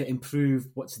just need to improve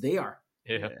what's there.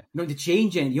 Yeah. You don't need to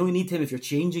change anything. You only need him if you're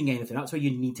changing anything. That's where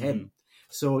you need him.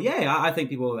 So, yeah, I think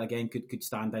people, again, could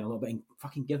stand down a little bit and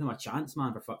fucking give them a chance,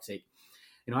 man, for fuck's sake.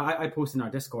 I posted in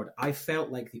our Discord, I felt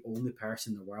like the only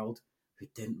person in the world who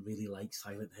didn't really like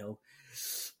Silent Hill.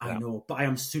 I know, but I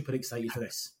am super excited for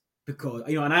this. Because,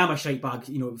 and I am a shite bag,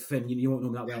 Finn, you won't know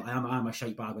me that well. I am a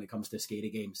shite bag when it comes to scary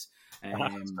games.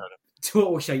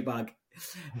 Total shite bag.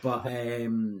 But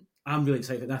I'm really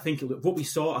excited. And I think what we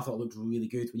saw, I thought looked really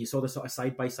good. When you saw the sort of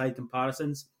side-by-side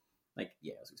comparisons, like,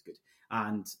 yeah, it was good.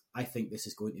 And I think this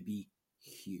is going to be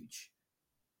huge.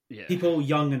 Yeah. People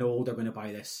young and old are going to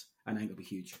buy this, and I think it'll be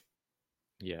huge.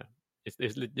 Yeah. It's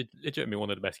legitimately one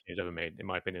of the best games ever made, in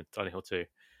my opinion, Silent Hill 2.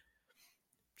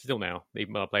 Still now,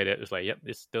 even when I played it, it's like, yep,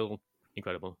 it's still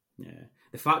incredible. Yeah.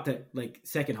 The fact that, like,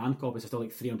 second-hand copies are still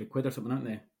like £300 or something, aren't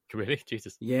they? Really?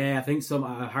 Jesus. Yeah, I think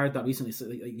I heard that recently. So,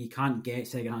 like, you can't get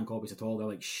second-hand copies at all. They're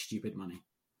like stupid money.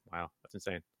 Wow, that's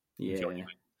insane. Yeah.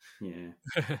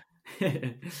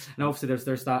 And obviously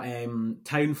there's that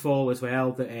Townfall as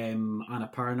well that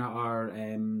Annapurna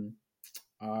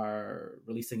are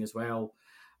releasing as well.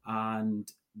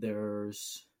 And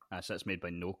there's... so it's made by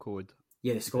No Code.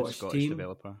 Yeah, the Scottish team.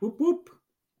 Developer. Whoop, whoop.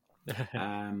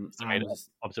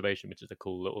 Observation, which is a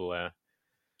cool little...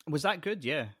 Was that good?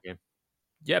 Yeah.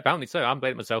 Yeah, apparently so. I haven't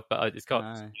played it myself, but it's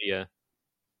got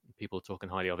people talking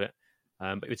highly of it.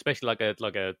 But it's basically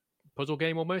like a puzzle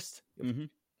game almost.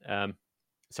 Mm-hmm.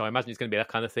 So I imagine it's going to be that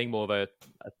kind of thing, more of a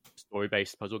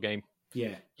story-based puzzle game.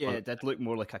 Yeah. It did look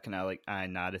more like a kind of like a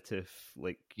narrative,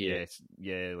 like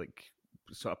like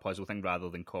sort of puzzle thing rather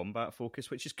than combat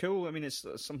focus, which is cool. I mean, it's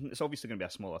something. It's obviously going to be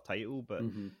a smaller title, but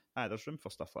there's room for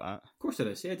stuff like that. Of course, there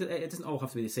is. Yeah, it doesn't all have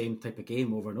to be the same type of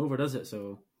game over and over, does it?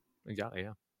 So exactly,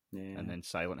 yeah. And then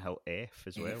Silent Hill F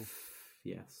as well.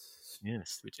 Yes.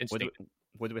 Which is interesting.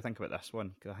 What do we think about this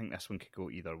one? Because I think this one could go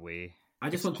either way. I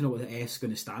just want to know what the S is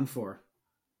going to stand for.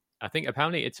 I think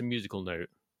apparently it's a musical note.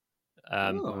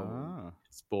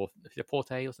 It's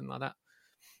Forte or something like that.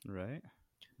 Right.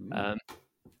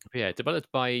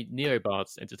 Developed by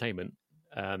Neobards Entertainment,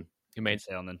 who made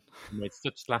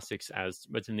such classics as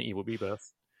Resident Evil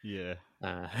Rebirth. Yeah.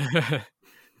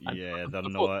 Yeah, they're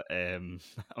not. I'm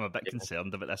a bit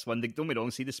concerned about this one. Don't be wrong.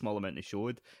 See the small amount they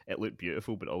showed, it looked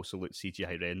beautiful, but also looked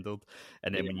CGI rendered.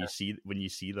 And then when you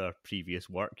see their previous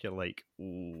work, you're like,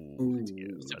 oh,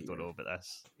 I don't know about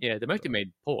this. Yeah, they mostly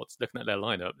made ports. Looking at their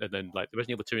lineup, and then like the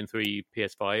Resident Evil 2 and 3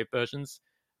 PS5 versions,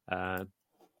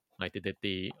 like they did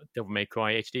the Devil May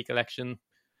Cry HD collection.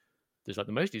 There's like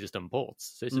the mostly just done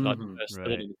ports. So this is like the first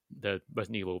the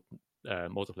Resident Evil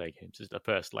multiplayer games. This is the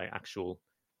first like actual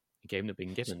game they've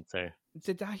been given. So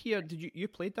did I hear? Did you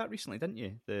played that recently? Didn't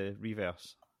you? The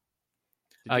Reverse.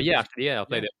 Yeah, I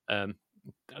played it. Out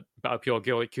of pure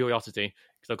curiosity,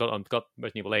 because I've got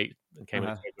Resident Evil 8 and came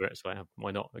with it, so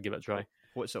why not? I'll give it a try.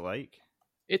 What's it like?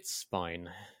 It's fine.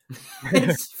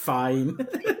 It's fine.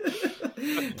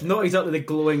 Not exactly the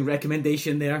glowing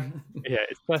recommendation there. Yeah,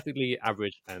 it's perfectly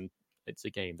average, and it's a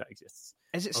game that exists.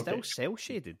 Is it still cell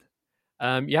shaded?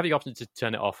 You have the option to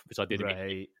turn it off, which I did.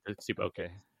 Right. It's super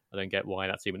okay. I don't get why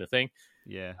that's even a thing.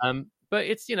 Yeah. But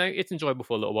it's it's enjoyable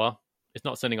for a little while. It's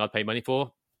not something I'd pay money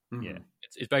for. Yeah.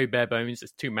 It's very bare bones.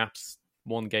 It's 2 maps,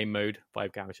 1 game mode,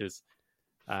 5 characters.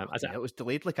 It was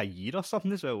delayed like a year or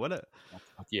something as well, wasn't it?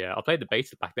 Yeah, I played the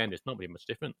beta back then. It's not really much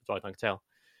different, as far as I can tell.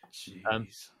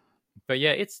 Jeez. But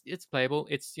yeah, it's playable.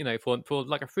 It's for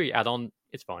like a free add-on,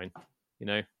 it's fine.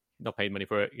 Not paying money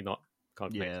for it. You're not.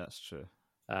 Can't yeah, that's true.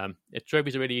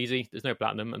 Trophies are really easy. There's no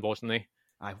platinum, unfortunately.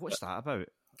 What's that about?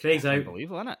 Craig's out.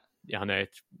 Unbelievable, isn't it? Yeah, I know,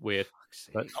 it's weird.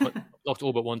 But I've locked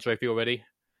all but 1 trophy already,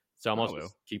 so I might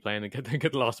well keep playing and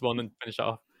get the last one and finish it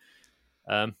off.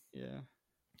 Yeah.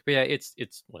 But yeah,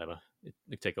 it's whatever.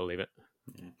 You take it or leave it.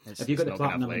 Yeah. Have you got the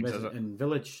platinum in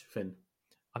Village, Finn?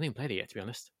 I haven't even played it yet, to be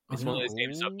honest. It's one of those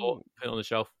games I bought, put it on the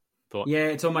shelf. Yeah,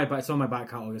 it's on my back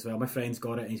catalogue as well. My friend's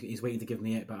got it, and he's waiting to give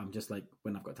me it, but I'm just like,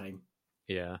 when I've got time.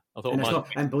 Yeah, I thought.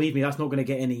 And believe me, that's not going to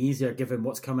get any easier given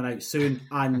what's coming out soon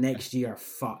and next year.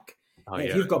 Fuck.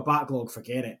 If you've got backlog,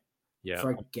 forget it. Yeah,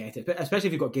 forget it. But especially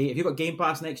if you've got Game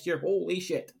Pass next year, holy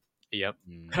shit. Yep.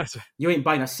 You ain't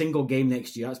buying a single game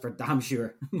next year. That's for damn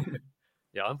sure.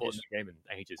 Yeah, I haven't bought a new game in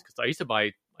ages because I used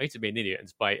to be an idiot and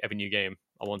just buy every new game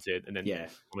I wanted and then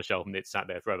on the shelf and it sat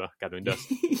there forever gathering dust.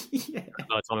 Yeah.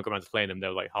 By the time I got around to playing them, they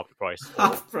were like half the price.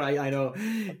 Half price, I know.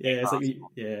 Yeah, it's like,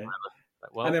 yeah.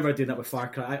 Well, I remember doing that with Far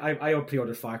Cry. I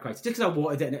pre-ordered Far Cry just because I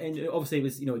wanted it, and obviously it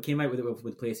was it came out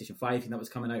with PlayStation 5 and that was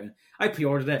coming out, and I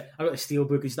pre-ordered it. I got a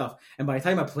steelbook and stuff, and by the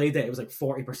time I played it, it was like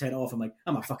 40% off. I'm like,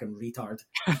 I'm a fucking retard.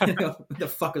 What the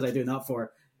fuck was I doing that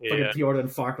for? Fucking pre-ordering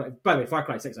Far Cry. By the way, Far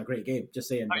Cry 6 is a great game. Just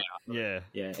saying. Yeah,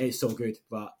 it's so good.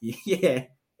 But yeah,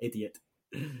 idiot.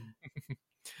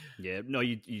 Yeah, no,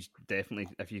 you definitely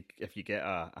if you get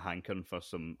a hankering for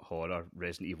some horror,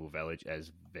 Resident Evil Village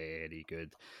is very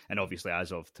good. And obviously,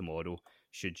 as of tomorrow,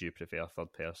 should you prefer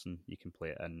third person, you can play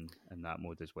it in that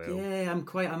mode as well. Yeah,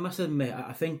 I must admit,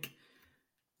 I think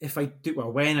if I do,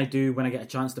 or when I get a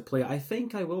chance to play it, I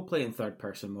think I will play it in third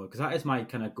person mode because that is my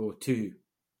kind of go-to,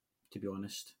 to be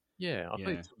honest. Yeah, I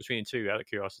played between the 2 out of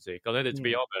curiosity. I know there's a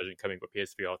VR version coming with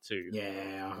PSVR 2.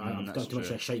 Yeah, I've got too much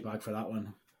of a shite bag for that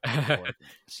one.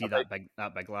 See that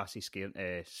big lassie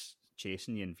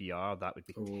chasing you in VR, that would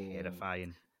be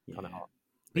terrifying. Yeah.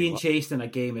 Being chased in a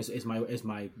game is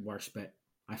my worst bit.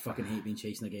 I fucking hate being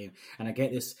chased in a game, and I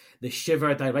get the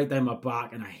shiver right down my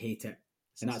back, and I hate it.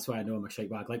 And that's why I know I'm a shite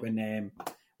bag. Like when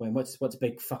what's a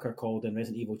big fucker called in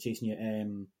Resident Evil chasing you?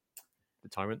 The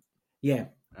Tyrant. Yeah,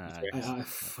 I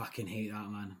fucking hate that,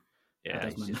 man.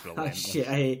 Yeah, shit,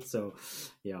 I hate. So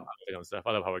yeah,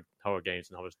 I love horror games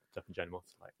and horror stuff in general.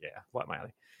 It's like, yeah, right my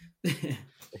alley.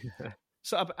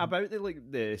 So about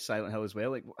the Silent Hill as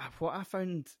well, like what I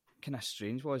found kind of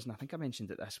strange was, and I think I mentioned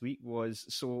it this week, was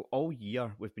so all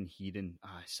year we've been hearing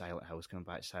Silent Hill's coming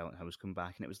back, and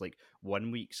it was like 1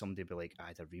 week somebody would be like,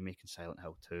 they're remaking Silent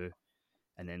Hill 2,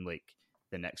 and then like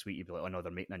the next week you'd be like, oh no,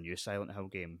 they're making a new Silent Hill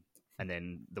game. And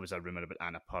then there was a rumour about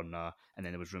Annapurna, and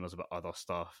then there was rumours about other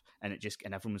stuff, and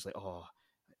everyone was like, oh,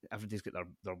 everybody's got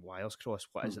their wires crossed,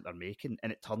 what is it they're making?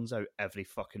 And it turns out every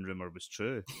fucking rumour was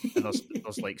true. And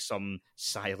there's like some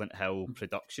Silent Hill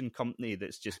production company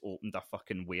that's just opened a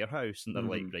fucking warehouse, and they're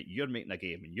like, right, you're making a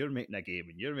game, and you're making a game,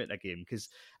 and you're making a game. Because,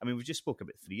 I mean, we just spoke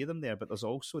about 3 of them there, but there's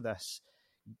also this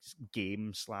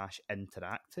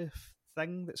game/interactive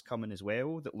thing that's coming as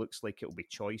well that looks like it'll be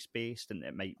choice based, and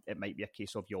it might be a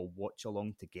case of you'll watch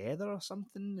along together or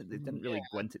something. They didn't really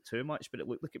go into it too much, but it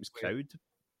looked like it was crowd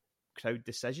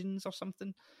decisions or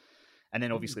something. And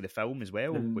then obviously the film as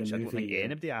well, which I don't think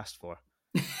anybody asked for.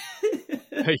 yeah,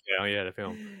 the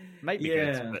film might be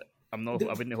good, but I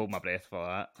wouldn't hold my breath for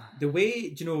that. The way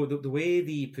the way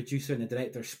the producer and the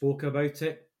director spoke about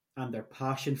it and their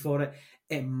passion for it,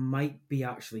 it might be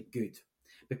actually good.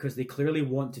 because they clearly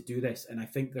want to do this, and I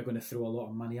think they're going to throw a lot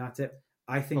of money at it.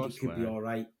 I think it could be all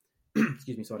right.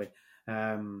 Excuse me, sorry.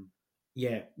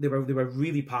 Yeah, they were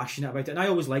really passionate about it, and I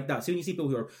always like that. So when you see people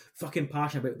who are fucking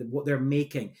passionate about what they're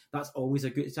making, that's always a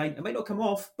good sign. It might not come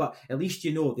off, but at least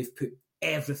you know they've put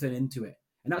everything into it,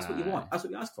 and that's what you want. That's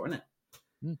what you ask for, isn't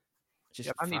it?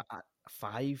 Just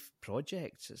 5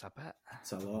 projects. It's a bit.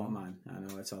 It's a lot, man. I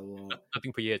know it's a lot. I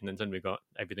think for years Nintendo got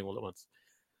everything all at once.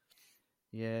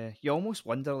 Yeah, you almost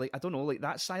wonder, like, I don't know, like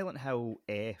that Silent Hill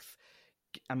F.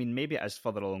 I mean, maybe it is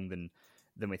further along than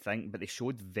we think, but they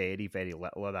showed very, very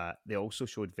little of that. They also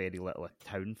showed very little of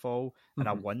Townfall, and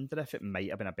I wonder if it might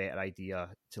have been a better idea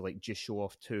to like just show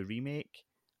off 2 remake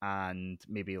and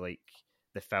maybe like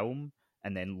the film,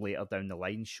 and then later down the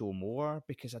line show more,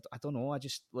 because I don't know, I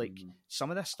just like some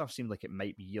of this stuff seemed like it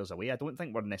might be years away. I don't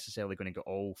think we're necessarily going to get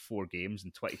all 4 games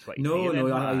in 2023.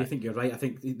 No, I think you're right. I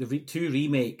think the 2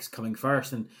 remakes coming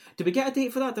first. And did we get a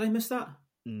date for that? Did I miss that?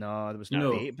 No, there was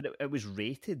no date, but it was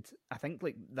rated. I think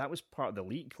like that was part of the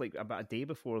leak, like about a day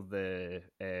before the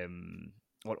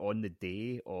or on the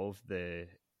day of the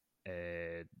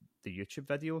YouTube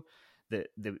video, that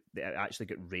it actually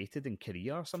got rated in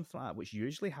Korea or something like that, which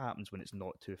usually happens when it's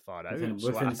not too far out. Within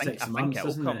so I 6 think months,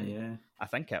 it'll come. Yeah. I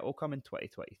think it will come in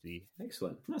 2023.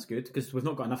 Excellent. That's good, because we've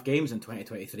not got enough games in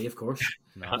 2023, of course.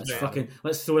 No,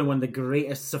 let's throw in one of the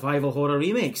greatest survival horror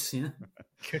remakes. Yeah.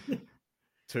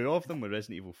 2 of them were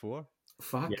Resident Evil 4.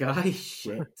 Fuck, guys,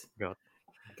 shit. God.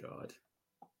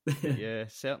 Yeah,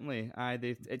 certainly.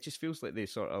 It just feels like they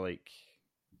sort of like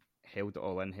held it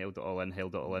all in,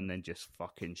 and then just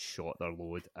fucking shot their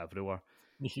load everywhere.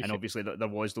 And obviously there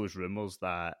was those rumours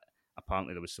that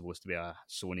apparently there was supposed to be a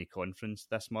Sony conference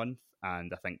this month,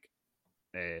 and I think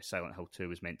Silent Hill 2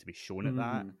 was meant to be shown at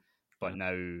that, but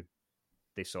now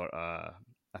they sort of...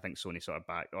 I think Sony sort of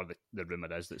back, or the rumour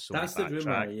is that Sony That's the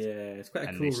rumour, yeah. It's quite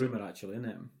a cool rumour, actually, isn't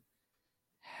it?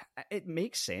 It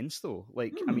makes sense, though.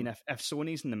 Like, I mean, if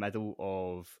Sony's in the middle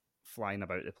of flying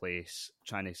about the place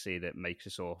trying to say that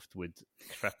Microsoft would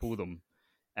cripple them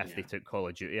if they took Call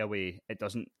of Duty away, it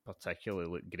doesn't particularly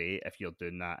look great if you're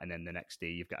doing that and then the next day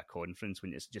you've got a conference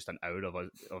when it's just an hour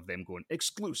of them going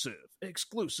exclusive, and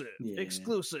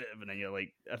then you're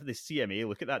like, if the CMA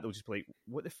look at that, they'll just be like,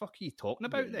 what the fuck are you talking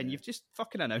about then? You've just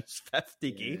fucking announced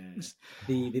 50 games.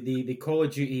 The Call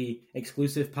of Duty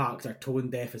exclusive packs are tone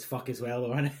deaf as fuck as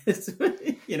well, aren't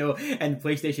it? You know, and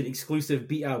PlayStation exclusive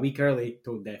beta a week early,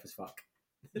 tone deaf as fuck.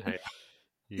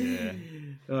 Yeah.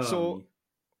 So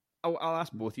I'll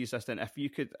ask both of you, Assistant, if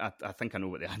you could, I think I know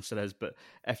what the answer is, but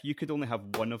if you could only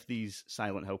have one of these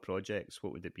Silent Hill projects,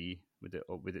 what would it be? Would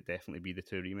it definitely be the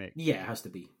 2 remake? Yeah, it has to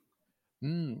be.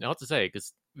 Hard to say,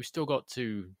 because we've still got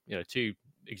 2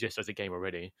 exist as a game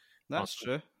already. That's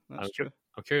true. I'm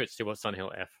curious to see what Silent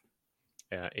Hill F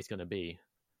is going to be.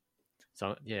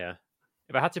 So, yeah.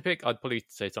 If I had to pick, I'd probably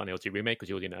say Silent Hill 2 remake, because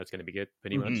you already know it's going to be good,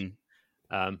 pretty much.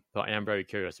 But I am very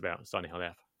curious about Silent Hill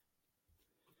F.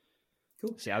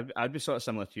 Cool. See, I'd be sort of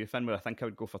similar to you, Finn, where I think I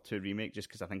would go for 2 remake just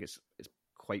because I think it's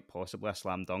quite possibly a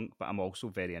slam dunk, but I'm also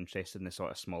very interested in the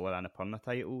sort of smaller Annapurna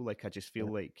title. Like, I just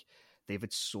feel like they've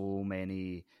had so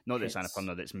many, not that it's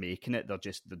Annapurna that's making it, they're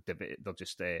just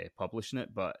publishing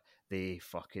it, but they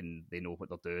know what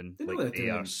they're doing. They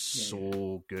are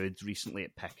so good recently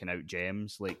at picking out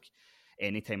gems. Like,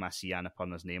 anytime I see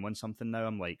Annapurna's name on something now,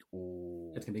 I'm like,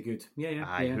 oh, it's gonna be good.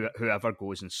 Yeah. Whoever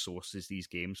goes and sources these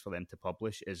games for them to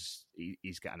publish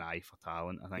he's got an eye for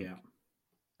talent, I think. Yeah.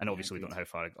 And obviously, we don't know how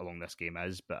far along this game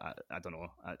is, but I don't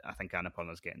know. I think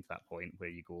Annapurna's getting to that point where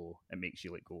you go, it makes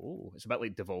you like go, oh, it's a bit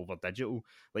like Devolver Digital.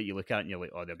 Like, you look at it and you're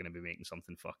like, oh, they're going to be making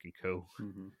something fucking cool.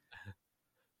 Mm-hmm.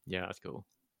 Yeah, that's cool.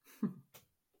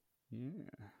 Yeah.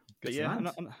 But yeah,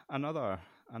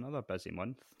 another busy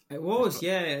month. It was,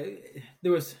 yeah.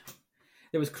 There was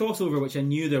crossover, which I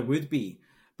knew there would be,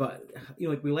 but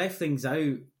like we left things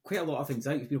out, quite a lot of things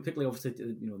out. Particularly obviously,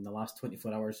 in the last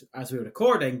 24 hours as we were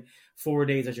recording, 4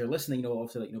 days as you're listening.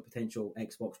 Obviously, potential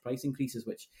Xbox price increases,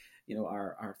 which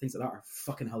are things like that are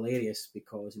fucking hilarious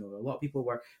because a lot of people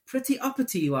were pretty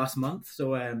uppity last month.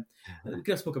 So we could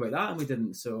have spoke about that and we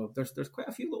didn't. So there's quite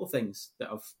a few little things that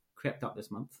have crept up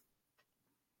this month.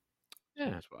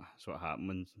 Yeah, that's what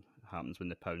happens when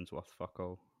the pound's worth fuck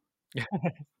all.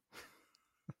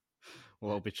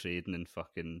 We'll all be trading in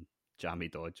fucking jammy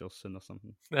Dodgers or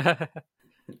something.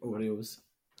 Oreos.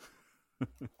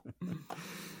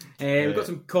 We've got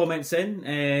some comments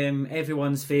in.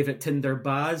 Everyone's favourite Tinder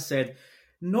Baz said,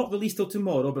 not released till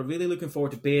tomorrow, but really looking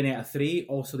forward to Bayonetta 3.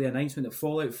 Also, the announcement that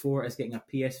Fallout 4 is getting a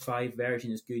PS5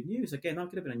 version is good news. Again, that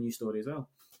could have been a news story as well.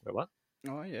 Wait, what?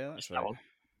 Oh, yeah, that's right.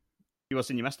 You were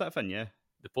saying you missed that, Finn, yeah?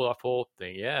 the Fallout 4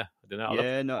 thing. Yeah, I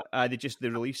don't know. They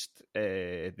released.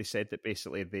 They said that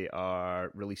basically they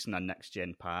are releasing a next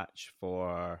gen patch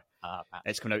for.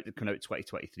 It's coming out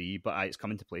 2023, but it's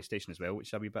coming to PlayStation as well, which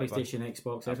is a wee bit PlayStation,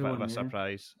 Xbox, everyone. Bit of a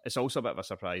surprise. It's also a bit of a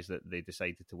surprise that they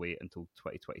decided to wait until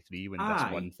 2023 when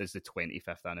this month is the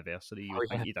 25th anniversary. You would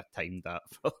think you'd have timed that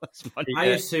for this month. I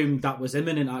assumed that was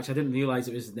imminent. Actually, I didn't realise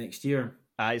it was next year.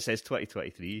 It says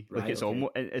 2023. Right,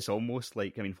 it's almost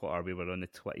like, I mean, what are we? We're on the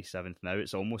 27th now.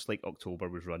 It's almost like October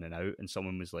was running out, and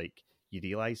someone was like, "You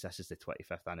realise this is the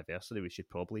 25th anniversary? We should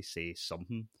probably say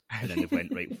something." And then they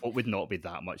went, "Right, what would not be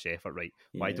that much effort? Right,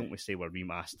 why don't we say we're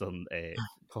remastering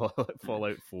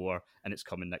Fallout 4 and it's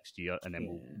coming next year, and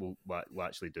then we'll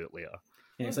actually do it later."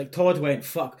 Yeah, it's like Todd went,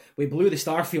 "Fuck, we blew the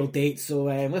Starfield date, so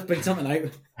let's bring something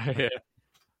out." Yeah,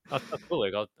 that's cool.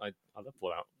 Like, I love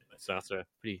Fallout. So that's a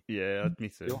pretty me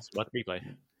too. Awesome replay.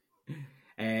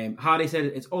 Harry said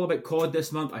it's all about COD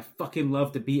this month. I fucking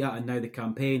love the beta and now the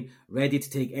campaign. Ready to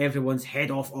take everyone's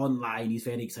head off online. He's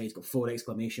very excited. He's got 4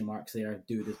 exclamation marks there.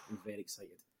 Dude is very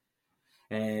excited.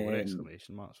 4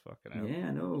 exclamation marks, fucking hell. Yeah,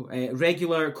 I know.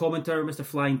 Regular commenter, Mr.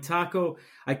 Flying Taco.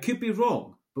 I could be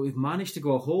wrong, but we've managed to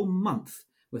go a whole month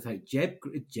without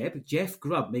Jeff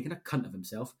Grubb making a cunt of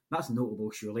himself. That's notable,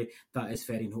 surely. That is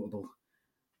very notable.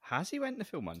 Has he went in the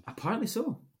full month? Apparently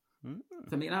so.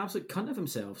 To make an absolute cunt of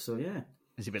himself, so yeah.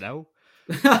 Has he been ill?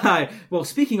 Well,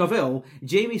 speaking of ill,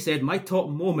 Jamie said my top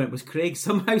moment was Craig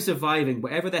somehow surviving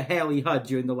whatever the hell he had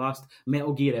during the last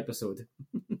Metal Gear episode.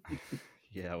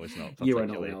 Yeah, I was not You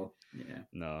particularly... were not well. Yeah.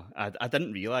 No, I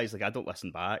didn't realise, I don't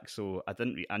listen back, so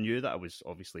I knew that I was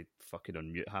obviously fucking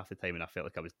on mute half the time and I felt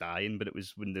like I was dying, but it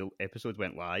was when the episode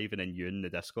went live and then you in the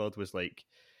Discord was like,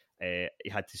 he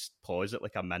had to pause it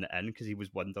like a minute in because he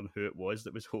was wondering who it was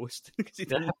that was hosting because he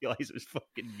didn't realise it was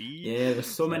fucking me. Yeah, there's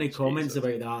so many comments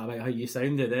about that, about how you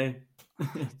sounded, eh?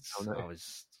 That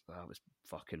was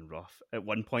fucking rough. At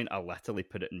one point, I literally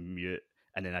put it in mute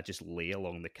and then I just lay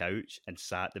along the couch and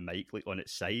sat the mic like on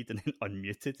its side and then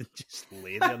unmuted and just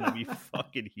lay there in a wee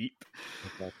fucking heap.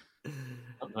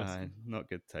 Not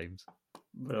good times.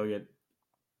 Brilliant.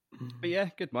 But yeah,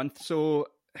 good month. So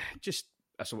just...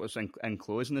 So in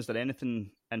closing, is there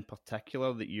anything in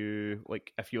particular that you,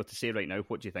 like, if you were to say right now,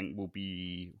 what do you think will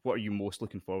be, what are you most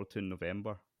looking forward to in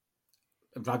November?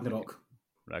 Ragnarok.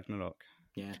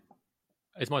 Yeah.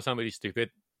 It might sound really stupid,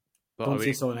 but Don't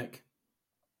say Sonic.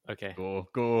 Okay. Go.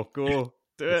 Do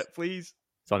it, please.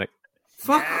 Sonic.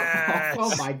 Fuck off.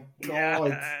 Oh my god.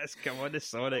 Yes, come on to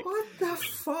Sonic. What the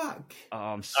fuck? Oh,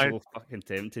 I'm so fucking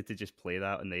tempted to just play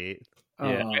that on the 8th.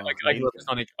 Yeah, I love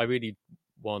Sonic. I really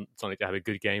want Sonic to have a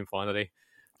good game finally.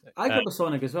 I got the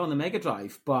Sonic as well on the Mega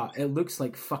Drive, but it looks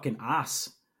like fucking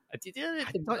ass.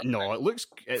 No, it looks...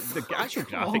 the actual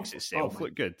graphics itself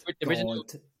look good. The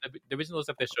original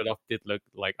stuff they showed off did look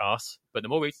like ass, but the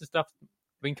more recent stuff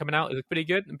been coming out is pretty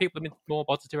good, and people have been more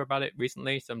positive about it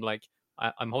recently, so I'm like,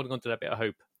 I'm holding on to that bit of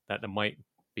hope that it might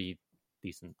be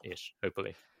decent-ish,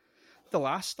 hopefully. The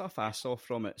last stuff I saw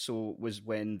from it was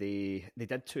when they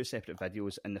did 2 separate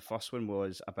videos, and the first one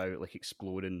was about like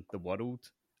exploring the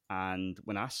world. And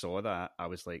when I saw that, I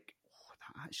was like, "Oh,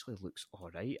 that actually looks all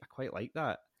right. I quite like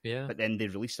that." Yeah. But then they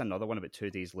released another one about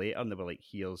 2 days later, and they were like,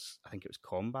 "Here's," I think it was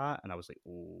combat, and I was like,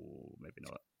 "Oh, maybe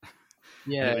not."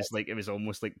 Yeah, and it was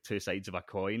almost like 2 sides of a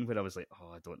coin where I was like, "Oh,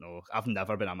 I don't know." I've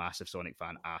never been a massive Sonic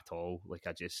fan at all. Like,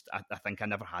 I think I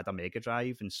never had a Mega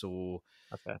Drive, and so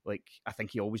like I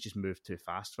think he always just moved too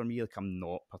fast for me. Like, I'm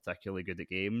not particularly good at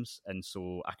games, and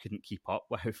so I couldn't keep up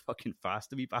with how fucking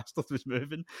fast the wee bastard was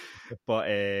moving. But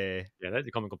yeah, that's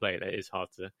a common complaint. It is hard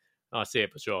to. I see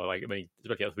it for sure. Like, I mean,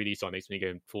 especially at 3D Sonics when you go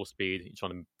in full speed, you're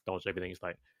trying to dodge everything. It's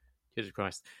like, Jesus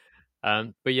Christ.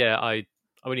 But yeah, I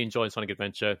really enjoyed Sonic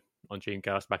Adventure on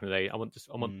Dreamcast back in the day. I want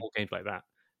more games like that.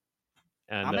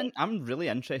 And I'm really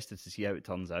interested to see how it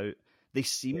turns out. They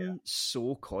seem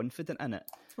so confident in it.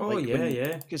 Oh, like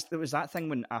yeah. Because there was that thing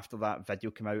when after that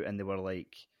video came out and they were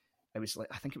like, it was like,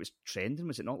 I think it was trending,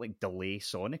 was it not, like Delay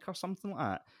Sonic or something like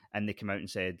that? And they came out and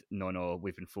said, no,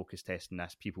 we've been focus testing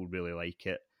this, people really like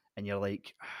it. And you're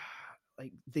like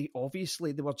they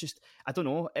were just, I don't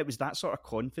know, it was that sort of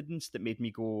confidence that made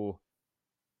me go,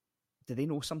 do they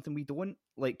know something we don't?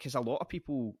 Like, because a lot of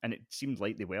people, and it seemed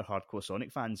like they were hardcore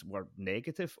Sonic fans, were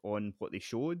negative on what they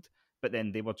showed, but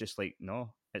then they were just like,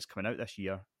 no, it's coming out this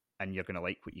year, and you're going to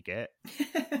like what you get.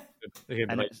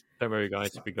 And like, don't worry,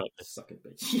 guys, we got this. Suck it,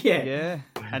 bitch. Yeah.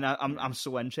 And I'm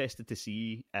so interested to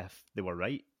see if they were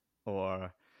right,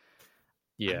 or...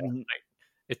 Yeah, I mean,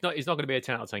 it's not going to be a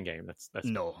 10 out of 10 game. That's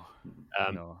no.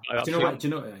 No. Do you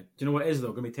know what it is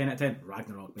though? Going to be 10 out of 10.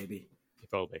 Ragnarok, maybe.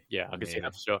 Probably, yeah. I can see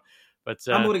that for sure. But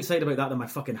I'm more excited about that than my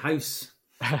fucking house.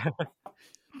 But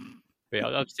yeah,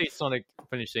 I've seen Sonic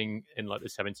finishing in like the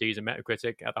 70s and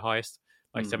Metacritic at the highest,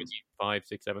 like 75,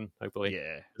 6, 7, hopefully.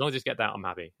 Yeah. As long as I just get that, I'm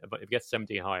happy. But if it gets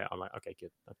 70 higher, I'm like, okay,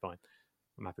 good, that's fine.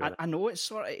 I'm happy with I know it's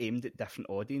sort of aimed at different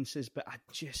audiences, but I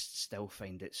just still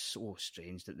find it so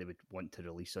strange that they would want to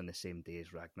release on the same day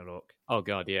as Ragnarok. Oh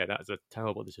god, yeah, that's a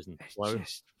terrible decision. It's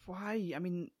just why? I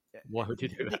mean, why would you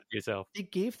do that to yourself? They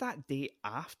gave that date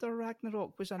after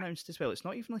Ragnarok was announced as well. It's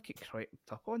not even like it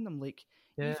crept up on them. Like,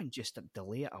 even just a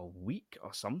delay it a week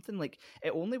or something. Like,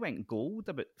 it only went gold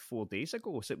about 4 days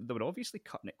ago, so they were obviously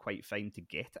cutting it quite fine to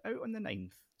get it out on the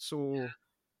 9th. So,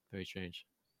 very strange.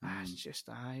 It's just,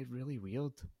 really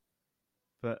weird.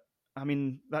 But, I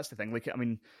mean, that's the thing. Like, I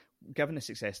mean, given the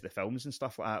success of the films and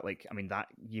stuff like that, like, I mean, that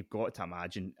you've got to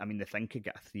imagine. I mean, the thing could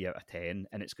get a 3 out of 10,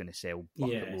 and it's going to sell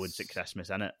bucket loads at Christmas,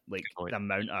 innit? Like, the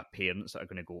amount of parents that are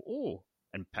going to go,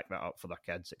 and pick that up for their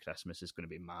kids at Christmas is going to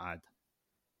be mad.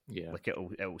 Yeah, like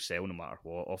it'll sell no matter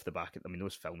what off the back. I mean,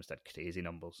 those films did crazy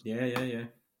numbers. Yeah.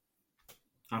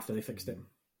 After they fixed it.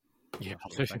 Yeah,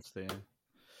 after they fixed it.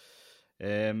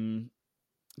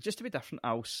 Just to be different,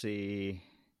 I'll say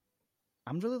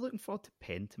I'm really looking forward to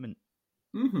Pentiment.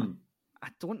 Mm-hmm. I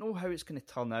don't know how it's going to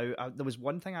turn out. There was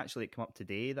one thing actually that came up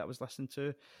today that I was listening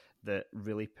to that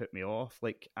really put me off.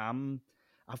 Like,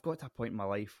 I've got to a point in my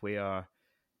life where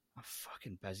I'm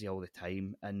fucking busy all the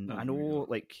time, and I know,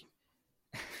 like,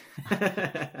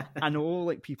 I know,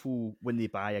 like, people when they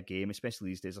buy a game, especially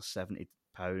these days, are £70,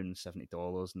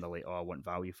 $70, and they're like, "Oh, I want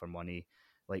value for money."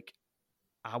 Like,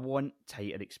 I want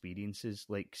tighter experiences.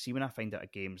 Like, see, when I find out a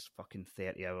game's fucking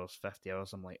 30 hours, 50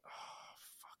 hours, I'm like, oh,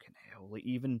 fucking hell. Like,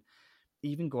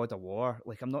 even God of War,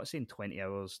 like, I'm not saying 20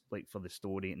 hours, like, for the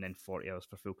story and then 40 hours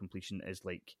for full completion is,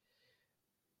 like,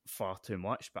 far too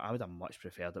much, but I would have much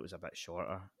preferred it was a bit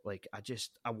shorter. Like,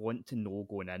 I want to know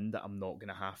going in that I'm not going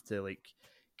to have to, like,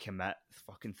 commit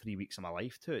fucking 3 weeks of my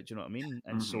life to it. Do you know what I mean?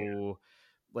 And so,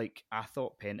 like, I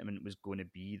thought Pentiment was going to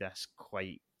be this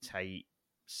quite tight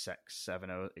 6-7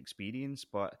 hour experience,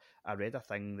 but I read a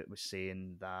thing that was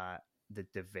saying that the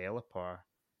developer,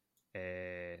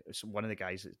 it's one of the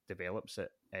guys that develops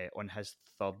it, on his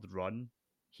third run,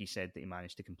 he said that he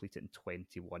managed to complete it in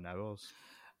 21 hours.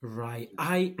 Right.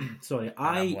 I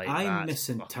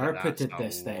misinterpreted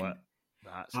this then.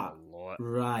 That's a lot.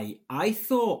 Right. I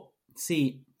thought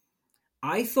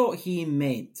he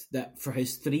meant that for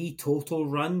his 3 total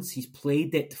runs, he's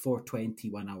played it for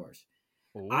 21 hours.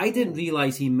 Oh. I didn't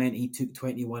realise he meant he took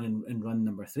 21 in run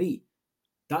number 3.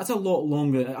 That's a lot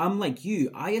longer. I'm like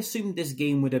you. I assumed this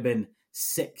game would have been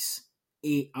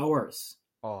 6-8 hours.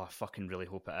 Oh, I fucking really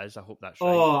hope it is. I hope that's right.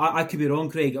 Oh, I could be wrong,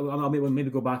 Craig. I'll maybe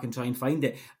go back and try and find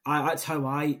it. That's how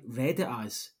I read it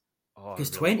as.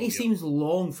 Because really 20 seems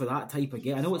long for that type of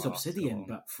game. I know it's Obsidian,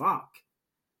 but fuck.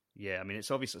 Yeah, I mean,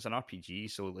 it's obviously it's an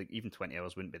RPG, so like even 20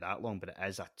 hours wouldn't be that long, but it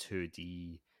is a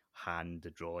 2D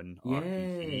hand-drawn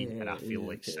RPG, and I feel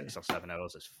like 6 or 7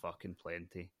 hours is fucking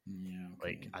plenty. Yeah,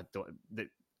 okay. Like,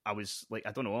 I was like,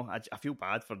 I don't know, I feel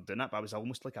bad for doing it, but I was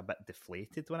almost like a bit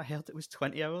deflated when I heard it was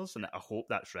 20 hours, and I hope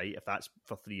that's right. If that's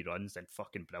for 3 runs, then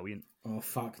fucking brilliant. Oh,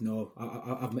 fuck no.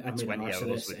 I've made an arse of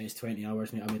this. It's 20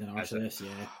 hours, mate. I made an arse of this, yeah.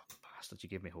 Oh, bastard, you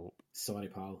gave me hope. Sorry,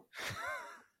 pal.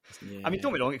 Yeah. I mean,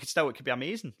 don't get me wrong, it could be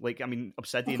amazing. Like, I mean,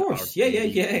 Obsidian are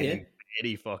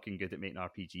very fucking good at making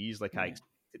RPGs. Like, I expect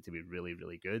it to be really,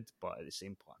 really good, but at the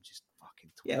same point, I'm just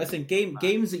fucking listen,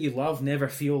 games that you love never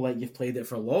feel like you've played it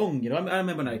for long. You know, I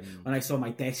remember when I saw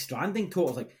my Death Stranding total,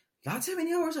 I was like, that's how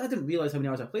many hours? I didn't realise how many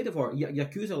hours I played it for.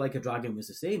 Yakuza Like a Dragon was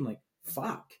the same. Like,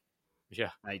 fuck. Yeah.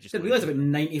 I didn't realise about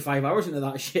 95 hours into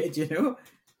that shit, you know?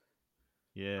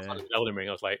 Yeah. Elden Ring,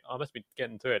 I was like, I must be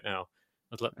getting to it now.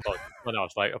 I was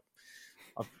like,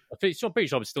 I'm pretty sure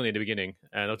I'm still near the beginning,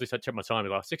 and I just had to check my time.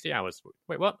 Like 60 hours.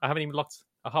 Wait, what? I haven't even locked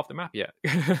half the map yet.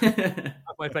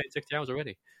 I've played 60 hours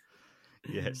already.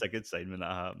 Yeah, it's a good sign when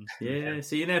that happens. Yeah,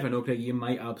 so you never know, Craig. You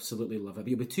might absolutely love it, but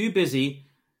you'll be too busy,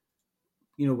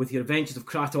 you know, with your Adventures of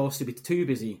Kratos to be too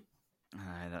busy.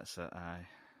 Aye, that's it. Aye.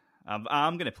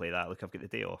 I'm going to play that. Look, I've got the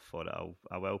day off for it.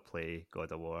 I will play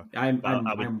God of War.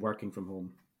 I'm working from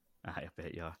home. I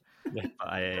bet you are. Yeah.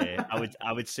 But,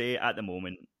 I would say at the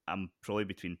moment I'm probably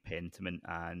between Pentiment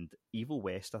and Evil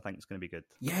West. I think it's going to be good.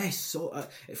 Yes, so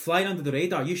flying under the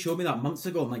radar. You showed me that months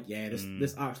ago. I'm like, yeah,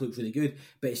 this actually looks really good,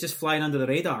 but it's just flying under the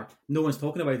radar. No one's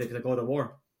talking about it because of God of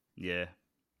War. Yeah,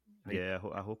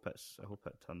 I hope it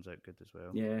turns out good as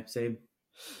well. Yeah, same.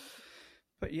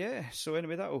 But yeah, so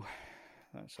anyway, that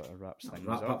sort of wraps things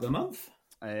wrap up the month.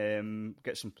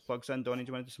 Get some plugs in, Donnie. Do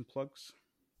you want to do some plugs?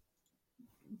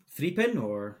 3-pin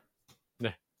or?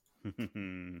 No.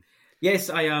 Yes,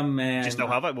 I am. Do you still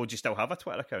have it? Well, do you still have a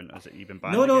Twitter account? Has it even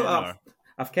banned? No.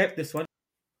 I've kept this one.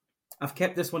 I've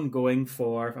kept this one going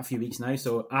for a few weeks now.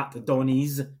 So at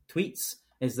Donny's tweets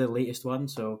is the latest one.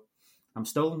 So I'm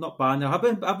still not banned.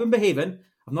 I've been behaving.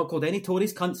 I've not called any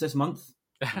Tories cunts this month.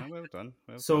 Oh, well done.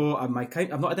 So I've not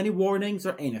had any warnings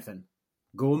or anything.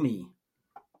 Go me.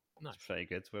 That's pretty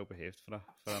good. Well behaved for a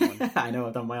month. I know,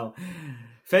 I've done well.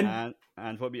 Finn?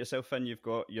 And what about yourself, Finn? You've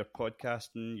got your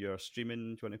podcasting, your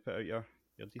streaming. Do you want to put out your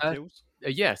details?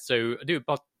 Yeah, so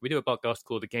we do a podcast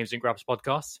called the Games and Grabs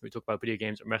podcast. We talk about video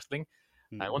games and wrestling.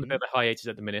 On a bit of a hiatus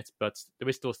at the minute, but there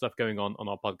is still stuff going on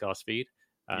our podcast feed.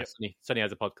 Sunny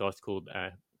has a podcast called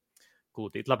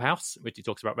The Clubhouse, which he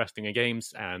talks about wrestling and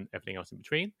games and everything else in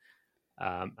between.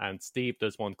 And Steve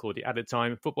does one called The Added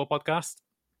Time Football Podcast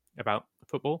about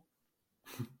football.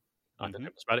 I don't know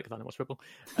much about it because I don't watch football.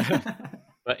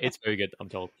 But it's very good, I'm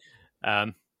told.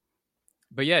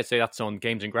 But yeah, so that's on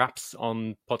Games and Graps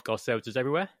on podcast services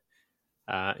everywhere.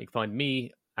 You can find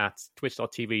me at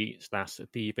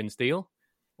twitch.tv/TheVinceDeal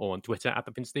or on Twitter at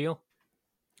TheVinceDeal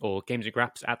or Games and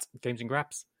Graps at Games and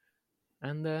Graps.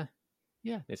 And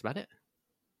yeah, that's about it.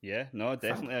 Yeah, no,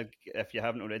 definitely. If you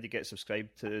haven't already, get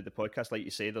subscribed to the podcast. Like you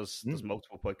say, there's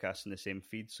multiple podcasts in the same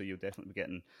feed, so you'll definitely be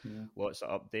getting lots of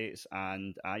updates.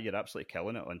 And you're absolutely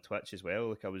killing it on Twitch as well.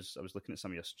 Like I was looking at some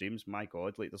of your streams. My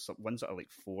God, like there's some ones that are like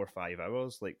 4 or 5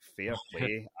 hours. Like fair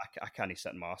play. I can't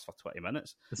sit in my ass for 20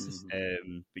 minutes. But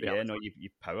yeah, no, you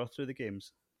power through the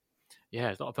games. Yeah,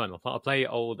 it's a lot of fun. I play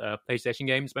old PlayStation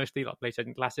games mostly, like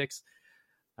PlayStation Classics.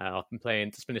 I've been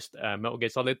playing, just finished Metal Gear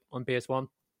Solid on PS1.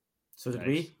 So did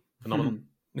we. Phenomenal.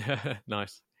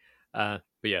 Nice. But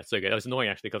yeah, so good. It was annoying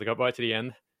actually because I got right to the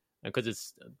end, and because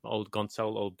it's old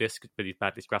console, old disc, really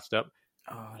badly scratched up.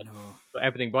 Oh no! But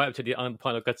everything right up to the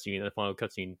final cutscene, and the final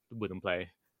cutscene wouldn't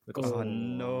play. Oh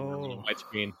no! White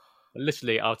screen.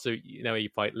 Literally, after you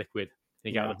fight Liquid,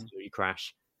 and you get out of the you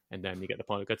crash, and then you get the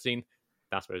final cutscene.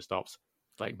 That's where it stops.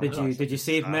 Like, did you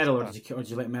save Metal, or did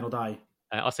you let Metal die?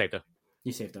 I saved her.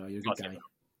 You saved her. You're a good guy.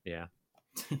 Yeah.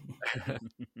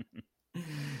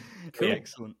 Cool. Yeah,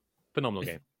 excellent. Phenomenal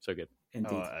game. So good.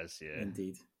 Indeed. Oh, it is, yeah.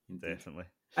 Indeed. Definitely.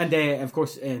 And of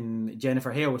course,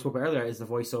 Jennifer Hale, we spoke about earlier, is the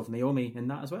voice of Naomi in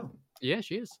that as well. Yeah,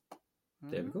 she is.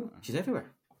 There we go. She's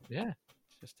everywhere. Yeah.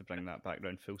 Just to bring that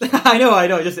background full circle. I know.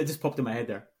 It just popped in my head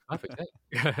there. Perfect.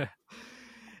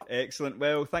 Excellent.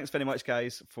 Well, thanks very much,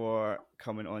 guys, for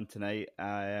coming on tonight.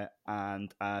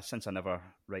 And since I never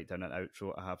write down an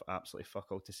outro, I have absolutely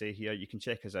fuck all to say here. You can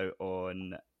check us out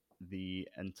on the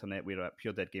internet. We're at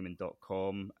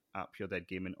puredeadgaming.com, at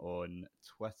puredeadgaming on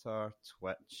Twitter,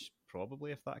 Twitch,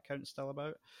 probably, if that account's still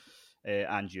about,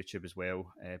 and YouTube as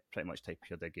well. Pretty much type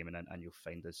Pure Dead Gaming in and you'll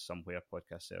find us somewhere,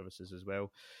 podcast services as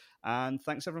well. And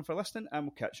thanks everyone for listening, and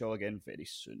we'll catch you all again very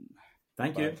soon.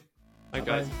 Thank you. Bye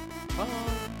guys.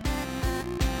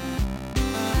 Bye.